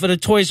herself at a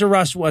Toys R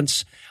Us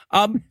once.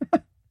 And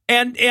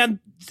then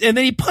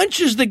he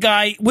punches the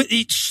guy with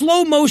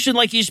slow motion,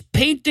 like he's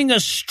painting a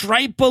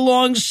stripe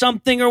along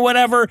something or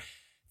whatever.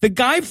 The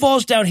guy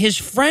falls down. His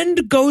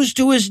friend goes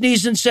to his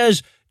knees and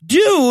says,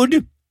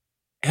 dude,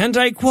 and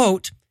I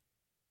quote,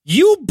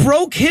 you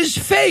broke his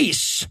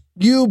face.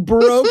 You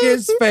broke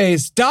his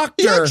face.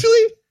 Doctor.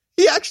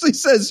 He actually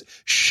says,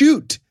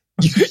 shoot.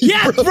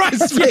 You broke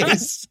his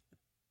face.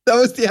 That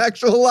was the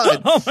actual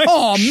line.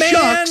 Oh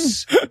man.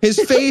 Shucks, his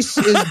face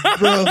is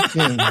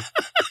broken.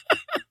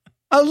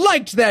 I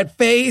liked that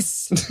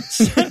face.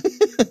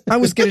 I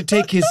was going to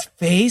take his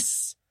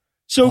face.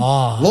 So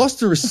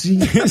lost the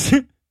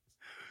receipt.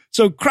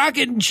 So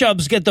Crockett and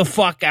Chubbs get the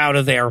fuck out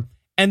of there.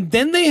 And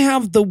then they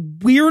have the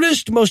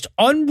weirdest, most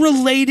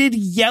unrelated,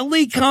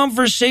 yelly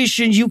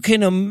conversation you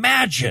can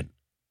imagine.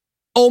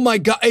 Oh my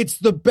God, it's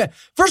the best.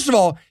 First of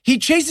all, he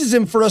chases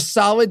him for a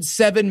solid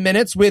 7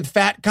 minutes with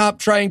Fat Cop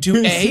trying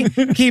to A,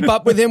 keep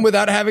up with him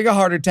without having a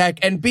heart attack,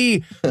 and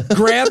B,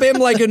 grab him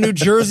like a New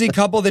Jersey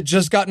couple that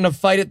just got in a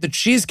fight at the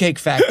Cheesecake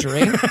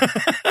Factory.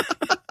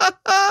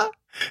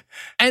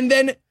 And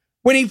then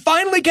when he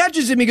finally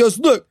catches him, he goes,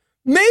 look,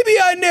 maybe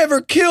I never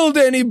killed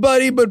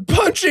anybody, but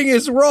punching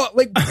is wrong.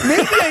 Like,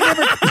 maybe I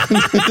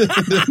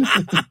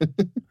never.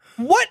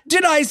 What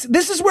did I?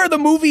 This is where the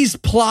movie's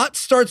plot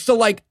starts to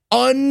like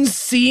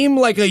unseem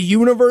like a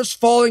universe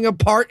falling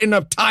apart in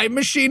a time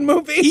machine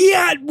movie.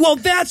 Yeah, well,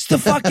 that's the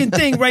fucking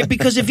thing, right?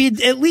 Because if he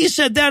at least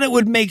said that, it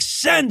would make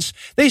sense.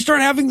 They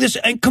start having this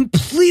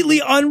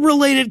completely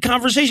unrelated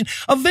conversation.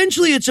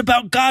 Eventually, it's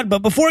about God,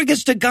 but before it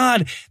gets to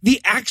God,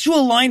 the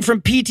actual line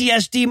from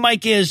PTSD,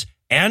 Mike, is,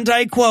 and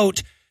I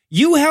quote,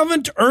 "You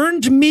haven't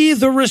earned me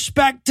the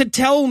respect to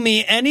tell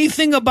me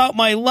anything about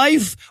my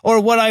life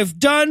or what I've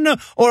done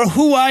or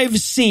who I've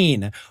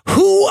seen."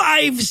 Who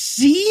I've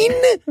seen?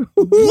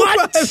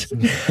 What?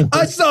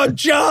 I saw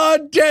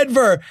John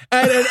Denver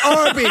at an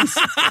Arby's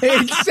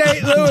in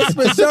St. Louis,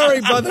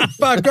 Missouri,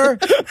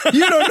 motherfucker.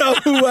 You don't know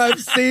who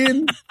I've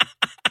seen.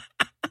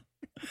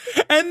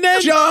 And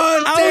then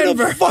John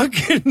Denver. Out of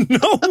fucking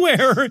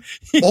nowhere.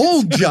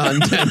 Old John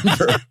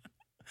Denver.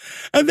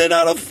 And then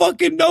out of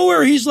fucking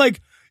nowhere, he's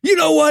like, you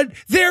know what?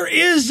 There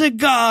is a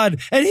God,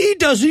 and he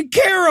doesn't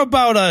care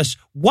about us.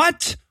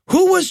 What?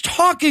 Who was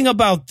talking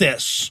about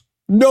this?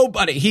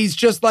 Nobody. He's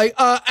just like,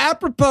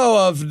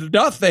 apropos of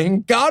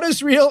nothing, God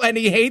is real, and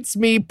he hates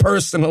me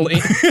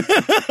personally.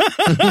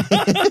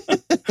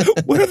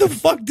 Where the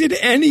fuck did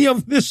any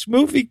of this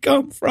movie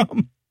come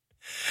from?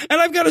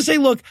 And I've got to say,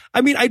 look,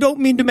 I mean, I don't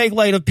mean to make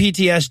light of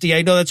PTSD.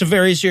 I know that's a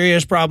very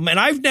serious problem, and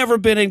I've never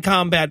been in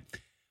combat.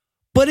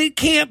 But it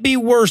can't be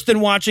worse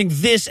than watching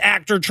this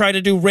actor try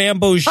to do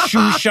Rambo's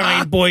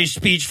shoeshine boy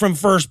speech from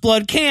First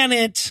Blood, can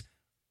it?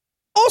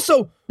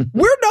 Also,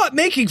 we're not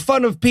making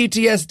fun of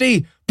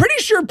PTSD.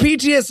 Pretty sure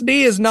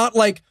PTSD is not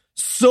like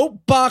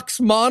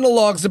soapbox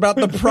monologues about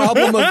the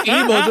problem of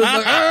evil.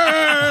 Just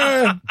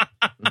like,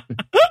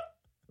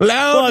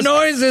 loud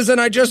noises,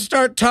 and I just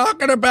start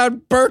talking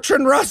about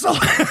Bertrand Russell.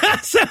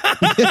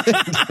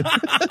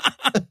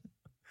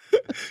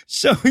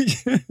 So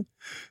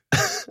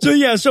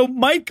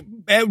Mike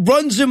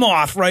runs him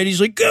off, right?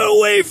 He's like, get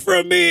away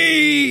from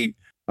me.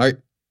 Are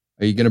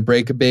you going to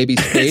break a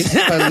baby's face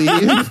if I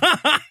leave?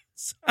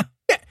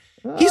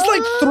 He's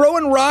like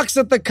throwing rocks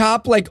at the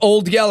cop like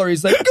Old Yeller.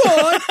 He's like, go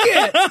on,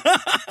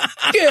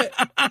 get.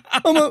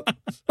 I'm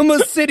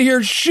gonna sit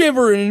here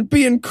shivering and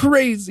being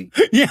crazy.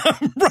 Yeah,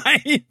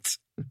 right.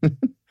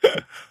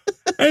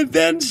 And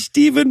then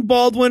Stephen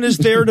Baldwin is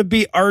there to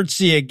be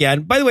artsy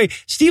again. By the way,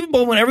 Stephen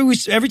Baldwin,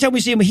 every time we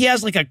see him, he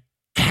has like a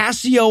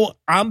Casio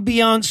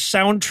ambiance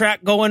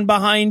soundtrack going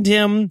behind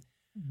him.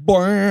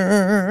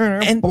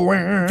 And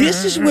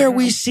this is where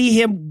we see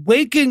him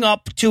waking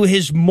up to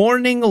his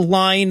morning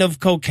line of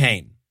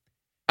cocaine.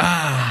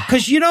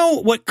 Because you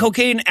know what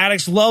cocaine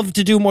addicts love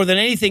to do more than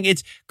anything?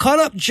 It's cut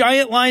up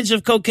giant lines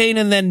of cocaine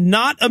and then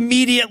not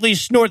immediately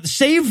snort.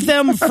 Save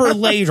them for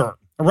later,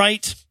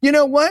 right? You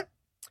know what?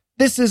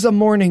 This is a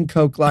morning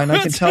coke line. I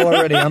can tell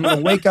already. I'm going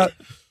to wake up.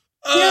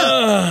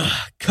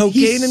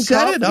 Cocaine and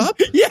set it up?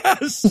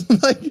 Yes.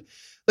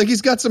 Like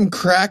he's got some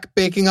crack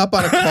baking up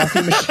on a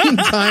coffee machine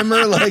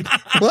timer. Like,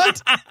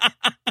 what?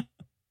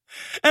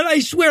 And I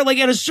swear, like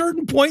at a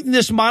certain point in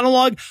this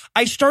monologue,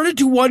 I started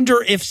to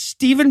wonder if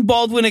Stephen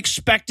Baldwin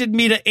expected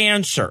me to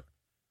answer.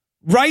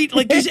 Right?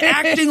 Like he's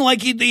acting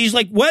like he's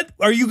like, what?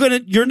 Are you going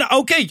to, you're not,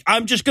 okay,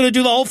 I'm just going to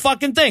do the whole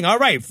fucking thing. All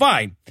right,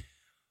 fine.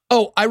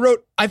 Oh,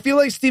 I feel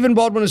like Stephen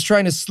Baldwin is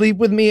trying to sleep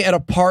with me at a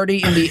party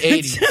in the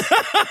 80s.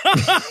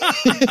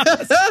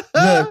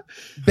 Look,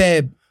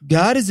 babe,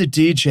 God is a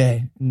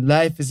DJ, and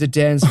life is a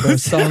dance floor.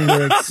 Song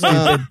lyrics,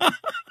 stupid.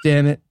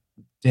 Damn it.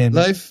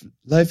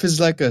 Life is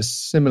like a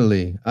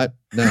simile. I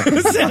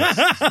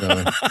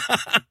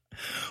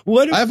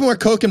have more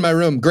coke in my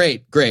room.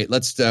 Great.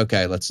 Let's do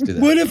that.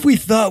 What if we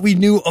thought we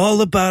knew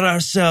all about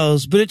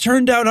ourselves, but it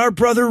turned out our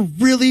brother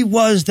really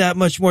was that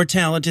much more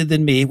talented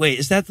than me? Wait,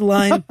 is that the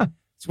line?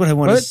 That's what I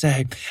want to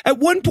say. At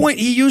one point,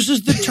 he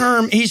uses the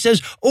term, he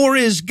says, or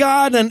is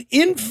God an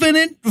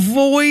infinite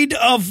void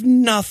of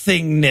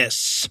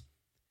nothingness?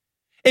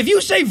 If you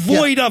say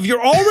void of,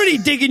 you're already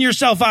digging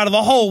yourself out of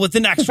the hole with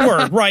the next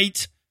word,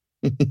 right?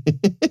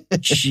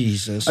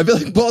 Jesus. I feel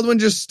like Baldwin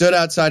just stood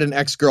outside an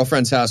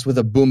ex-girlfriend's house with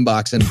a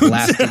boombox and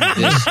blasted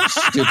this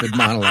stupid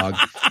monologue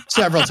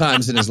several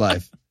times in his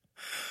life.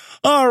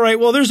 All right,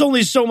 well, there's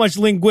only so much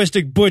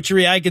linguistic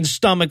butchery I can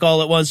stomach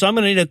all at once, so I'm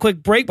going to need a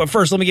quick break. But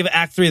first, let me give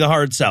Act 3 the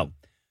hard sell.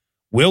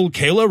 Will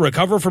Kayla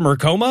recover from her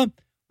coma?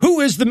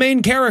 Who is the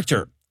main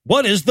character?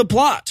 What is the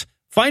plot?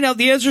 Find out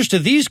the answers to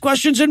these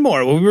questions and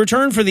more when we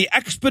return for the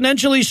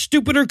exponentially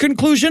stupider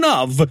conclusion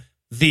of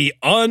The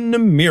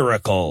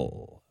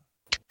Unmiracle.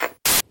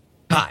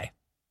 Hi,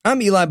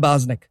 I'm Eli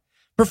Bosnick,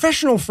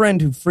 professional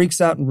friend who freaks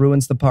out and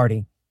ruins the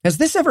party. Has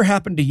this ever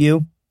happened to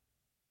you?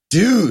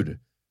 Dude,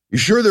 you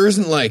sure there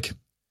isn't like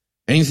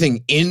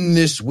anything in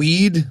this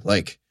weed?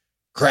 Like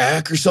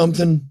crack or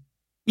something?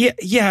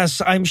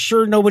 Yes, I'm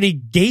sure nobody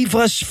gave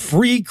us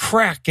free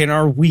crack in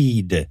our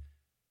weed.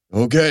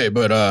 Okay,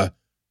 but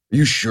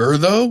you sure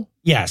though?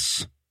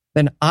 Yes.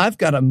 Then I've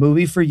got a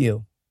movie for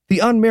you. The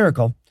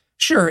Unmiracle.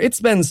 Sure, it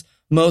spends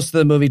most of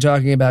the movie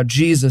talking about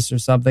Jesus or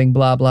something,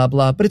 blah, blah,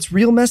 blah. But its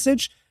real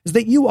message is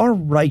that you are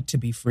right to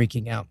be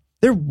freaking out.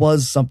 There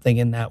was something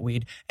in that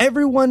weed.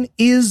 Everyone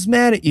is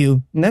mad at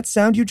you. And that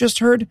sound you just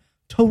heard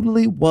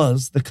totally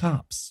was the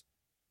cops.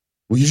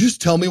 Will you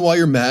just tell me why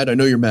you're mad? I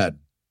know you're mad.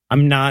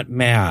 I'm not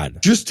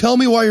mad. Just tell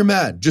me why you're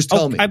mad. Just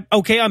tell me.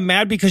 I'm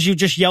mad because you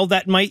just yelled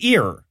that in my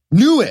ear.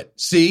 Knew it.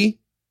 See?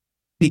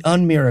 The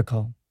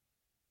unmiracle.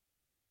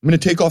 I'm going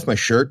to take off my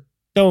shirt.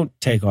 Don't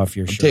take off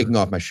your shirt. I'm taking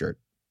off my shirt.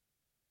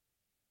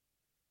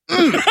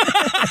 Popped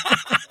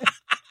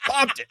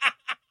it.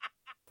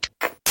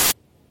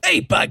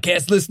 Hey,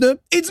 podcast listener,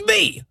 it's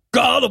me,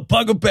 Carl the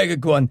Pugger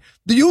Pegacorn.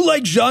 Do you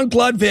like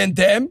Jean-Claude Van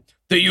Damme?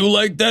 Do you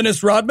like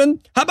Dennis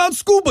Rodman? How about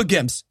Scuba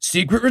Gimps,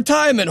 secret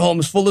retirement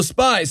homes full of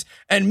spies,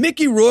 and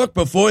Mickey Rourke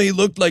before he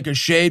looked like a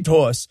shaved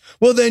horse?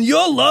 Well, then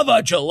you'll love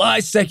our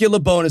July secular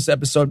bonus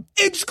episode,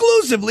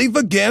 exclusively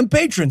for GAM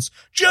patrons.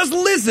 Just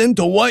listen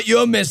to what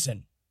you're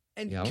missing.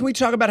 And can we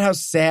talk about how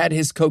sad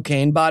his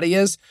cocaine body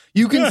is?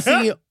 You can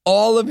see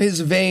all of his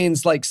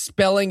veins like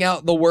spelling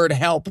out the word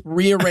help,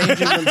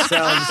 rearranging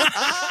themselves.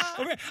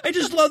 I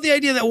just love the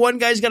idea that one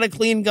guy's got to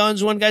clean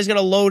guns, one guy's got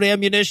to load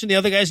ammunition, the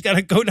other guy's got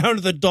to go down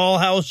to the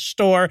dollhouse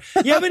store.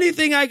 You have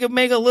anything I could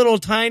make a little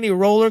tiny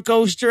roller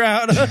coaster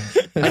out of?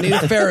 I need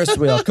a Ferris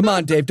wheel. Come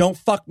on, Dave, don't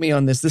fuck me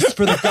on this. This is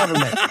for the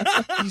government.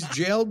 These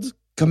jailed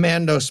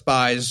commando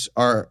spies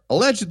are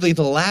allegedly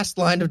the last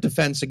line of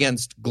defense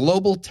against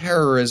global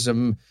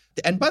terrorism.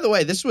 And by the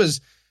way, this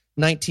was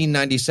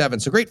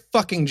 1997, so great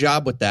fucking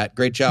job with that.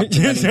 Great job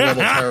preventing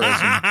global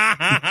terrorism.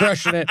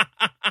 Crushing it.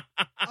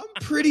 I'm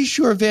pretty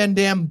sure Van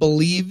Damme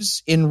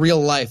believes in real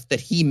life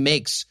that he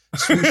makes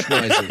swoosh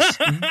noises.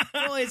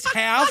 Well, it's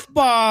half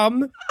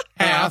bomb,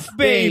 half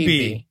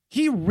baby.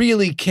 He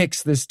really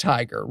kicks this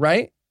tiger,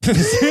 right?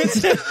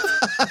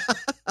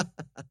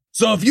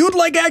 So if you'd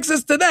like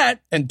access to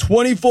that and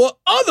 24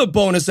 other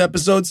bonus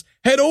episodes,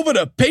 head over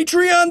to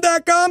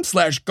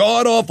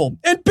patreon.com/godawful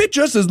and pitch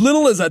us as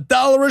little as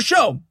 $1 a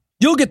show.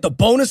 You'll get the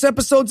bonus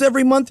episodes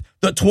every month,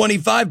 the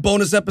 25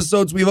 bonus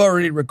episodes we've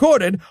already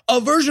recorded, a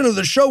version of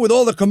the show with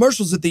all the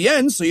commercials at the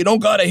end so you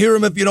don't gotta hear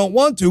them if you don't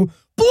want to,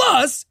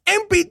 plus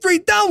MP3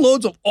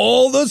 downloads of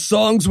all the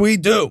songs we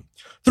do.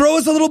 Throw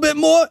us a little bit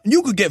more and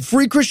you could get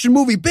free Christian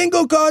movie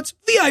bingo cards,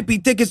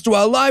 VIP tickets to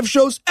our live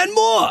shows, and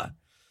more.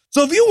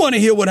 So if you want to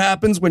hear what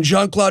happens when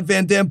Jean-Claude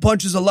Van Damme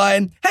punches a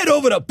lion, head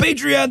over to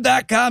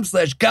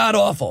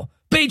patreon.com/godawful.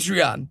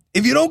 Patreon.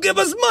 If you don't give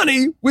us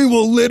money, we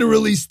will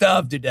literally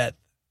starve to death.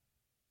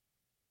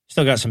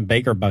 Still got some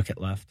Baker bucket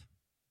left.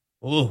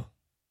 Ooh.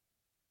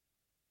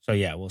 So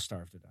yeah, we'll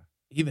starve to death.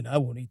 Even I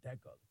won't eat that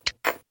garlic.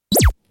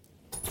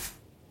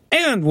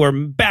 And we're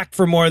back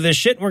for more of this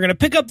shit. We're going to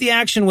pick up the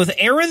action with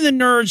Aaron the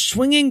Nerd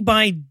swinging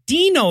by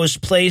Dino's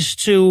place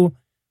to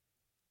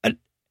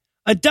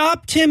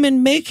adopt him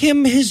and make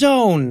him his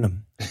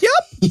own. Yep.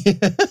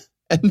 Yeah.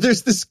 And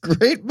there's this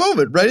great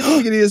moment right at the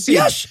beginning of the scene.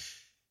 Yes.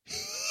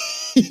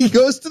 He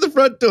goes to the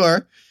front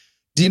door.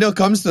 Dino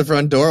comes to the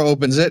front door,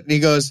 opens it, and he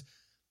goes,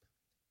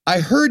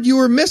 I heard you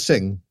were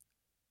missing.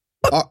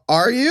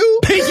 Are you?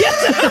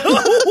 Yes.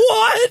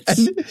 What?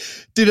 And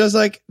Dino's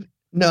like,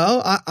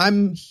 no,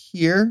 I'm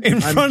here.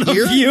 In front of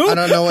you? I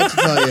don't know what to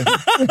tell you.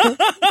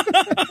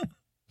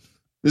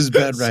 This is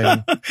bad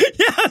writing.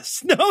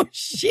 Yes, no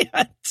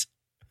shit.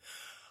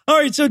 All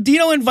right, so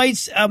Dino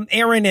invites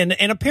Aaron in,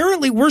 and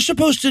apparently we're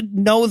supposed to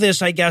know this,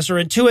 I guess, or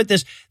intuit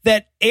this,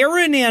 that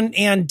Aaron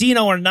and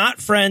Dino are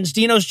not friends.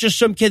 Dino's just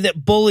some kid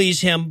that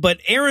bullies him, but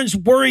Aaron's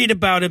worried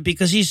about him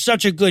because he's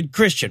such a good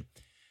Christian.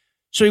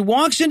 So he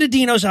walks into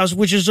Dino's house,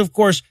 which is, of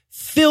course,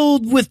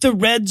 filled with the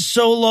red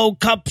Solo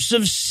cups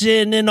of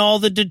sin and all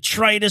the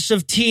detritus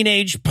of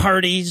teenage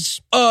parties.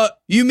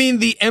 You mean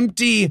the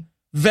empty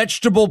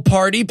vegetable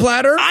party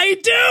platter? I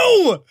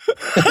do!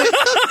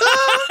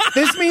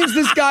 This means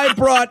this guy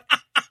brought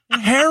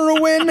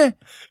heroin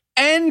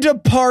and a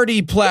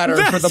party platter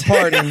for the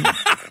party.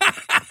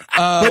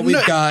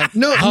 We've got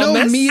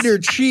no meat or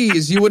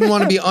cheese. You wouldn't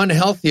want to be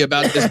unhealthy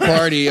about this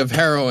party of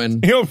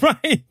heroin. You're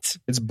right.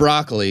 It's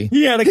broccoli.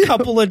 He had a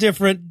couple of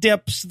different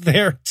dips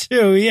there,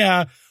 too.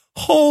 Yeah.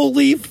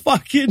 Holy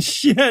fucking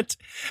shit.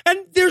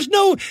 And there's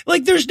no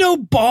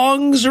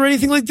bongs or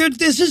anything like that.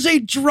 This is a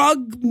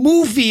drug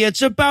movie.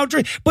 It's about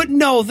drug. But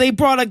no, they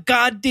brought a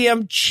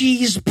goddamn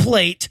cheese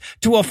plate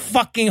to a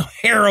fucking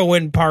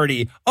heroin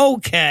party.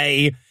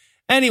 Okay.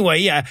 Anyway,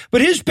 yeah. But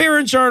his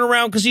parents aren't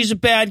around because he's a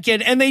bad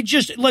kid. And they're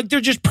just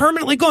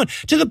permanently gone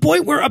to the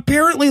point where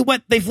apparently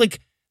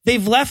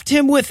they've left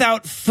him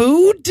without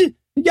food.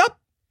 Yep.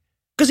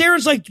 Because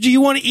Aaron's like, do you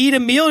want to eat a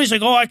meal? And he's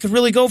like, oh, I could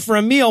really go for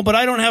a meal, but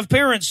I don't have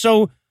parents,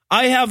 so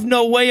I have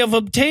no way of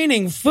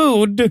obtaining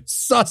food.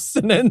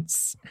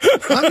 Sustenance.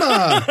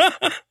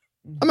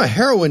 I'm a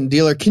heroin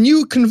dealer. Can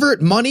you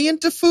convert money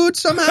into food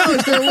somehow?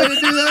 Is there a way to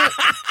do that?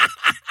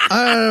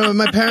 I don't know.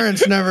 My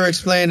parents never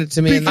explained it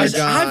to me. Because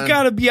I've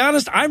got to be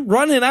honest, I'm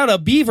running out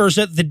of beavers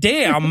at the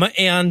dam,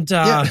 and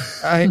yeah.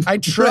 I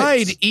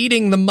tried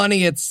eating the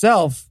money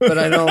itself, but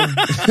I don't.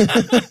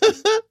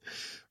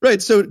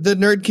 Right. So the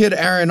nerd kid,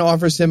 Aaron,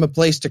 offers him a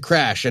place to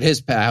crash at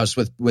his house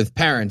with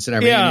parents and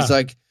everything. Yeah. And he's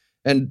like,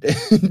 and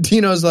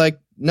Dino's like,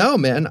 no,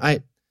 man,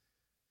 I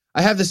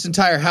have this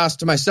entire house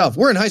to myself.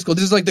 We're in high school.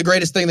 This is like the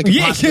greatest thing that could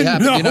possibly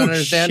happen. No You don't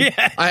understand? shit.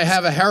 I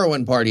have a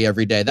heroin party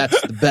every day. That's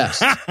the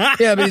best.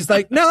 Yeah, but he's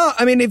like, no,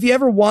 I mean, if you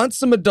ever want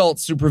some adult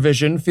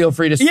supervision, feel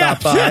free to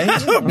stop by.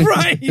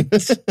 Right.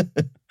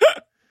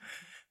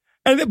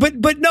 And,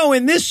 but no,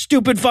 in this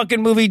stupid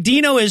fucking movie,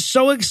 Dino is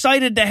so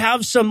excited to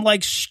have some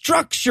like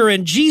structure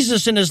and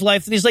Jesus in his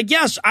life that he's like,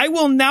 yes, I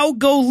will now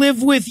go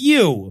live with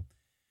you.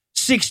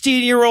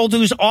 16-year-old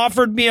who's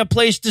offered me a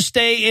place to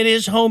stay in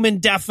his home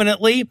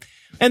indefinitely.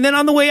 And then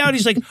on the way out,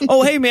 he's like,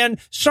 oh, hey, man,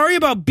 sorry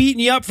about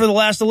beating you up for the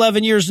last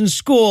 11 years in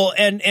school.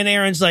 And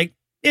Aaron's like,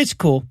 it's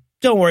cool.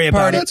 Don't worry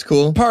about it. That's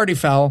cool. Party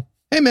foul.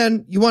 Hey,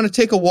 man, you want to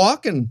take a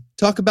walk and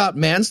talk about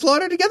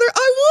manslaughter together?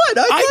 I would.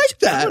 I like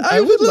that. I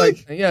would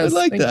like. Yes, I'd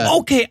like thank that.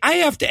 Okay, I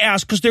have to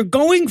ask, because they're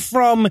going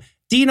from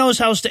Dino's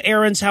house to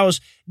Aaron's house.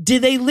 Do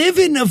they live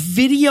in a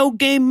video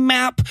game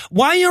map?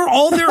 Why are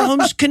all their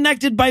homes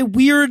connected by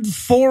weird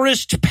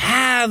forest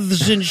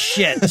paths and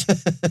shit?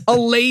 A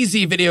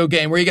lazy video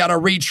game where you got to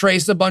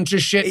retrace a bunch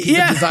of shit 'cause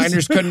Yes. the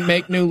designers couldn't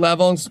make new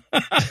levels.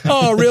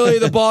 Oh, really?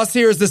 The boss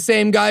here is the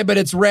same guy, but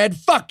it's red?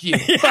 Fuck you.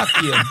 Fuck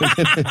you.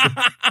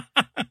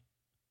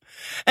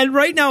 And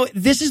right now,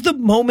 this is the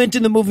moment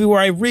in the movie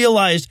where I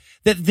realized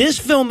that this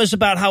film is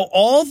about how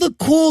all the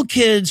cool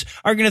kids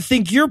are going to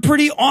think you're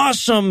pretty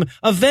awesome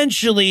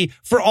eventually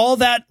for all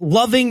that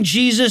loving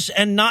Jesus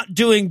and not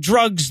doing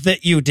drugs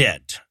that you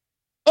did.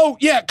 Oh,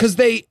 yeah, because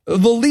the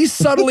least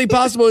subtly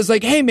possible is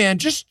like, hey, man,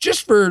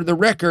 just for the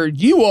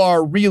record, you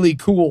are really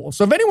cool.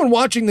 So if anyone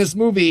watching this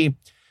movie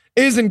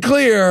isn't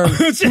clear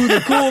who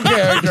the cool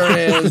character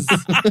is,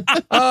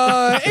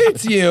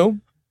 it's you.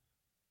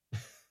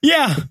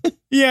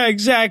 Yeah,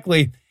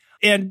 exactly.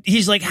 And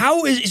he's like,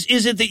 how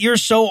is it that you're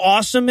so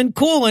awesome and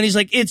cool? And he's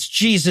like, it's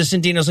Jesus.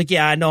 And Dino's like,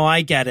 yeah, no,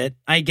 I get it.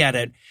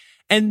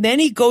 And then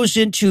he goes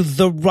into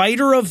the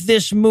writer of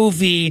this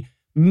movie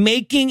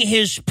making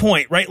his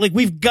point, right? Like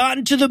we've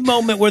gotten to the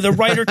moment where the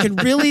writer can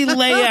really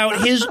lay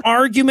out his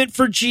argument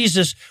for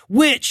Jesus,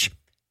 which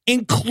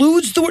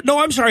includes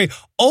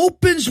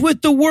opens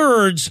with the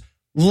words,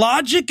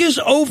 logic is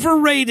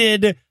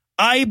overrated.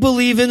 I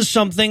believe in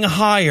something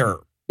higher.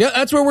 Yeah,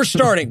 that's where we're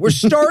starting. We're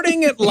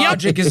starting at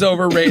logic is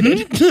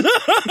overrated.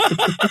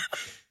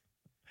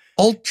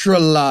 Ultra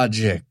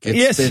logic.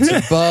 Yes. It's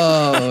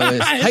above.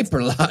 It's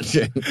hyper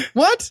logic.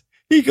 What?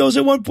 He goes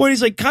at one point,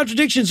 he's like,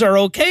 contradictions are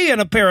okay in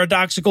a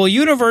paradoxical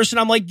universe.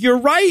 And I'm like, you're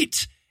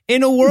right.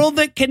 In a world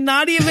that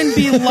cannot even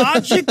be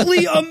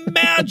logically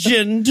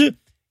imagined,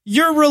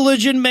 your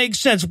religion makes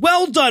sense.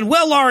 Well done.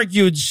 Well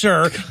argued,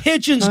 sir.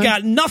 Hitchens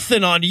got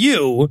nothing on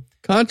you.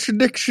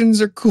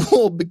 Contradictions are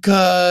cool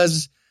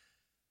because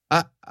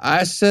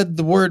I said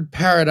the word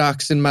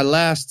paradox in my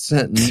last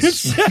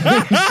sentence.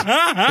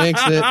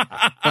 Makes it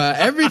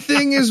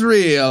everything is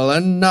real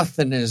and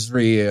nothing is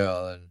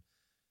real. And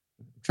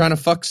I'm trying to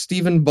fuck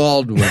Stephen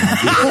Baldwin.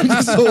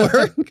 Does it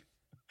work?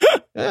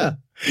 Yeah.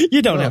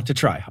 You don't have to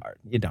try hard.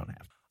 You don't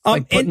have.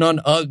 Like putting on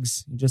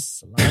Uggs. You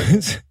just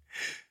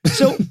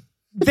So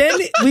then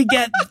we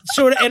get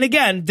sort of, and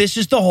again, this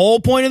is the whole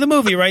point of the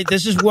movie, right?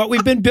 This is what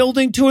we've been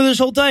building to this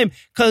whole time.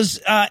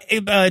 Because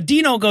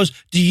Dino goes,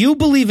 do you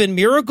believe in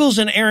miracles?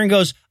 And Aaron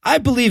goes, I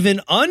believe in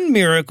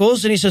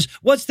unmiracles. And he says,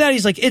 what's that?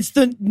 He's like, it's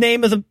the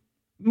name of the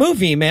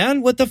movie,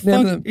 man. What the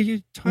fuck are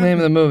you talking name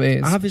of the movie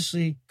is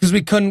obviously. because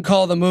we couldn't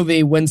call the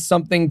movie When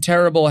Something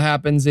Terrible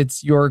Happens,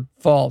 It's Your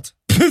Fault.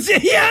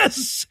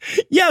 Yes.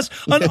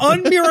 An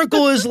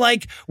unmiracle is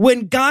like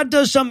when God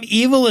does something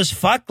evil as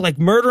fuck, like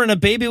murdering a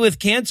baby with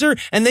cancer,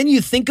 and then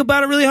you think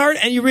about it really hard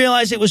and you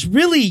realize it was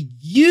really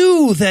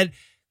you that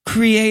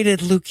created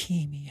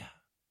leukemia.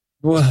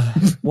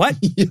 What?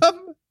 Yep.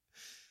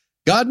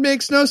 God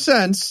makes no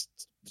sense.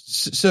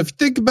 So if you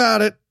think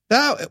about it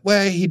that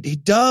way, he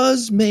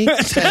does make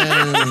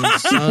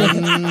sense.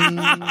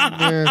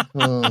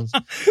 Miracles.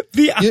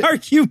 The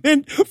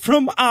argument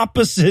from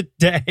opposite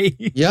day.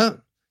 Yeah.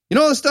 You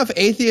know all the stuff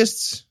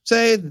atheists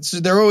say?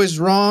 They're always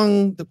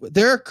wrong.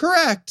 They're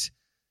correct.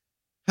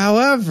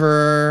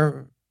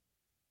 However...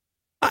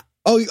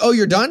 Oh,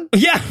 you're done?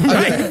 Yeah,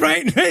 Okay.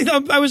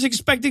 right. I was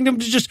expecting them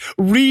to just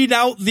read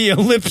out the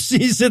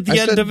ellipses at the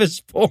end of his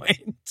point.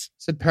 I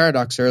said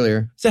paradox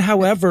earlier. So,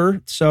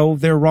 however, so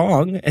they're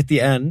wrong at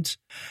the end.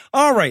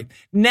 All right.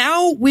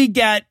 Now we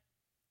get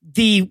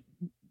the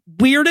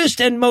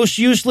weirdest and most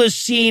useless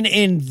scene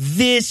in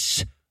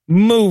this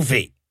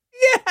movie.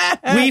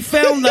 Yeah. We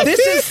found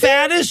the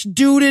fattest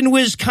dude in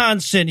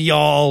Wisconsin,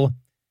 y'all.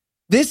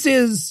 This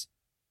is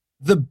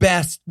the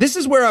best. This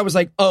is where I was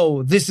like,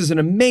 oh, this is an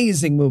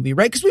amazing movie,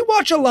 right? Because we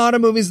watch a lot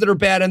of movies that are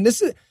bad, and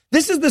this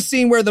is the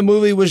scene where the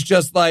movie was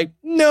just like,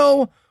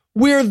 no,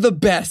 we're the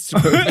best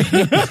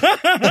movie.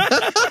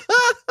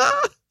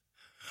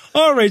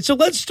 All right, so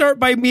let's start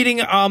by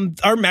meeting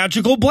our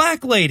magical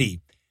black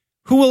lady,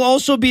 who will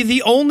also be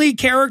the only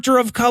character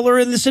of color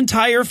in this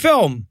entire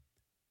film.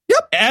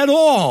 Yep. At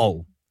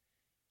all.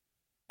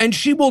 And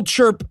she will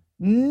chirp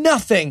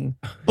nothing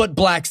but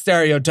black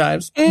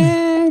stereotypes.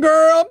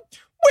 Girl,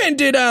 when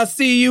did I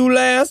see you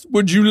last?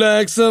 Would you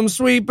like some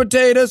sweet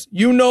potatoes?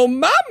 You know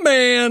my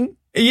man.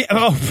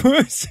 Yeah,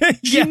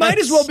 She might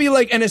as well be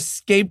like an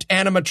escaped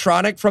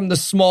animatronic from the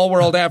Small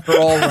World After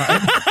All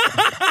ride.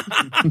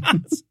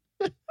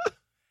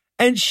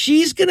 And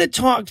she's going to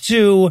talk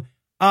to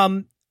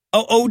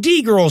OD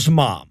Girl's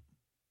mom,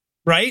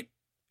 right?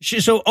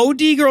 So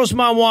OD Girl's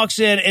mom walks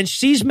in and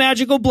sees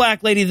Magical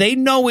Black Lady. They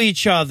know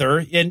each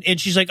other.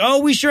 And she's like,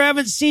 oh, we sure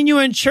haven't seen you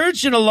in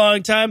church in a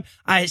long time.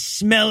 I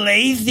smell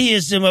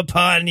atheism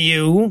upon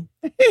you.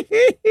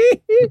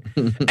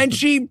 And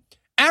she,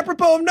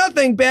 apropos of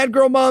nothing, bad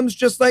girl mom's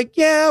just like,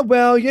 yeah,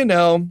 well, you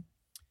know,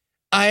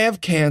 I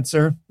have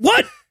cancer.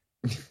 What?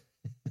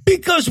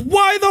 Because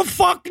why the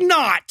fuck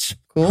not?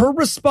 Cool. Her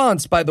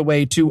response, by the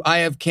way, to I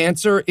have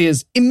cancer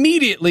is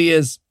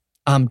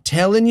I'm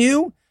telling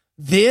you,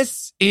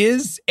 this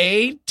is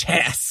a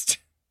test.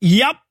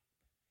 Yep.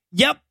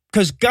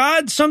 Because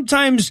God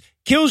sometimes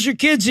kills your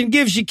kids and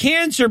gives you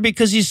cancer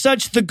because he's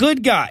such the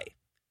good guy.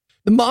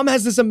 The mom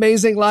has this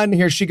amazing line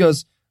here. She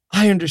goes,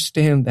 I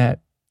understand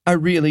that. I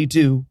really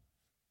do.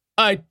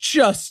 I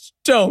just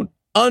don't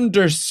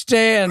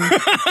understand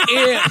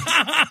it.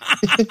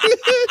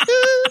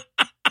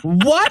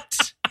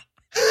 What?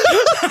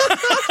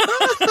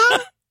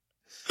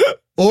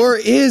 Or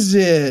is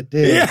it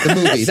the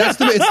movie?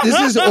 This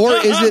is or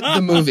is it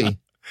the movie?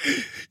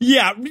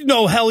 Yeah,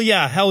 no, hell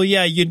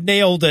yeah, you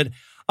nailed it.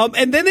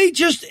 And then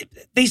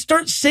they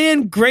start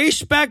saying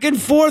grace back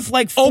and forth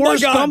like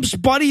Forrest Gump's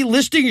buddy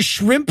listing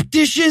shrimp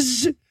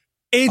dishes.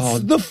 It's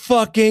the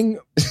fucking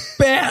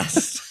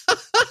best.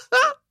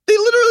 They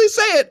literally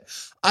say it.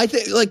 I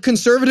think, like,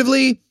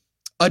 conservatively,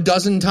 a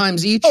dozen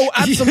times each. Oh,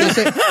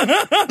 absolutely.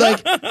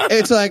 Like,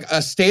 it's like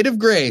a state of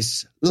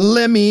grace.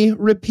 Let me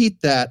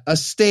repeat that. A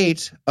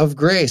state of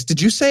grace.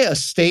 Did you say a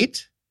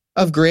state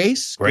of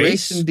grace?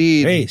 Grace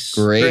indeed.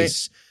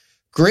 Grace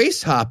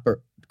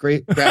Hopper.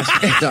 Great grass.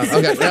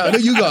 Okay,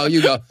 no,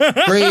 you go.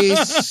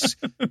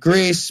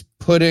 Grace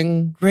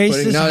pudding. Grace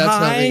is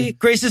high.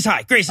 Grace is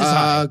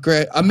high.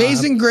 Great.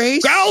 Amazing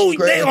Grace. Good.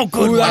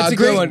 That's a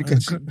good one.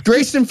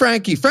 Grace and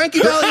Frankie.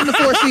 Frankie Valley in the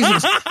Four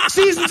Seasons.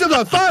 Seasons of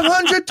the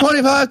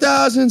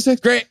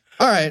 525,006. Great.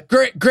 All right.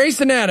 Grace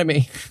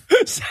Anatomy.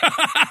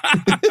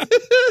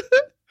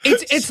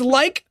 It's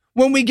like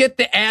when we get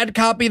the ad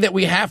copy that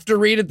we have to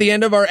read at the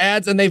end of our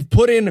ads and they've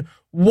put in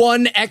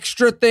one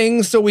extra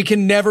thing so we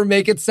can never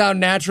make it sound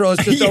natural.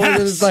 It's just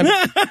always like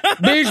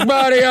beach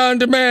body on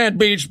demand,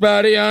 beach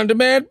body on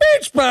demand,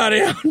 beach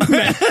body on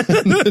demand.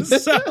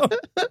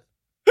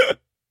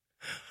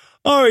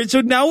 All right, so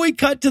now we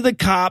cut to the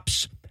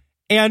cops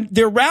and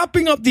they're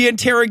wrapping up the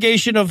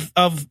interrogation of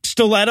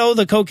Stiletto,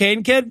 the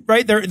cocaine kid,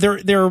 right?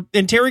 They're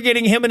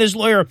interrogating him and his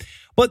lawyer.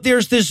 But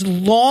there's this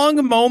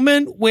long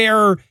moment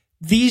where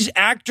these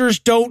actors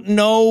don't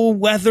know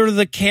whether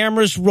the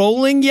camera's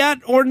rolling yet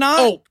or not.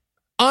 Oh,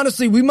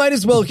 honestly, we might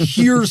as well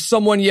hear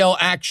someone yell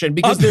action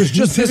because there's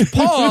just this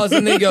pause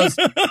and then he goes,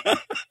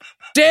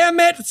 damn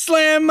it,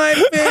 slam my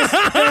fist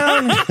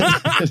down.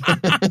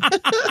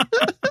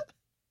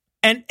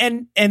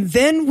 And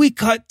then we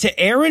cut to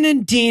Aaron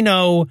and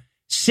Dino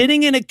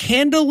sitting in a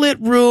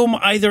candlelit room,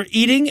 either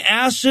eating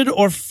acid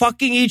or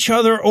fucking each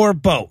other or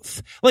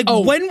both. Like,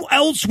 when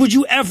else would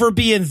you ever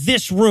be in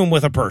this room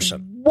with a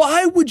person?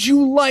 Why would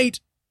you light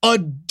a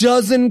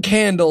dozen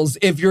candles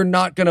if you're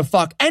not going to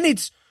fuck? And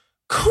it's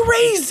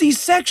crazy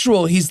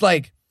sexual. He's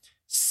like,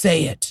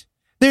 say it.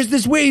 There's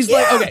this way he's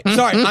like, okay,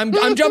 sorry, I'm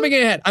jumping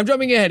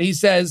ahead. He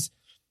says,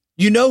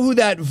 you know who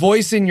that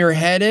voice in your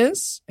head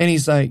is? And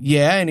he's like,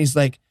 yeah. And he's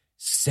like,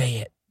 say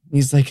it. And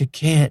he's like, I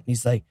can't. And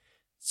he's like,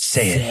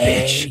 say it,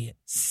 bitch.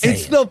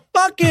 It's the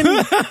fucking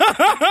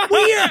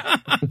weird.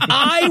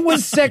 I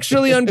was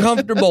sexually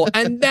uncomfortable,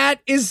 and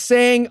that is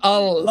saying a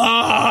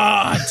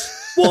lot.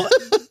 Well,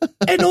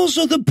 and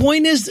also the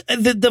point is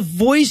that the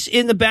voice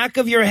in the back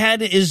of your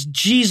head is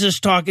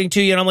Jesus talking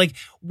to you. And I'm like,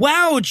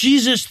 wow,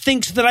 Jesus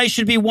thinks that I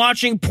should be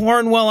watching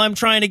porn while I'm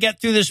trying to get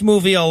through this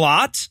movie a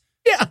lot.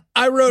 Yeah,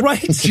 I wrote, right.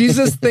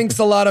 Jesus thinks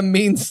a lot of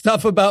mean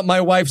stuff about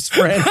my wife's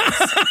friends.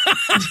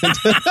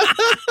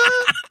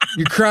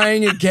 You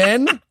crying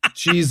again?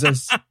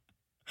 Jesus.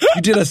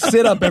 You did a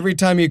sit-up every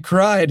time you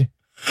cried.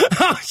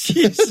 Oh,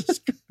 Jesus.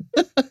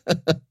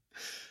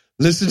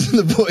 Listen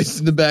to the voice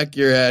in the back of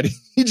your head.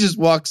 He just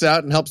walks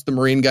out and helps the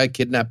Marine guy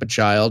kidnap a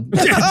child.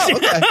 Oh,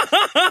 okay.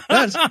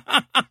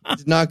 That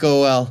did not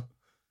go well.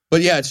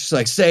 But yeah, it's just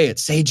like, say it.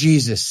 Say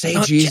Jesus.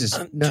 Say Jesus.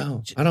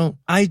 No, I don't.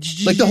 Like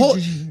the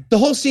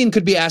whole scene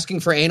could be asking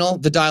for anal.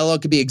 The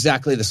dialogue could be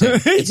exactly the same.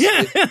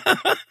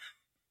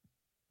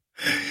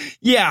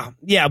 Yeah,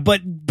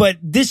 but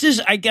this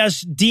is, I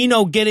guess,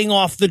 Dino getting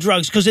off the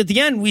drugs, because at the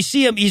end we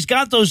see him. He's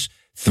got those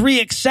 3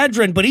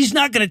 Excedrin, but he's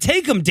not going to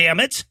take them. Damn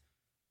it!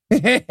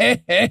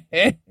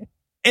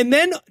 And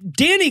then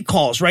Danny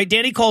calls, right?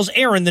 Danny calls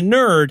Aaron, the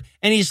nerd,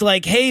 and he's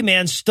like, "Hey,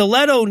 man,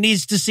 Stiletto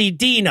needs to see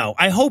Dino.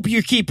 I hope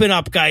you're keeping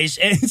up, guys."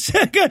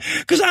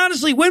 Because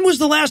honestly, when was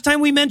the last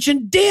time we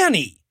mentioned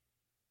Danny?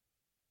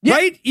 Yeah.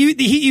 Right?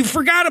 You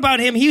forgot about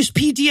him. He was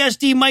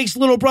PTSD Mike's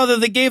little brother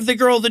that gave the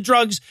girl the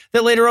drugs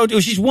that later on,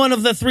 she's one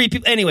of the three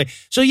people. Anyway,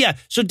 so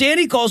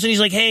Danny calls and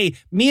he's like, hey,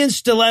 me and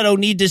Stiletto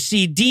need to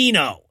see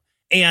Dino.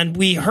 And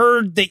we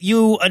heard that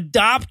you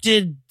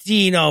adopted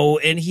Dino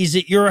and he's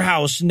at your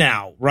house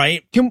now,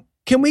 right?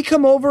 Can we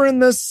come over in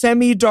the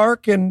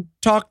semi-dark and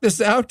talk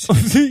this out?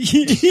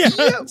 Yeah.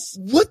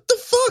 What the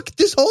fuck?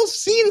 This whole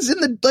scene's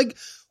in the, like,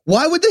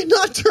 why would they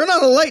not turn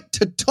on a light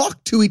to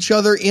talk to each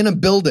other in a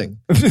building?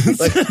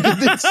 Like,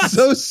 it's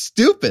so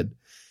stupid.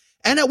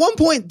 And at one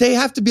point, they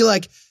have to be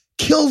like,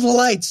 kill the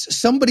lights.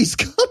 Somebody's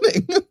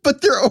coming.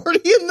 But they're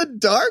already in the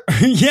dark.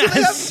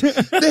 Yes. So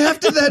they have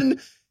to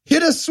then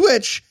hit a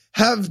switch,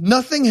 have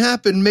nothing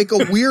happen, make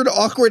a weird,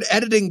 awkward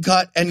editing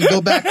cut, and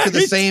go back to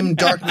the same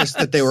darkness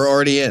that they were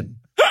already in.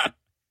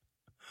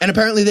 And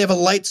apparently they have a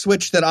light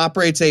switch that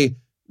operates a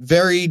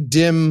very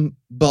dim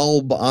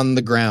bulb on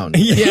the ground.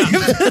 Yeah.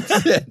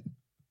 That's it.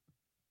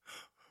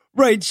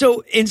 Right.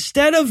 So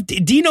instead of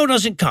Dino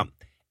doesn't come,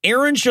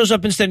 Aaron shows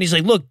up instead and he's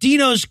like, look,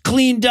 Dino's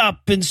cleaned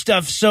up and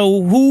stuff.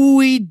 So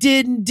who he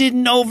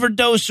didn't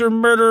overdose or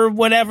murder or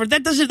whatever,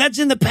 that's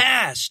in the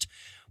past.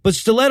 But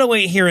Stiletto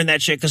ain't hearing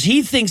that shit because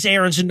he thinks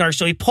Aaron's in dark.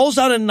 So he pulls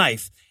out a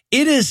knife.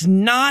 It is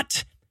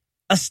not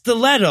a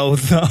stiletto,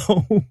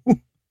 though.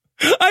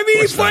 I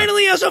mean, he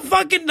finally has a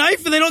fucking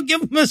knife and they don't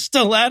give him a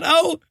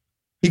stiletto.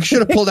 He should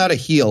have pulled out a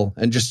heel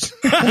and just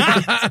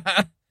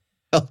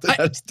held it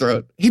at his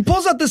throat. He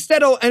pulls out the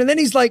stiletto and then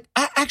he's like,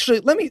 actually,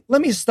 let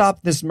me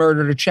stop this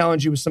murder to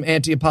challenge you with some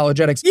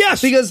anti-apologetics.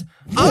 Yes. Because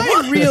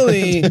I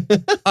really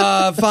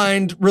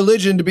find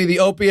religion to be the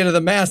opiate of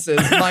the masses.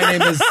 My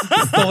name is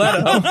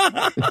Stiletto.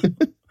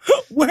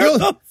 Where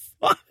the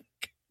fuck?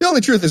 The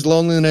only truth is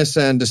loneliness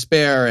and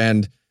despair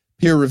and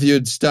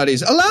peer-reviewed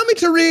studies. Allow me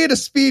to read a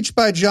speech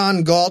by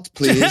John Galt,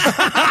 please.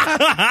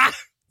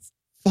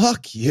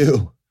 Fuck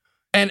you.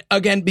 And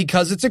again,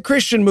 because it's a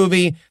Christian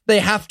movie, they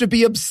have to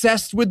be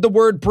obsessed with the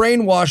word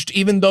brainwashed,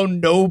 even though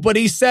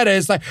nobody said it.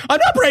 It's like, I'm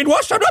not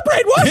brainwashed. I'm not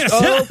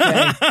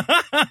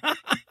brainwashed.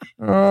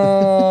 Okay.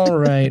 All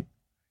right.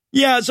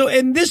 Yeah. So,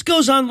 and this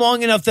goes on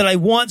long enough that I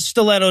want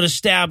Stiletto to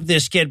stab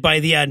this kid by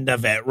the end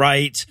of it,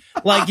 right?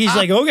 Like, he's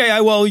like, okay,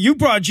 well, you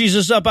brought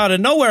Jesus up out of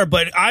nowhere,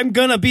 but I'm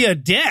going to be a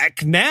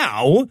dick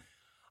now.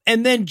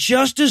 And then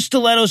just as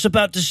Stiletto's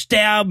about to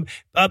stab,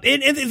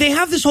 and they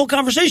have this whole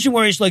conversation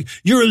where he's like,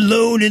 you're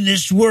alone in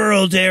this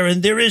world,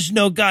 Aaron. There is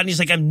no God. And he's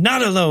like, I'm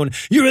not alone.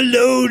 You're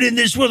alone in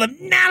this world. I'm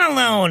not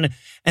alone.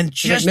 And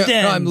just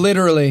then. No, I'm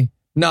literally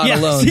not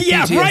alone.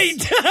 Yeah, right.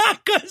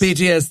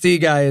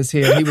 PTSD guy is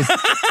here. He was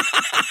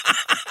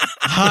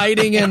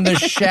hiding in the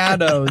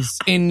shadows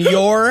in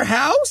your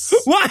house?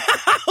 Wow,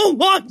 how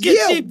long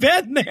has he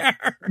been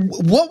there?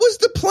 What was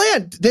the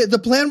plan? The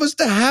plan was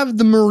to have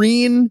the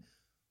Marine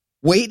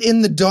wait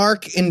in the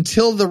dark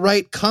until the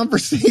right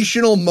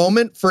conversational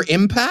moment for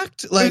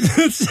impact. Like,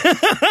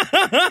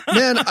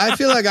 man, I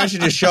feel like I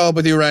should just show up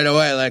with you right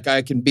away. Like,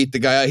 I can beat the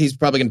guy. He's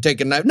probably going to take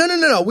a knife.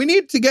 No. We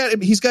need to get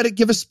him. He's got to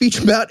give a speech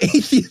about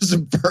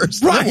atheism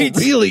first. Right.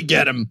 We'll really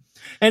get him.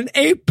 And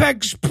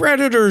apex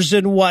predators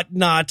and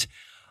whatnot.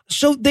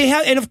 So they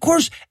have, and of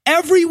course,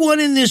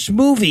 everyone in this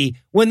movie,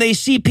 when they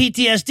see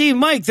PTSD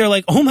Mike, they're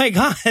like, oh my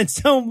God.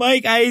 So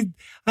Mike, I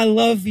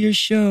love your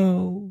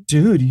show.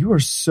 Dude, you are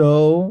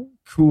so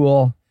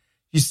cool.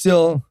 You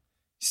still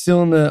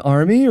in the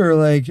army or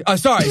like,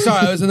 sorry.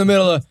 I was in the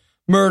middle of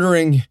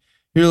murdering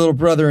your little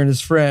brother and his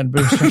friend.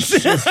 But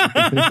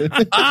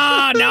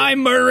now I'm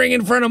murdering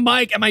in front of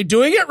Mike. Am I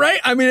doing it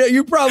right? I mean,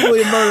 you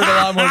probably murdered a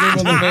lot more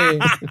people than me.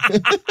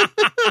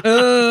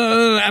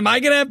 Am I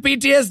going to have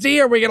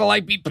PTSD? Are we going to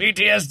like be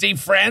PTSD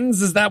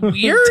friends? Is that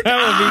weird?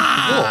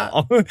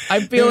 That would be cool. I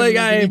feel like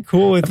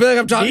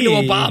I'm talking to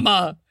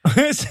Obama.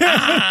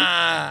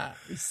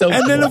 So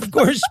and then, of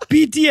course,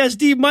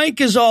 PTSD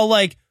Mike is all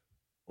like,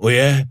 oh,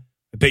 yeah,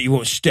 I bet you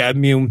won't stab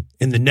me in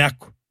the neck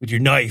with your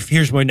knife.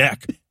 Here's my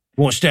neck. You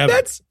won't stab me.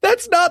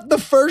 That's not the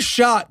first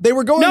shot. They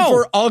were going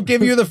for, I'll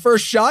give you the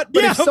first shot.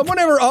 But if someone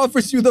ever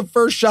offers you the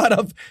first shot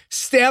of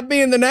stab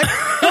me in the neck,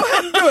 go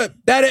ahead and do it.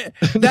 That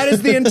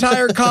is the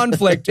entire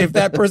conflict if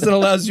that person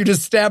allows you to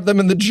stab them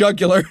in the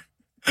jugular.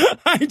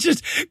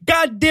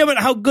 God damn it,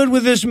 how good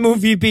would this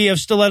movie be if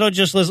Stiletto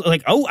just was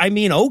like, oh, I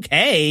mean,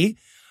 okay.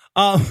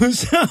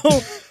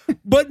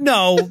 But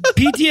no,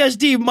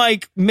 PTSD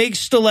Mike makes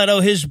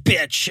Stiletto his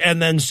bitch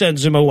and then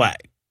sends him away.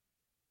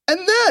 And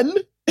then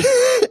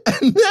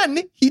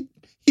he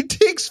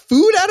takes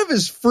food out of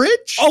his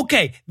fridge.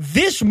 Okay,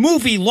 this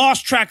movie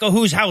lost track of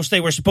whose house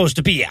they were supposed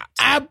to be at.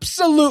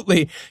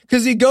 Absolutely.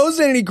 Because he goes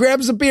in and he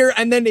grabs a beer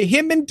and then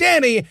him and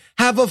Danny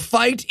have a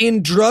fight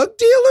in drug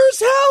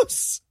dealer's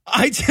house.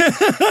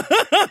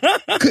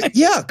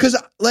 Yeah, because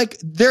like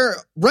they're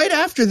right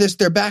after this,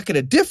 they're back at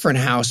a different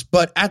house.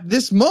 But at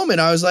this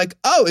moment, I was like,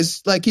 oh,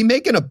 is like he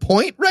making a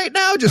point right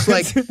now? Just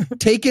like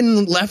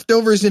taking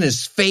leftovers in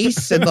his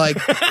face and like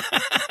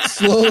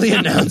slowly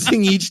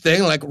announcing each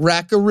thing, like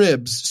rack of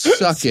ribs,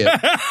 suck it.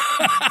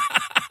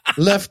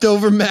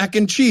 Leftover mac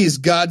and cheese,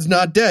 God's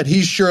not dead.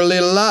 He's surely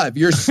alive.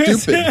 You're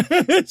stupid.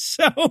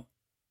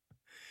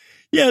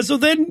 Yeah, so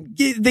then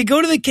they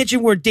go to the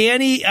kitchen where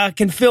Danny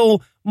can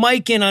fill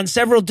Mike in on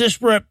several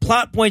disparate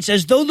plot points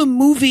as though the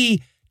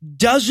movie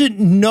doesn't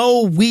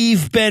know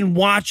we've been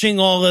watching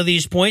all of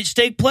these points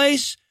take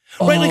place.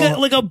 Right,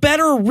 like a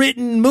better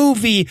written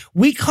movie,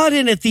 we cut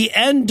in at the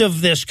end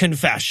of this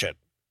confession.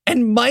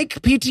 And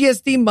Mike,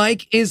 PTSD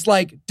Mike, is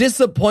like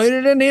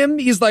disappointed in him.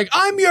 He's like,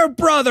 I'm your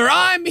brother.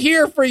 I'm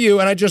here for you.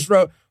 And I just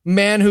wrote,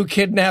 man who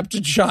kidnapped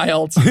a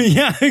child.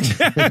 Yeah,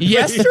 exactly.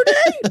 Yesterday?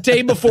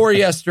 Day before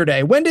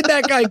yesterday. When did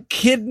that guy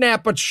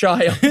kidnap a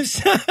child?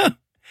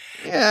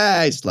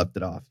 Yeah, he slept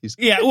it off.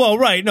 Yeah, well,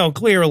 right. No,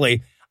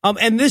 clearly.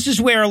 And this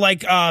is where,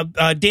 like,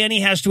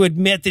 Danny has to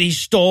admit that he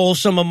stole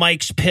some of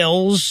Mike's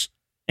pills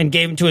and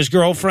gave them to his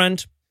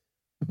girlfriend.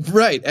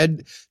 Right.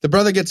 And the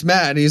brother gets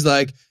mad. He's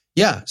like,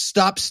 yeah,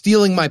 stop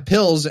stealing my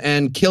pills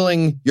and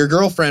killing your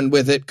girlfriend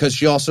with it because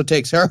she also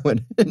takes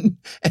heroin. And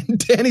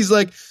Danny's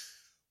like,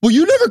 well,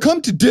 you never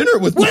come to dinner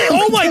with me.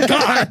 Oh my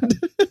God.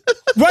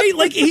 Right?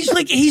 Like he's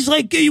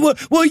like,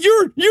 well,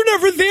 you're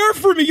never there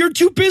for me. You're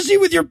too busy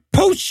with your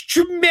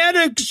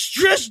post-traumatic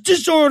stress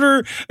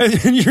disorder.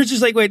 And you're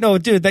just like, wait, no,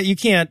 dude, that you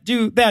can't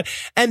do that.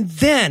 And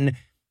then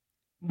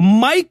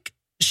Mike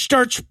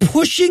starts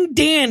pushing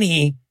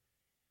Danny,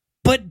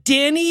 but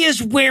Danny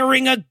is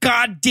wearing a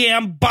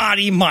goddamn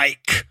body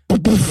mic.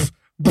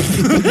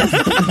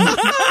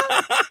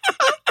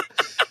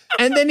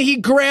 And then he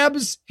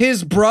grabs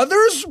his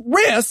brother's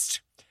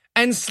wrist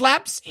and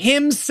slaps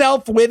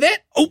himself with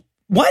it. Oh,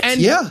 what? And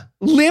yeah.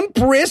 Limp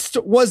wrist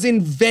was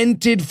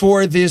invented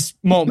for this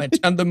moment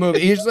on the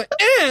movie. He's like,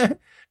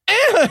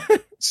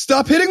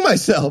 Stop hitting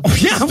myself.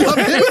 Yeah, Stop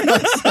hitting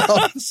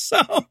myself. So,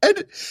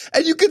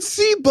 And you can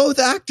see both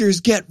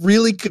actors get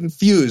really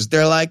confused.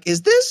 They're like,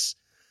 is this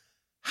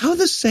how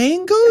the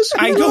saying goes?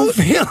 I don't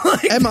feel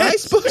like Am I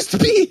supposed to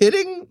be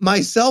hitting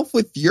myself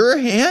with your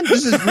hand?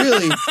 This is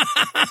really...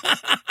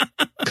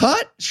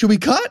 Cut? Should we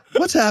cut?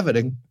 What's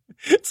happening?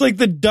 It's like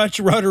the Dutch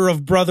rudder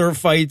of brother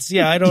fights.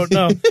 Yeah, I don't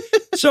know.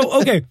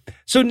 So, okay.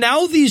 So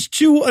now these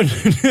two, I'm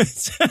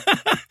just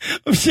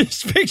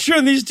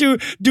picturing these two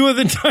doing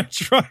the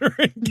Dutch rudder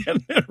and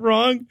getting it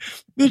wrong.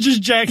 They're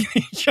just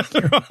jacking each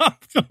other off.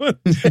 Going,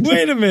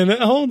 wait a minute.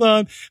 Hold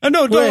on.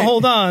 No, don't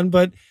hold on.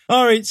 But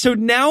all right. So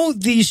now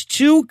these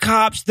two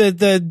cops,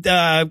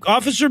 the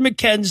Officer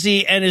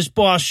McKenzie and his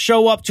boss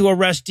show up to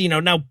arrest Dino.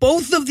 Now,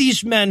 both of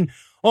these men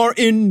are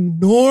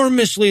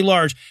enormously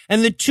large.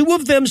 And the two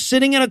of them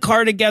sitting in a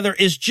car together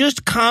is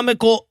just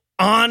comical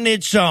on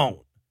its own.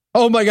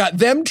 oh my God,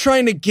 them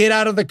trying to get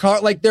out of the car,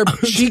 like their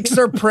cheeks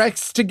are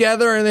pressed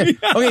together. And then,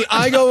 okay,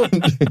 I go,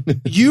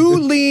 you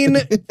lean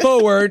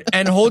forward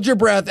and hold your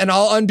breath and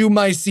I'll undo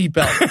my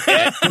seatbelt.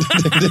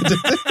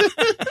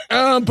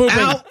 I'm pooping.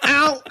 Ow,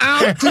 ow,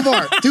 ow. Too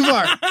far, too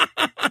far.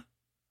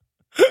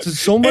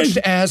 So much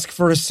to ask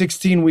for a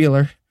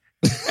 16-wheeler.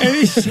 And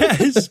he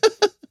says,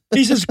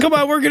 come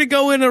on, we're going to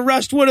go in and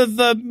arrest one of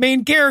the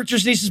main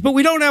characters. And he says, but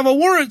we don't have a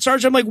warrant,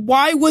 Sarge. I'm like,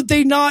 why would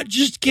they not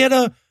just get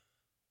a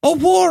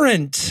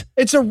warrant?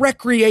 It's a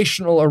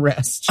recreational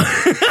arrest.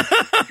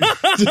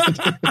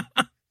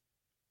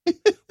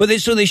 But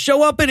they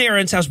show up at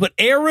Aaron's house, but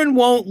Aaron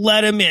won't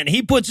let him in.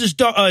 He puts his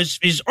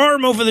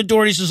arm over the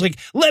door and he says, like,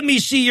 let me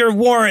see your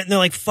warrant. And they're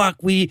like, fuck,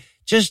 we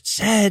just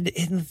said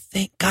in the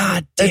thing.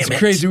 God damn it. That's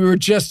crazy. We were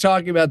just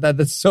talking about that.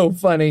 That's so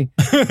funny.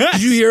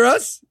 Did you hear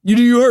us?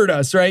 You heard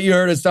us, right? You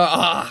heard us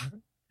talk.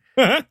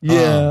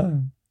 Yeah.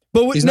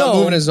 But he's not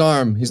moving his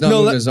arm. He's not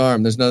moving his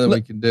arm. There's nothing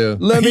we can do.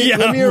 Let me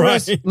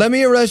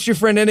arrest your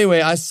friend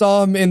anyway. I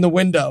saw him in the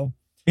window.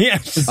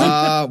 Yes.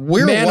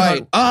 We're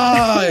white.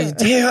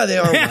 Yeah, they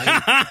are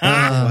white.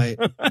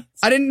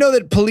 I didn't know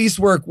that police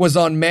work was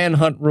on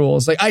manhunt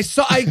rules. Like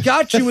I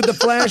got you with the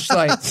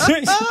flashlight.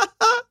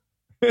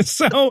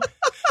 So,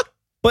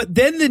 but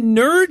then the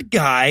nerd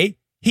guy,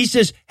 he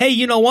says, hey,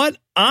 you know what?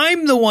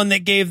 I'm the one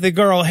that gave the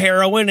girl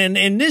heroin. And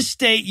in this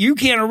state, you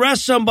can't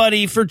arrest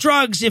somebody for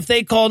drugs if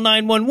they call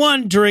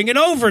 911 during an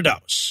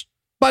overdose.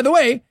 By the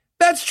way,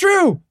 that's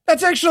true.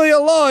 That's actually a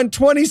law in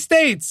 20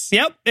 states.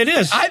 Yep, it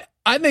is.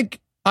 I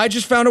think I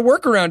just found a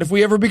workaround if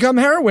we ever become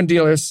heroin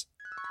dealers.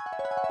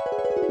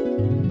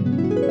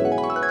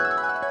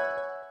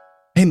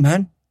 Hey,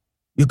 man,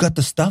 you got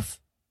the stuff?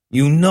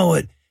 You know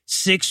it.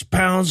 6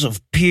 pounds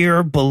of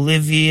pure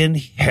Bolivian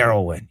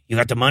heroin. You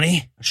got the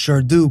money?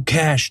 Sure do.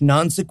 Cash,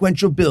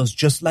 non-sequential bills,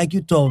 just like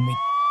you told me.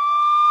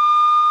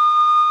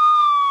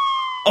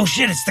 Oh,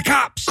 shit, it's the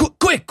cops.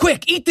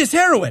 Quick, eat this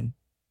heroin.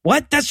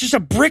 What? That's just a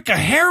brick of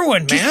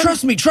heroin, man. Just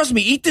trust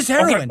me, eat this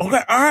heroin.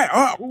 Okay, all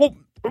right.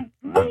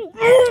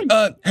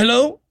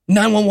 Hello?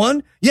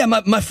 911? Yeah,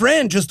 my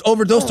friend just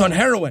overdosed on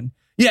heroin.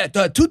 Yeah,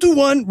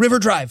 221 River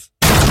Drive.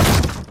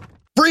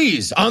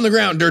 Freeze on the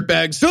ground,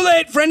 dirtbags. Too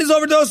late. Friend is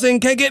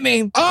overdosing. Can't get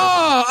me.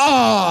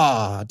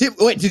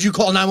 Did you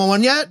call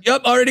 911 yet?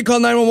 Yep, already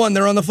called 911.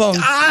 They're on the phone.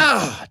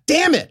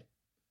 Damn it.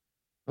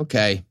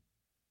 Okay.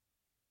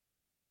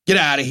 Get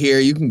out of here.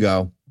 You can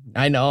go.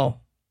 I know.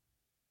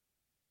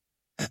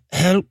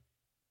 Help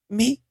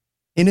me?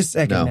 In a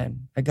second, No.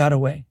 man. I got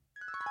away.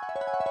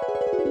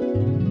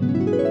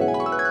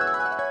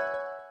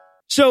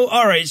 So,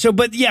 all right. So,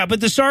 but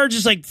the Sarge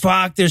is like,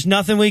 fuck, there's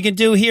nothing we can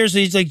do here. So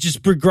he's like,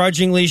 just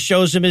begrudgingly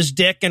shows him his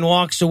dick and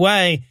walks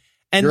away.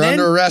 And You're then,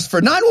 under arrest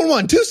for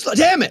 911. Too slow.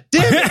 Damn it.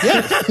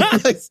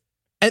 Yeah.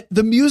 And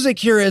the music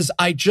here is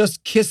I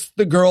just kissed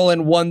the girl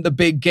and won the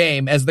big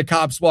game as the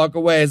cops walk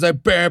away. It's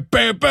like, bam,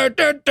 bam, bam,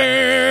 bam,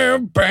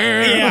 bam,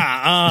 bam.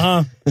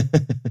 Yeah.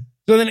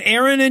 So then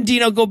Aaron and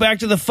Dino go back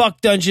to the fuck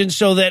dungeon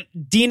so that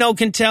Dino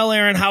can tell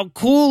Aaron how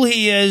cool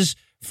he is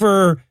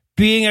for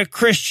being a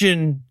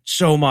Christian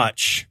so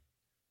much.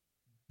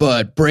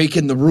 But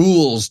breaking the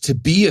rules to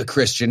be a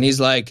Christian. He's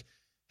like,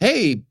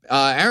 hey,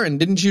 Aaron,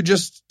 didn't you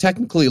just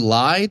technically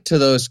lie to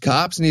those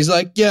cops? And he's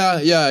like,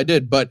 yeah, I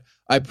did. But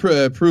I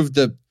proved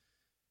the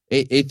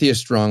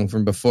atheist wrong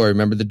from before.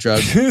 Remember the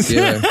drug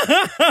dealer?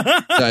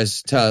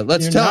 Guys,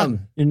 let's tell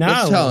him. You're not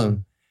Let's tell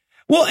him.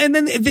 Well, and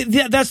then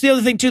that's the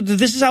other thing, too.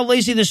 This is how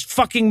lazy this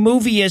fucking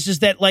movie is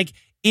that, like,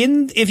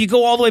 if you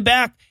go all the way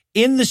back,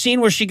 in the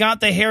scene where she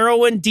got the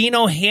heroin,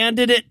 Dino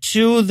handed it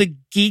to the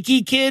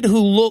geeky kid who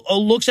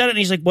looks at it and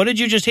he's like, what did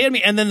you just hand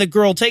me? And then the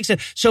girl takes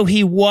it. So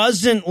he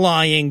wasn't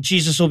lying.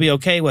 Jesus will be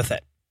okay with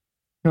it.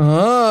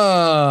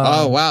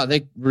 Oh, wow.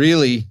 They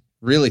really,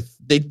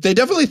 they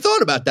definitely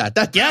thought about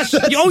that. Yes.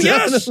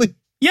 Yes.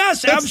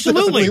 Yes,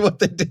 absolutely. What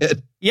they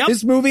did. Yep.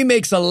 This movie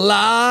makes a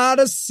lot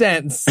of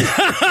sense.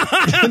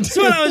 That's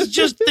what I was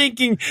just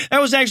thinking. That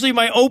was actually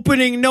my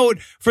opening note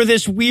for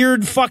this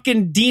weird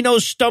fucking Dino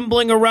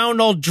stumbling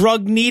around all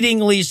drug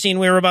needingly scene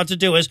we were about to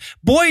do is,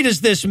 boy,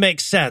 does this make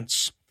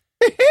sense.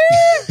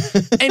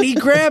 And he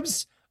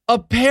grabs a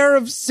pair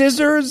of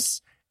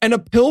scissors and a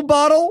pill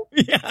bottle.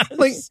 Yes.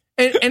 Like,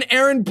 and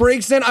Aaron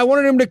breaks in. I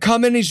wanted him to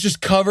come in. He's just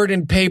covered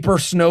in paper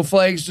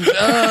snowflakes. Just,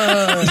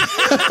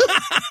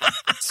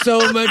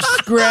 so much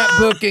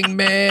scrapbooking,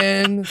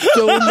 man.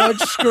 So much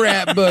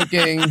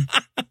scrapbooking.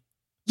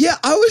 Yeah,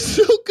 I was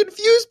so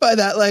confused by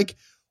that. Like,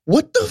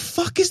 what the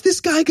fuck is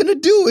this guy going to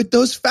do with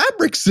those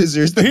fabric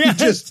scissors that he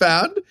just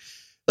found?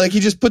 Like, he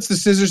just puts the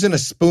scissors in a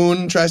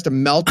spoon, tries to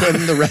melt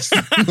them the rest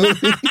of the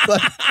movie.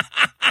 Like,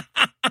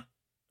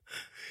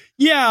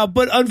 yeah,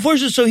 but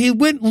unfortunately, so he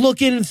went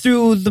looking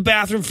through the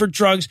bathroom for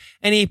drugs,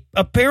 and he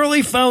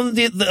apparently found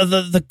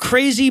the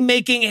crazy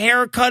making,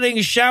 hair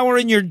cutting, shower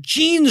in your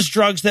jeans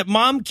drugs that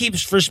mom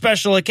keeps for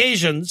special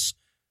occasions.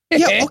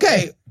 yeah,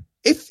 okay.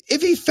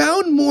 If he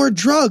found more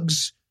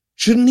drugs,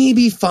 shouldn't he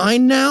be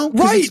fine now?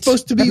 'Cause Right. It's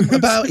supposed to be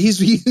about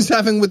he's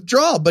having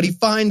withdrawal, but he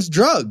finds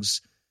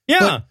drugs. Yeah.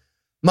 But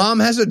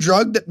mom has a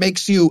drug that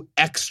makes you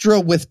extra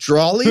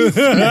withdrawally.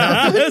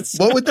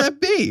 What would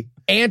that be?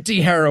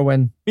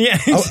 Anti-heroin. Yeah,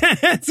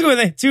 that's where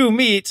they two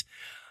meet.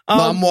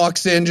 Mom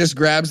walks in, just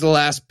grabs the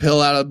last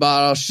pill out of the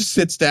bottle. She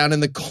sits down in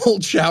the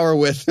cold shower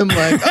with him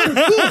like, oh,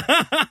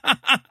 cool.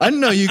 I didn't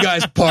know you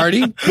guys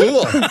party.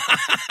 Cool.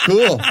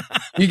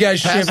 You guys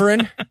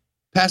shivering?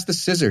 Pass the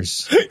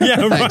scissors.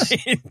 Yeah,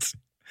 Thanks. right.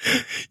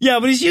 Yeah,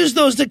 but he's used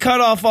those to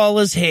cut off all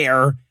his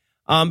hair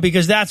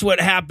because that's what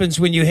happens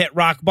when you hit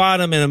rock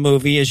bottom in a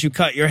movie is you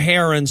cut your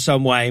hair in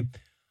some way.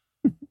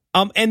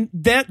 And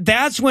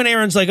that's when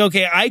Aaron's like,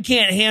 okay, I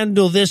can't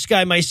handle this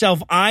guy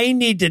myself. I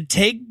need to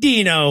take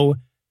Dino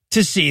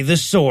to see the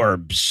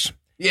Sorbs.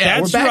 Yeah,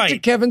 that's we're back right. to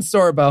Kevin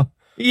Sorbo.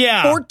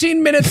 Yeah.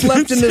 14 minutes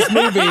left in this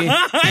movie.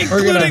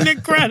 Including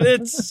the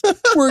credits.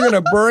 We're going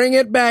to bring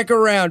it back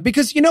around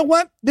because you know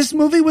what? This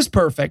movie was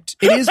perfect.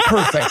 It is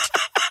perfect.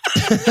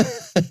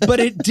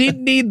 But it did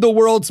need the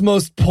world's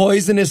most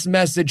poisonous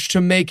message to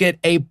make it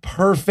a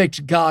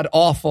perfect,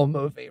 god-awful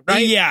movie,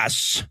 right?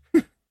 Yes.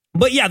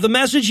 But yeah, the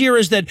message here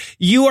is that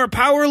you are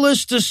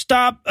powerless to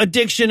stop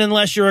addiction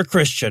unless you're a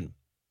Christian.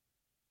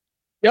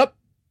 Yep.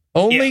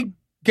 Only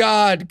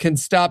God can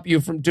stop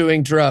you from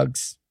doing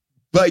drugs.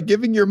 By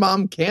giving your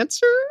mom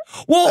cancer?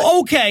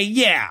 Well, okay,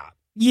 yeah.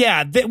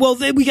 Yeah, then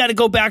we got to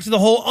go back to the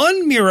whole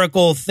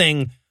unmiracle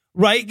thing,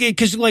 right?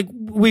 Because, like,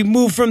 we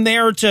move from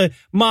there to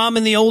mom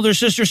and the older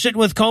sister sitting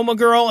with Coma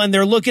Girl, and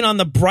they're looking on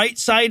the bright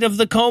side of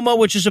the coma,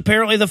 which is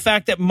apparently the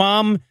fact that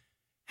mom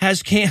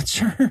has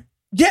cancer.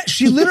 Yeah,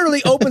 she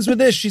literally opens with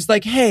this. She's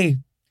like, hey,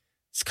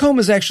 this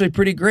coma's actually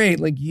pretty great.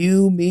 Like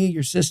you, me,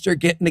 your sister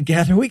getting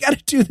together. We got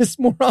to do this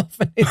more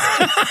often. It's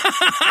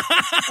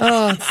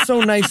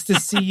so nice to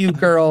see you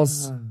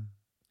girls.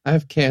 I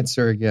have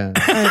cancer again.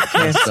 I have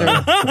cancer.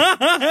 Not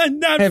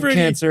I have pretty.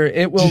 cancer.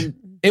 It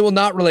will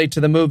not relate to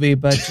the movie,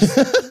 but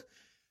just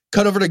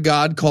Cut over to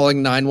God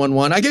calling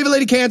 911. I gave a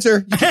lady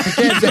cancer.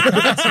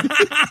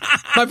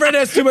 my friend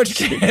has too much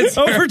cancer.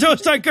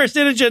 Overdosed on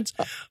carcinogens.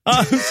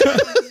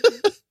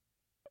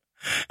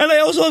 And I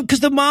also,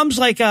 because the mom's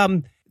like,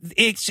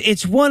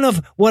 it's one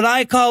of what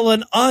I call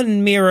an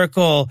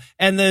unmiracle.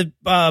 And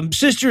the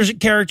sister's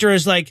character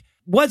is like,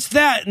 what's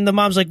that? And the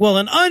mom's like, well,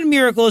 an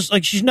unmiracle is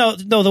like, she's no,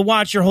 the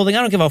watch you're holding.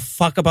 I don't give a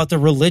fuck about the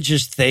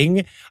religious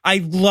thing. I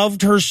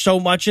loved her so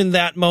much in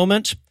that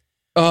moment.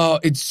 Oh,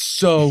 it's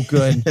so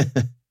good.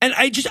 And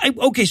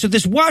okay, so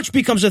this watch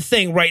becomes a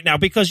thing right now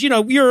because, you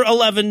know, you're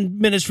 11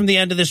 minutes from the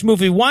end of this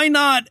movie. Why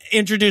not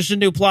introduce a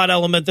new plot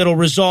element that'll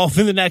resolve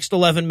in the next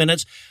 11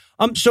 minutes?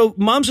 So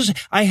mom says,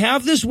 I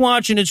have this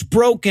watch and it's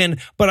broken,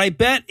 but I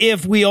bet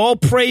if we all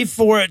pray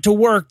for it to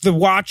work, the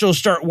watch will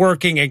start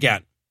working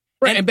again.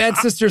 Right. And bad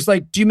sister's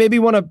like, do you maybe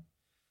want to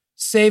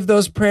save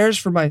those prayers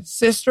for my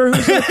sister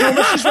who's in a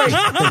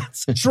coma?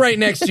 She's right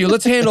next to you.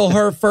 Let's handle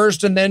her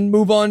first and then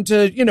move on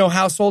to,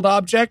 household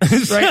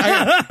objects.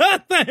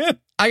 Right.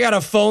 I got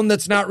a phone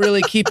that's not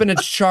really keeping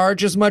its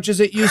charge as much as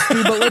it used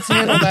to, but let's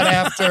handle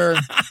that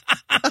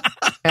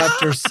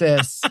after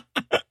sis.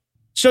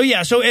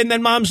 So and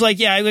then mom's like,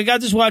 yeah, I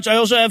got this watch. I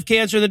also have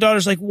cancer. The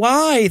daughter's like,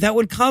 why? That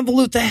would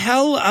convolute the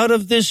hell out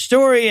of this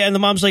story. And the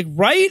mom's like,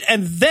 right?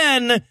 And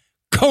then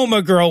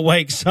Coma Girl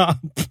wakes up.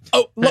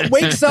 Oh,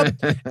 wakes up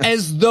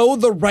as though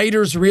the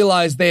writers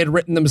realized they had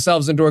written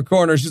themselves into a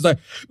corner. She's like,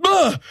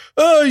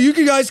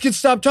 you guys can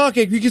stop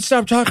talking. You can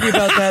stop talking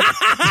about that.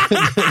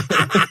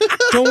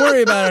 Don't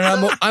worry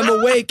about it. I'm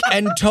awake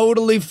and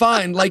totally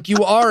fine, like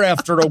you are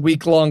after a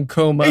week-long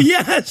coma.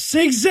 Yes,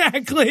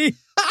 exactly.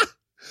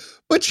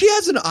 But she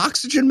has an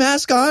oxygen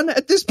mask on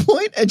at this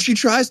point, and she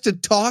tries to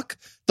talk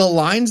the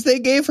lines they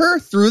gave her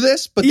through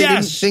this, but they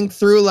didn't think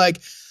through, like,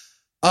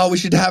 we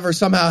should have her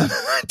somehow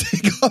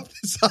take off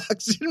this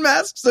oxygen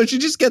mask. So she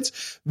just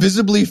gets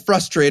visibly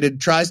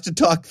frustrated, tries to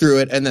talk through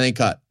it, and then they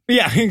cut.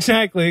 Yeah,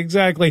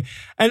 exactly.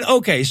 And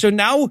okay, so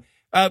now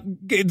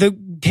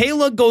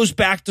Kayla goes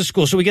back to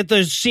school. So we get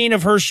the scene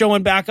of her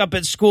showing back up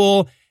at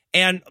school,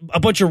 and a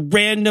bunch of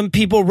random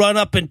people run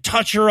up and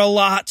touch her a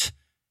lot,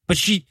 but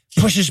she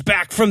pushes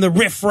back from the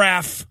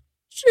riffraff.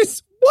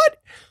 She's what?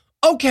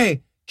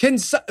 Okay,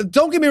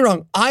 don't get me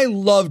wrong. I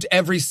loved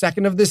every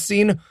second of this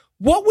scene.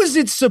 What was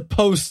it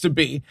supposed to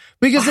be?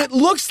 Because it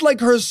looks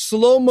like her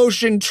slow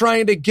motion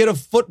trying to get a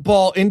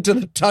football into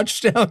the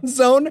touchdown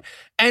zone,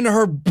 and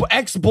her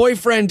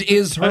ex-boyfriend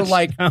is her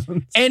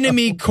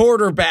enemy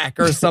quarterback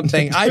or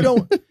something. I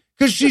don't,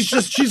 because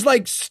she's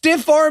like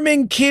stiff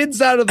arming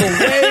kids out of the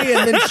way,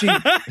 and then she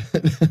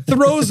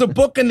throws a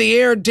book in the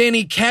air.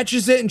 Danny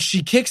catches it and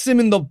she kicks him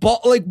in the ball.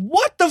 Like,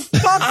 what the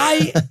fuck?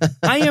 I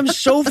am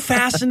so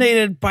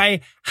fascinated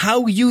by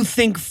how you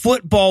think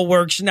football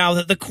works now,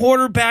 that the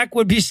quarterback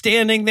would be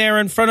standing there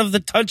in front of the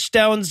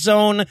touchdown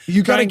zone.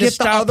 You got to get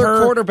the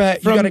other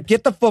quarterback. You got to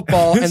get the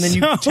football, and then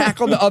you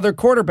tackle the other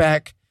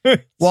quarterback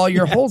while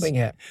you're holding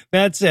it.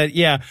 That's it.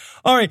 Yeah.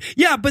 All right.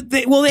 Yeah. But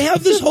they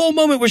have this whole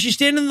moment where she's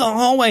standing in the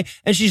hallway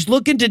and she's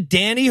looking to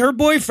Danny, her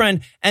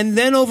boyfriend, and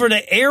then over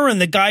to Aaron,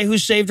 the guy who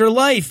saved her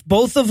life,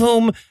 both of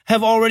whom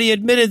have already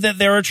admitted that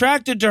they're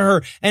attracted to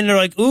her. And they're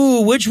like,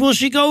 ooh, which will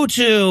she go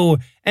to?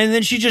 And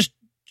then she just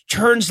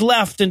turns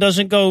left and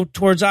doesn't go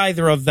towards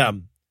either of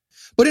them.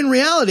 But in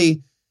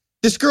reality,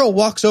 this girl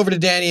walks over to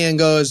Danny and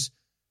goes,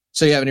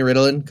 so you have any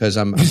Ritalin? Because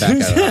I'm back out of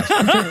the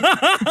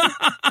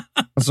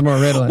hospital. Some more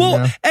Ritalin.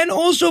 Well, and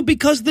also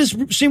because this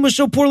scene was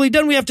so poorly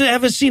done, we have to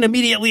have a scene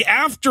immediately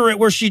after it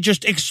where she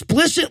just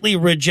explicitly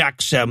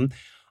rejects him.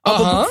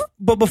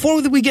 But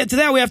before we get to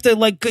that, we have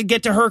to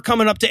get to her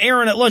coming up to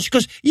Aaron at lunch,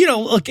 because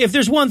look, if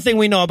there's one thing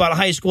we know about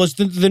high school, it's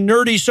the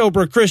nerdy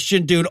sober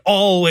Christian dude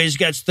always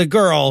gets the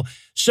girl.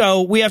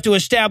 So we have to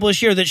establish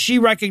here that she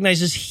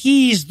recognizes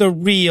he's the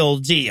real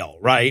deal,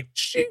 right?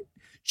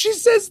 She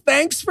says,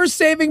 thanks for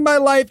saving my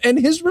life. And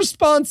his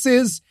response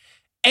is,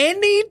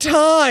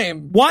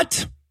 anytime.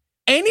 What?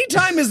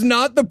 Anytime is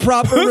not the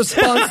proper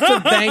response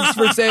to thanks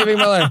for saving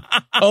my life.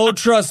 Oh,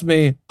 trust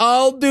me,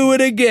 I'll do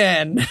it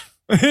again.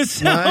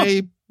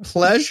 My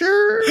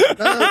pleasure?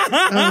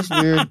 That was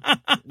weird.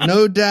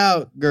 No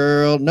doubt,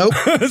 girl. Nope.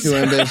 Too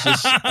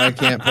ambitious. I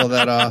can't pull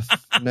that off.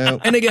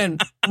 Nope. And again,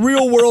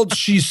 real world,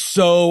 she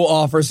so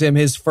offers him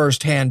his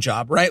first hand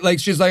job, right? Like,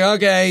 she's like,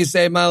 okay, you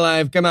saved my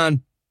life. Come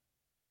on.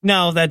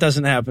 No, that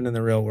doesn't happen in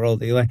the real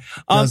world, Eli.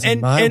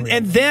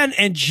 And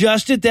then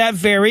just at that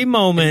very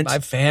moment, in my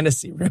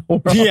fantasy real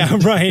world. Yeah,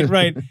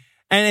 right.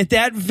 And at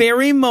that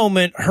very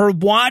moment, her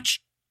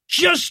watch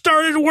just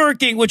started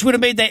working, which would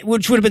have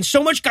been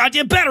so much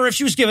goddamn better if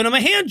she was giving him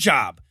a hand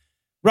job,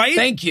 right?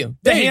 Thank you.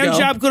 The hand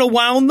job could have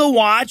wound the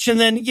watch, and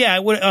then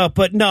it would.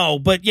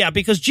 But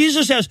because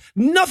Jesus has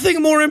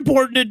nothing more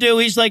important to do.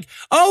 He's like,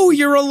 oh,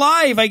 you're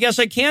alive. I guess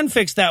I can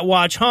fix that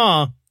watch,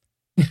 huh?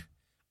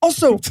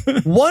 Also,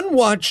 one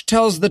watch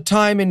tells the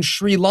time in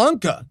Sri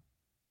Lanka.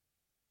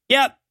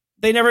 Yep,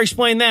 they never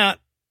explained that.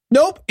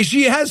 Nope,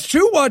 she has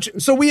two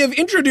watches. So we have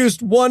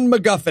introduced one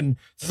MacGuffin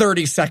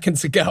 30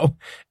 seconds ago.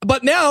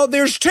 But now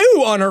there's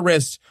two on her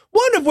wrist,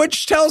 one of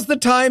which tells the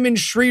time in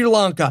Sri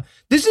Lanka.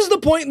 This is the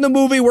point in the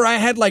movie where I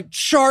had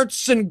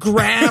charts and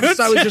graphs.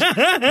 I was just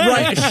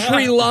writing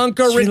Sri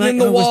Lanka written in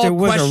the wall,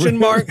 question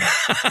mark.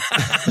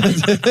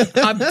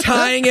 I'm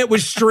tying it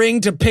with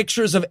string to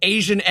pictures of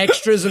Asian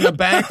extras in the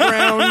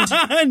background.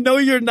 No,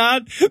 you're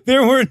not.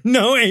 There were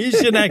no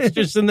Asian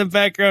extras in the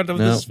background of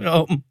this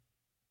film.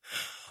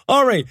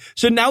 All right,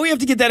 so now we have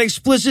to get that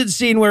explicit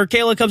scene where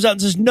Kayla comes out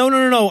and says,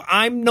 no,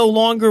 I'm no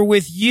longer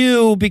with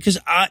you because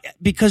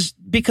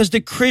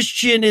the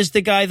Christian is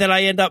the guy that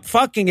I end up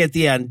fucking at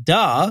the end.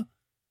 Duh.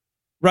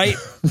 Right?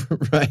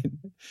 Right.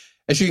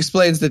 And she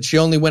explains that she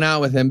only went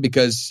out with him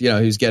because, he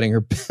was getting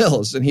her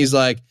pills. And he's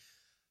like,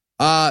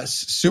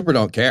 Super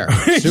don't care.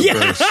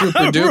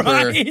 Super duper.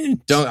 Right.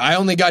 Don't. I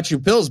only got you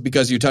pills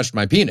because you touched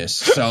my penis.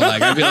 So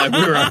like, I feel like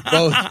we were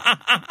both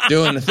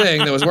doing a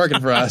thing that was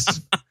working for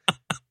us.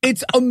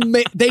 It's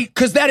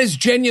because that is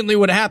genuinely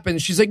what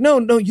happened. She's like, no,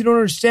 you don't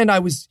understand. I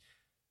was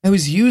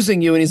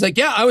using you. And he's like,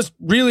 yeah, I was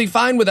really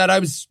fine with that. I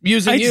was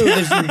using you.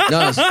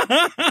 No,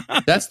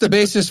 that's the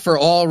basis for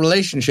all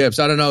relationships.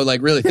 I don't know,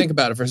 like really think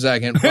about it for a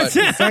second. But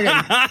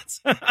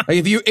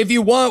if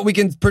you want, we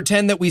can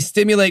pretend that we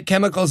stimulate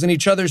chemicals in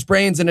each other's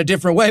brains in a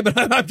different way. But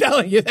I'm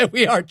telling you that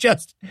we are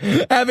just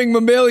having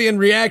mammalian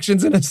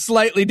reactions in a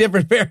slightly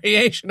different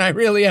variation. I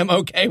really am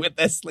okay with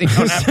this. You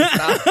don't have to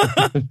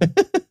stop.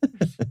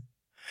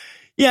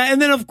 Yeah,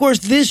 and then, of course,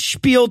 this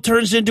spiel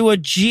turns into a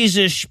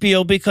Jesus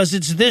spiel because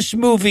it's this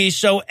movie,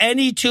 so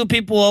any two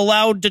people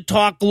allowed to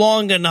talk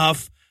long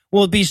enough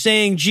will be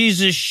saying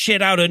Jesus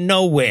shit out of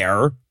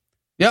nowhere.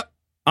 Yep.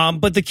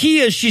 But the key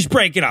is she's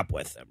breaking up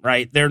with him,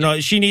 right?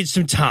 She needs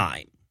some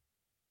time.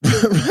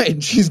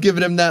 Right. She's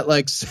giving him that,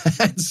 like,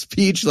 sad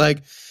speech,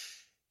 like,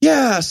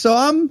 yeah, so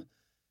I'm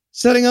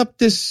setting up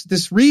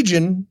this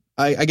region,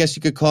 I guess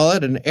you could call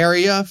it, an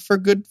area for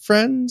good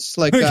friends,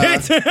 like...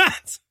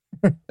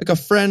 like a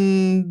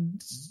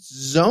friend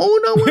zone,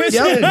 I want to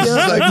say.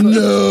 It's like,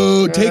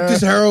 no, take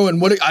this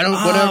heroin.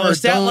 Whatever.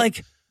 Is that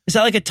like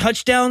a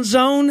touchdown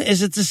zone?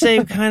 Is it the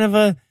same kind of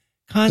a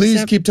concept?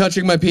 Please keep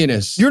touching my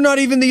penis. You're not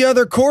even the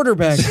other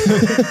quarterback.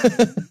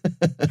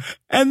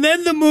 And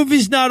then the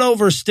movie's not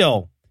over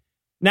still.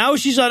 Now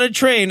she's on a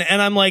train,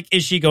 and I'm like,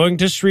 is she going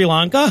to Sri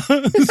Lanka?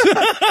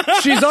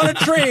 She's on a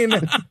train,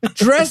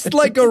 dressed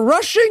like a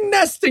Russian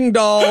nesting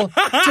doll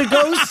to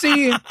go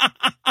see...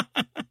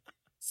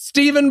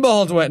 Stephen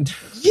Baldwin.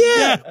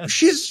 Yeah,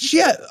 she's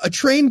a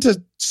train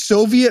to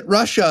Soviet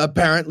Russia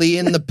apparently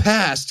in the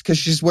past because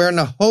she's wearing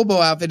a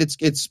hobo outfit.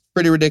 It's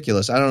pretty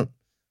ridiculous. I don't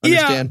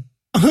understand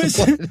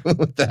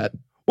with that.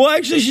 Well,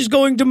 actually, she's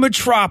going to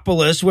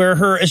Metropolis where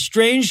her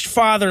estranged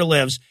father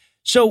lives.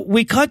 So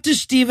we cut to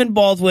Stephen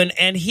Baldwin,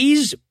 and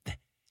he's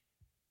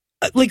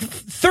like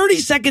 30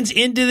 seconds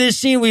into this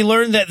scene. We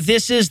learn that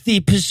this is the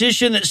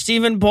position that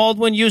Stephen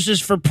Baldwin uses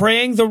for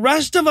praying. The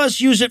rest of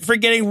us use it for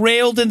getting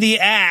railed in the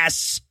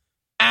ass.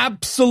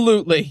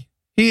 Absolutely.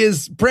 He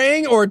is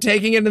praying or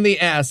taking it in the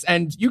ass,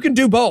 and you can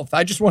do both.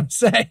 I just want to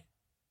say.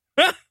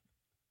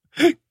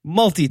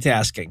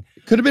 Multitasking.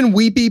 Could have been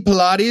weepy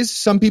Pilates.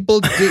 Some people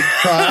do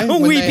try.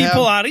 Weepy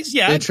Pilates,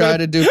 yeah. They try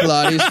to do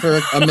Pilates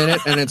for a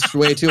minute, and it's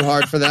way too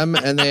hard for them,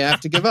 and they have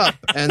to give up.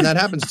 And that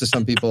happens to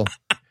some people.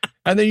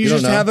 And then you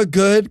just have a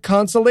good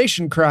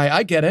consolation cry.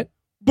 I get it.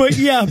 But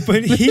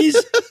he's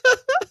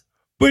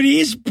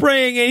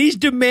praying, and he's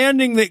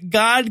demanding that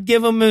God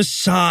give him a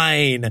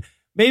sign.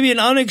 Maybe an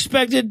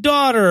unexpected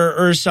daughter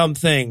or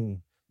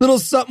something. Little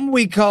something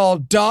we call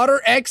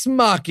daughter ex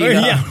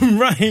machina. Yeah,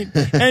 right.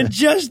 And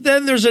just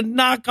then there's a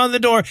knock on the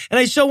door, and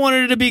I so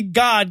wanted it to be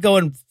God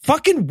going,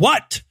 fucking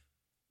what?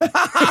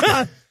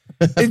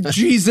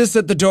 Jesus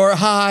at the door.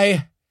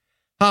 Hi,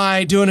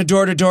 doing a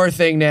door-to-door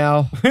thing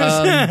now.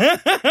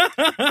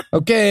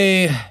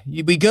 Okay,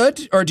 we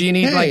good? Or do you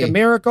need like a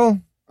miracle?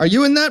 Are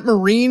you and that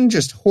Marine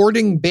just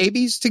hoarding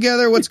babies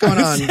together? What's going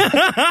on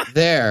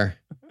there?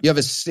 You have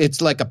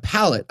it's like a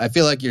pallet. I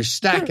feel like you're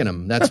stacking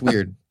them. That's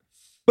weird.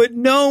 But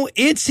no,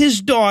 it's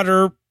his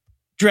daughter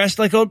dressed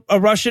like a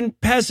Russian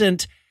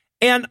peasant.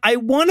 And I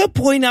want to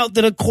point out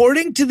that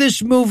according to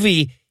this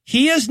movie,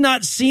 he has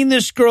not seen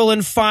this girl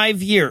in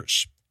 5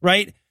 years,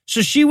 right?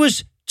 So she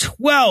was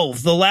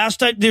 12 the last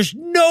time. There's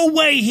no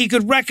way he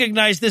could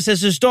recognize this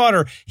as his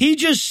daughter. He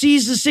just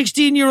sees the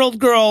 16-year-old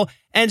girl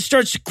and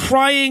starts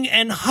crying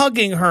and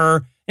hugging her.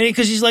 And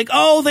because he's like,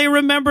 oh, they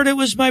remembered it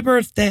was my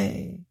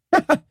birthday.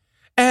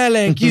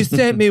 Alec, you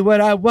sent me what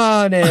I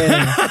wanted.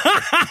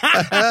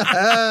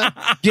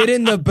 Get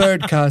in the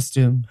bird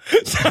costume.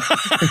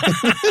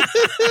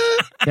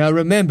 Now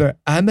remember,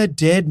 I'm a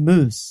dead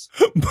moose.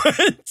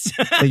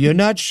 But you're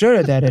not sure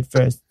of that at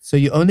first, so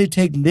you only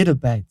take little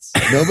bites.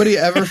 Nobody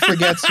ever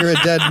forgets you're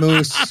a dead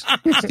moose,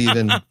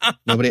 Stephen.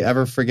 Nobody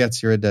ever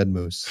forgets you're a dead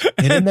moose.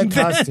 Get in the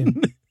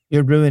costume.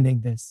 You're ruining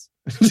this.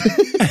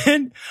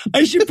 And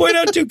I should point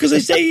out, too, because I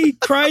say he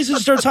cries and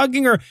starts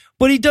hugging her,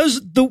 but he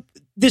does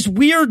this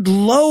weird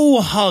low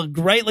hug,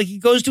 right? Like he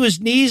goes to his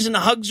knees and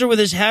hugs her with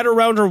his head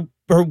around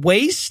her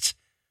waist,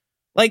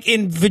 like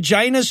in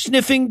vagina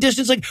sniffing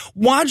distance. Like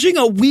watching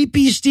a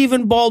weepy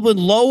Stephen Baldwin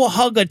low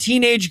hug a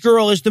teenage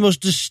girl is the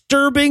most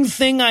disturbing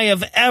thing I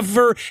have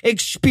ever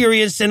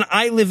experienced, and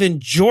I live in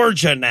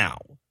Georgia now.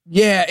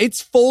 Yeah,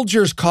 it's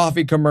Folgers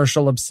coffee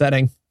commercial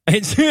upsetting.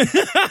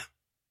 It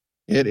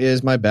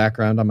is my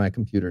background on my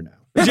computer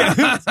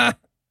now.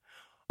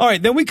 All right,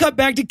 then we cut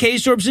back to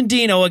K-Sorbs and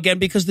Dino again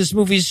because this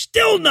movie's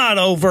still not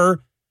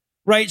over,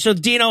 right? So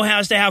Dino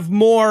has to have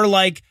more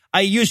like,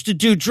 I used to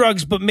do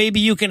drugs, but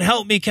maybe you can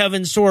help me,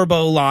 Kevin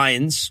Sorbo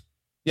lines.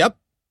 Yep.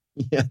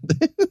 Yeah.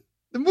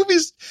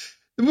 The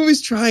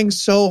movie's trying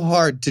so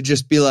hard to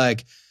just be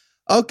like,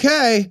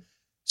 okay,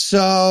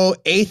 so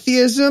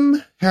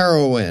atheism,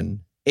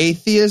 heroin,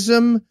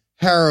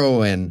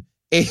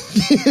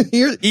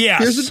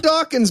 Here's a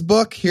Dawkins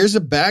book. Here's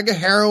a bag of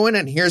heroin,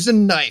 and here's a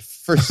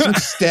knife for some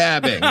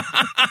stabbing.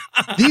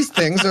 These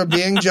things are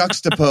being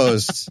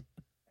juxtaposed.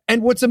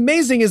 And what's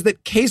amazing is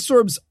that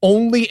K-Sorb's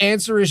only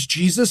answer is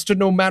Jesus to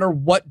no matter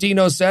what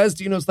Dino says.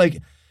 Dino's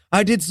like,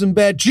 I did some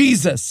bad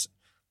Jesus.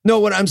 No,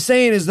 what I'm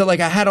saying is that like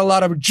I had a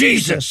lot of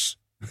Jesus.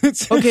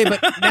 Okay,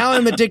 but now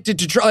I'm addicted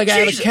to I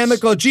have a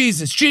chemical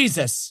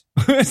Jesus.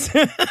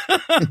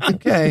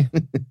 Okay.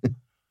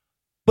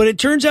 But it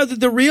turns out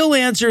that the real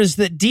answer is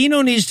that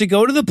Dino needs to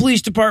go to the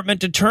police department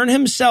to turn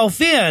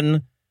himself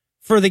in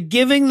for the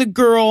giving the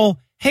girl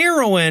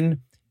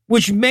heroin,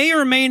 which may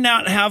or may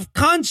not have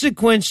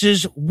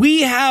consequences.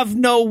 We have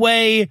no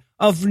way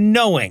of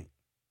knowing.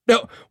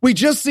 No, we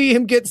just see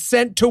him get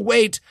sent to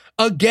wait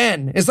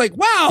again. It's like,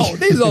 wow,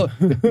 this is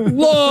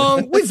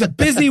a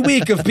busy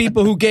week of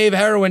people who gave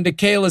heroin to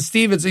Kayla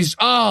Stevens.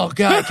 Oh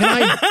God, can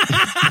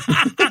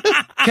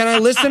I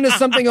listen to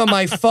something on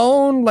my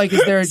phone? Like,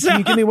 can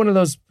you give me one of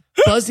those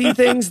buzzy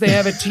things they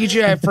have at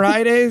TGI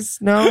Fridays?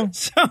 No.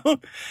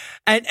 So,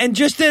 and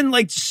just then,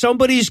 like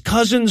somebody's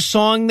cousin's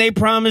song they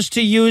promised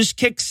to use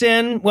kicks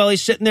in while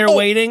he's sitting there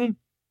waiting.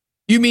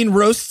 You mean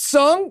Roast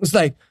song? It's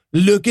like,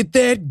 look at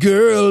that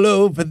girl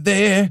over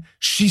there.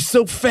 She's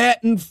so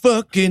fat and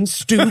fucking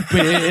stupid.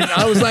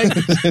 I was like,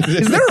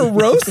 is there a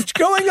roast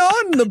going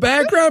on in the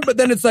background? But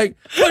then it's like,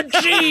 but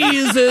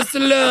Jesus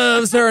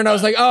loves her. And I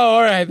was like, oh,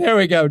 all right, there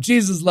we go.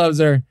 Jesus loves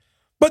her.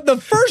 But the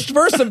first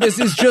verse of this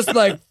is just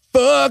like,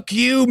 fuck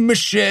you,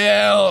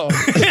 Michelle.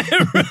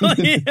 It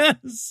really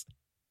is.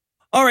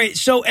 All right.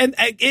 So, and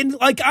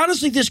like,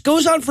 honestly, this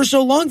goes on for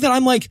so long that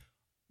I'm like,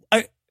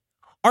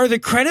 are the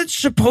credits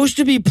supposed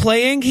to be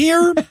playing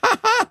here?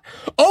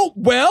 Oh,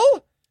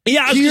 well,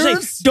 yeah, I was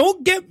gonna say,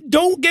 don't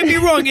get me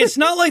wrong. It's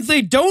not like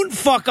they don't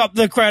fuck up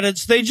the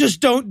credits. They just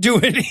don't do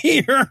it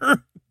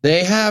here.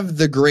 They have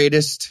the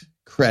greatest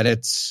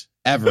credits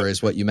ever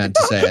is what you meant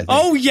to say, I think.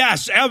 Oh,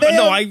 yes.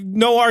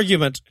 No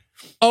argument.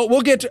 Oh,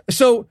 we'll get to,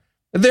 so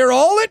they're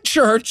all at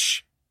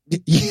church.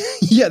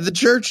 Yeah, the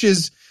church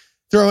is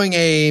throwing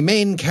a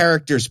main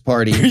characters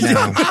party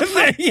now.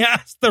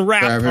 Yes, the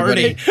rap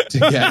party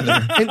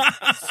together. And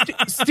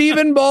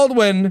Stephen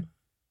Baldwin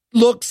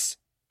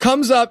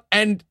comes up,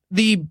 and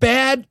the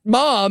bad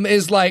mom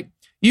is like,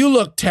 "You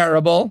look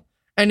terrible,"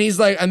 and he's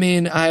like, "I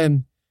mean,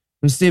 I'm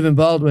Stephen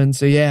Baldwin,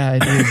 so yeah, I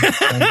do."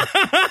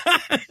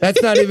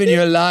 That's not even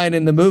your line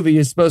in the movie.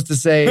 You're supposed to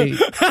say, "Good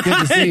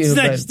to see you." It's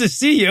nice to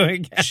see you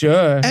again.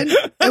 Sure. And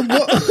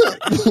what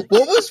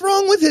was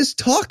wrong with his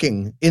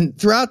talking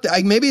throughout?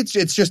 Maybe it's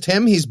just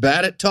him. He's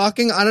bad at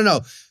talking. I don't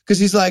know, because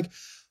he's like,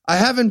 "I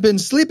haven't been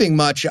sleeping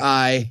much."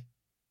 And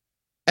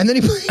then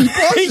he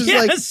pauses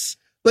yes.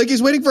 like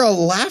he's waiting for a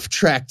laugh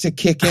track to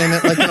kick in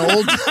at like an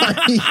old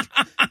timey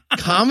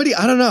comedy.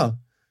 I don't know.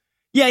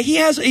 Yeah,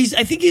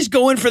 I think he's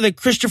going for the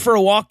Christopher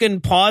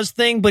Walken pause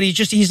thing, but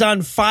he's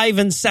on 5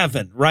 and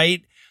 7,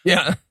 right?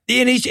 Yeah.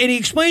 And he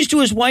explains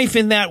to his wife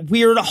in that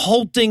weird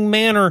halting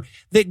manner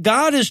that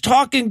God is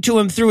talking to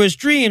him through his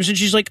dreams. And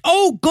she's like,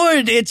 oh,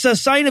 good. It's a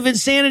sign of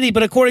insanity.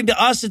 But according to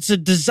us, it's a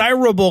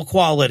desirable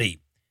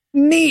quality.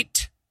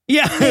 Neat.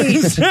 Yeah.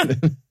 Neat.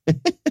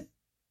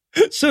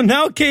 So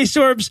now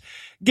K-Sorbs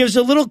gives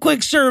a little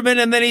quick sermon,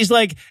 and then he's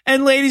like,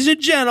 and ladies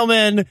and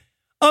gentlemen,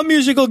 a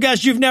musical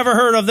guest you've never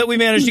heard of that we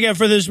managed to get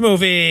for this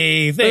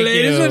movie. Thank you.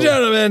 Ladies and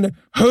gentlemen,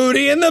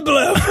 Hootie and the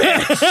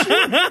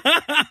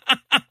Blowfish.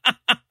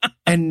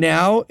 And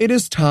now it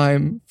is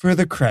time for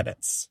the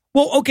credits.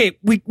 Well, okay,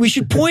 we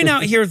should point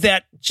out here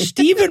that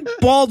Stephen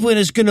Baldwin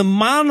is going to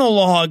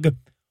monologue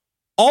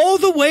all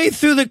the way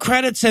through the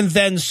credits and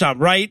then some,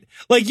 right?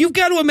 Like, you've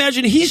got to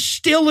imagine he's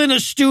still in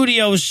a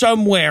studio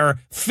somewhere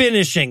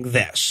finishing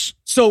this.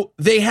 So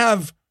they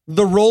have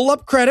the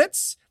roll-up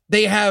credits,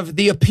 they have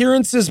the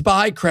appearances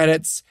by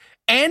credits,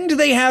 and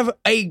they have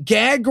a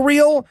gag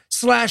reel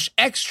 /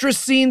 extra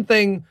scene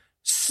thing /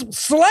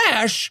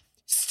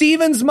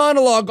 Steven's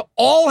monologue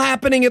all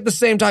happening at the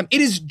same time.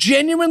 It is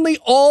genuinely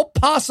all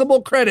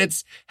possible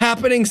credits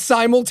happening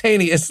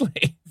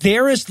simultaneously.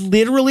 There is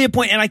literally a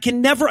point,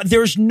 and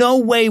there's no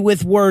way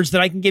with words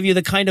that I can give you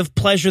the kind of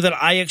pleasure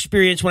that I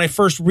experienced when I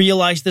first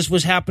realized this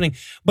was happening.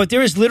 But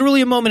there is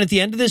literally a moment at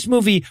the end of this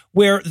movie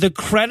where the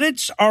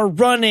credits are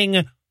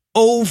running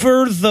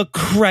over the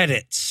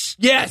credits.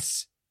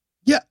 Yes.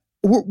 Yeah.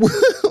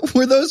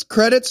 Were those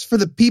credits for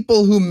the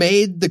people who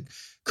made the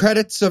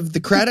credits of the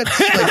credits?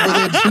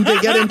 Like, did they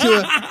get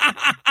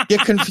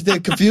into they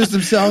confused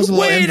themselves a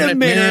little? Wait a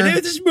minute.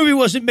 Mirror? This movie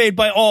wasn't made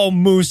by all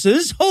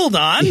mooses. Hold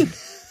on.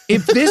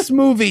 If this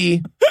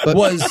movie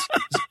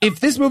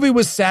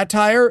was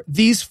satire,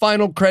 these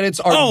final credits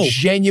are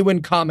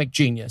genuine comic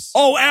genius.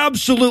 Oh,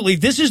 absolutely.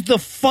 This is the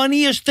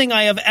funniest thing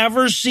I have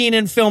ever seen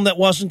in film that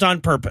wasn't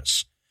on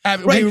purpose.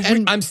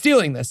 I'm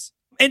stealing this.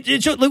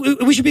 And so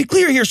we should be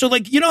clear here. So,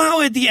 like, you know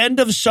how at the end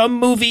of some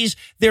movies,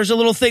 there's a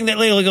little thing that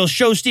it'll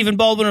show Stephen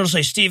Baldwin, it'll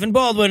say Stephen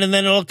Baldwin, and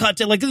then it'll cut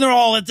to, like, they're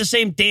all at the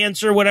same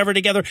dance or whatever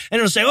together, and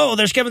it'll say, oh,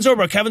 there's Kevin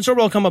Sorbo. Kevin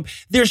Sorbo will come up.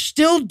 They're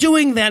still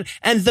doing that,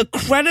 and the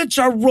credits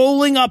are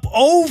rolling up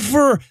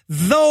over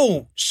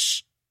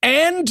those.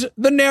 And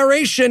the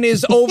narration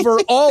is over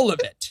all of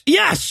it.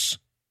 Yes.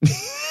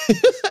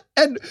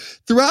 And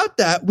throughout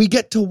that, we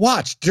get to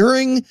watch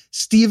during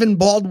Stephen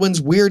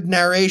Baldwin's weird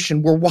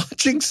narration. We're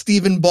watching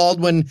Stephen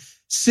Baldwin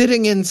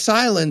sitting in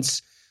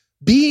silence,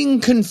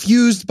 being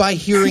confused by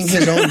hearing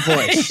his own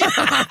voice.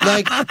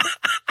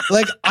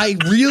 Like I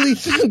really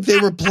think they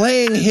were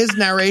playing his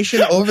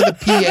narration over the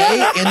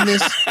PA in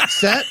this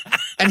set.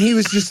 And he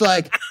was just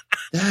like,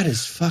 that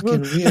is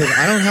fucking weird.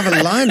 I don't have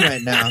a line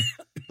right now,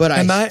 but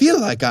I feel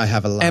like I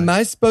have a line. Am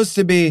I supposed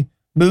to be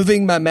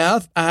moving my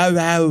mouth? Ow,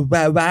 ow,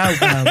 wow, wow,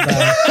 wow,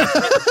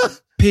 wow.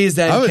 Peas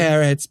and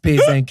carrots,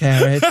 peas and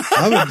carrots.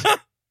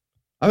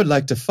 I would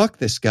like to fuck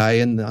this guy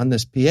on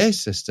this PA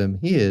system.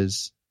 He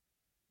is,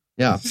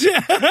 yeah.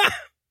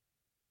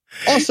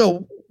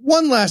 Also,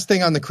 one last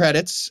thing on the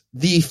credits.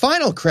 The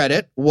final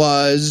credit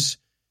was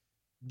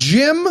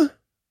Jim,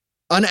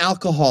 an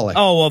alcoholic.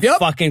 Oh, of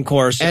fucking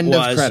course it End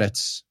was. of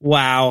credits.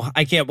 Wow.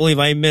 I can't believe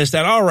I missed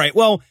that. All right.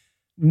 Well,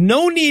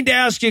 no need to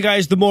ask you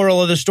guys the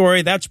moral of the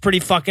story. That's pretty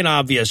fucking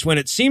obvious. When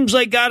it seems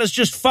like God is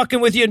just fucking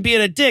with you and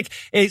being a dick,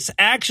 it's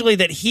actually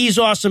that he's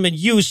awesome and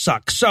you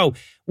suck. So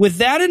with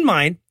that in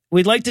mind,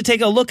 we'd like to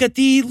take a look at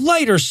the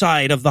lighter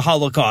side of the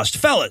Holocaust.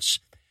 Fellas,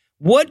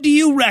 what do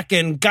you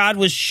reckon God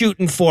was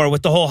shooting for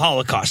with the whole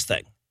Holocaust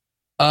thing?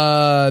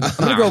 I'm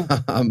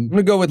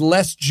gonna go with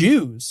less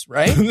Jews,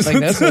 right? Like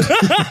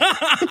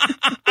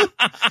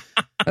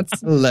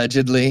that's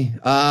allegedly.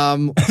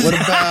 What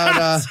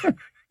about?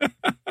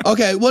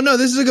 Okay, well, no,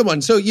 this is a good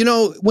one. So,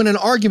 when an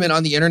argument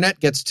on the internet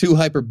gets too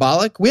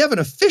hyperbolic, we have an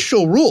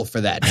official rule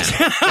for that now.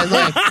 And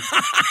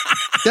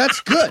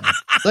that's good.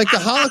 Like the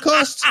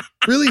Holocaust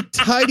really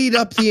tidied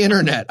up the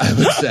internet, I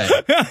would say.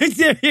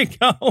 There you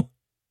go.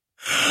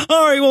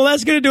 All right, well,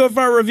 that's going to do it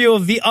for our review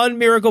of The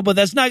Unmiracle, but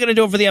that's not going to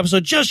do it for the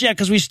episode just yet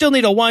because we still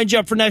need to wind you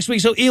up for next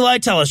week. So, Eli,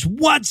 tell us,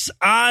 what's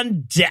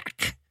on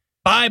deck?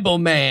 Bible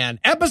Man,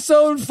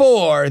 Episode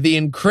 4, The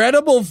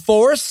Incredible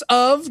Force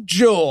of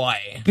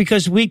Joy.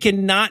 Because we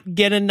cannot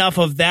get enough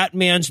of that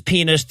man's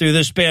penis through the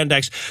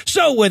spandex.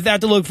 So with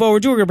that to look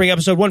forward to, we're going to bring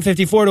episode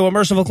 154 to a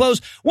merciful close.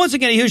 Once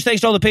again, a huge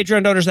thanks to all the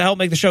Patreon donors that help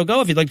make the show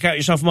go. If you'd like to count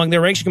yourself among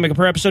their ranks, you can make a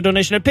per episode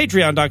donation at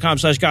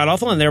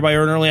patreon.com/godawful and thereby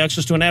earn early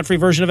access to an ad-free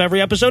version of every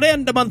episode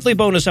and a monthly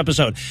bonus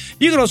episode.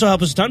 You can also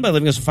help us a ton by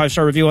leaving us a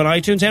 5-star review on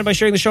iTunes and by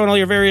sharing the show on all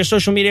your various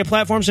social media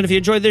platforms. And if you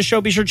enjoyed this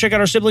show, be sure to check out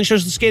our sibling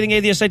shows, The Scathing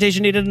Atheist,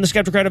 Citation Needed, and The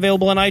Skeptocrat,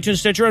 available on iTunes,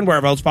 Stitcher, and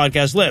wherever else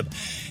podcasts live.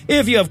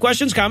 If you have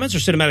questions, comments, or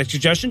cinematic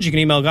suggestions, you can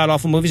email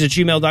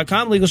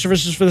godawfulmovies@gmail.com. Legal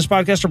services for this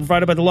podcast are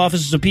provided by the law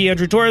offices of P.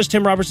 Andrew Torres.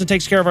 Tim Robertson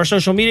takes care of our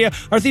social media.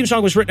 Our theme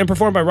song was written and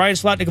performed by Ryan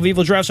Slotnick of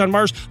Evil Drafts on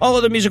Mars. All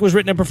other music was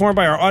written and performed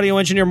by our audio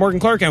engineer, Morgan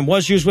Clark, and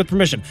was used with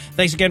permission.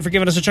 Thanks again for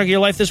giving us a chunk of your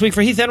life this week.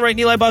 For Heath Enright and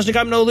Eli Bosnick,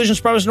 I'm No Illusions,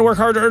 promising to work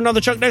hard to earn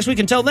another chunk next week.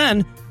 Until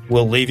then,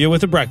 we'll leave you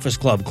with the Breakfast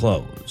Club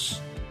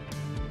close.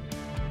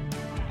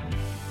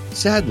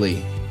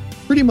 Sadly,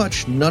 pretty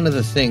much none of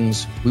the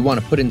things we want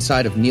to put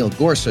inside of Neil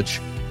Gorsuch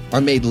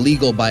are made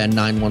legal by a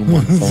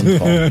 911 phone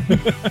call.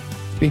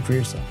 Speak for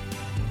yourself.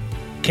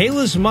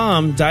 Kayla's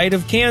mom died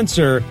of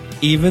cancer,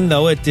 even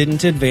though it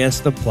didn't advance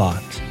the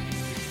plot.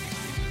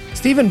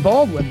 Stephen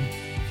Baldwin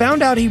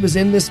found out he was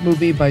in this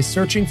movie by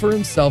searching for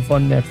himself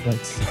on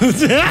Netflix.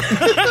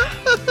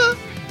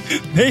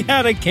 They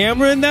had a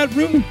camera in that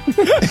room?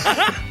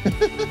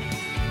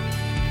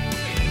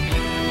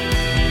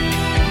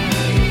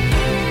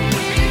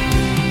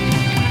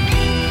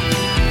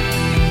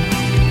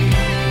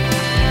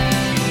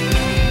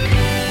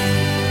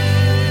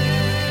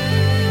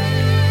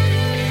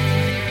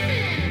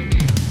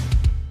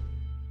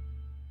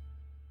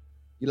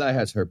 Eli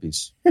has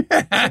herpes.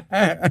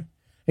 I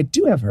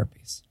do have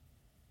herpes.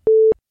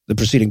 The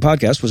preceding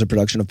podcast was a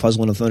production of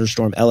Puzzle and a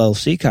Thunderstorm,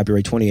 LLC,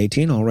 copyright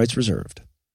 2018, all rights reserved.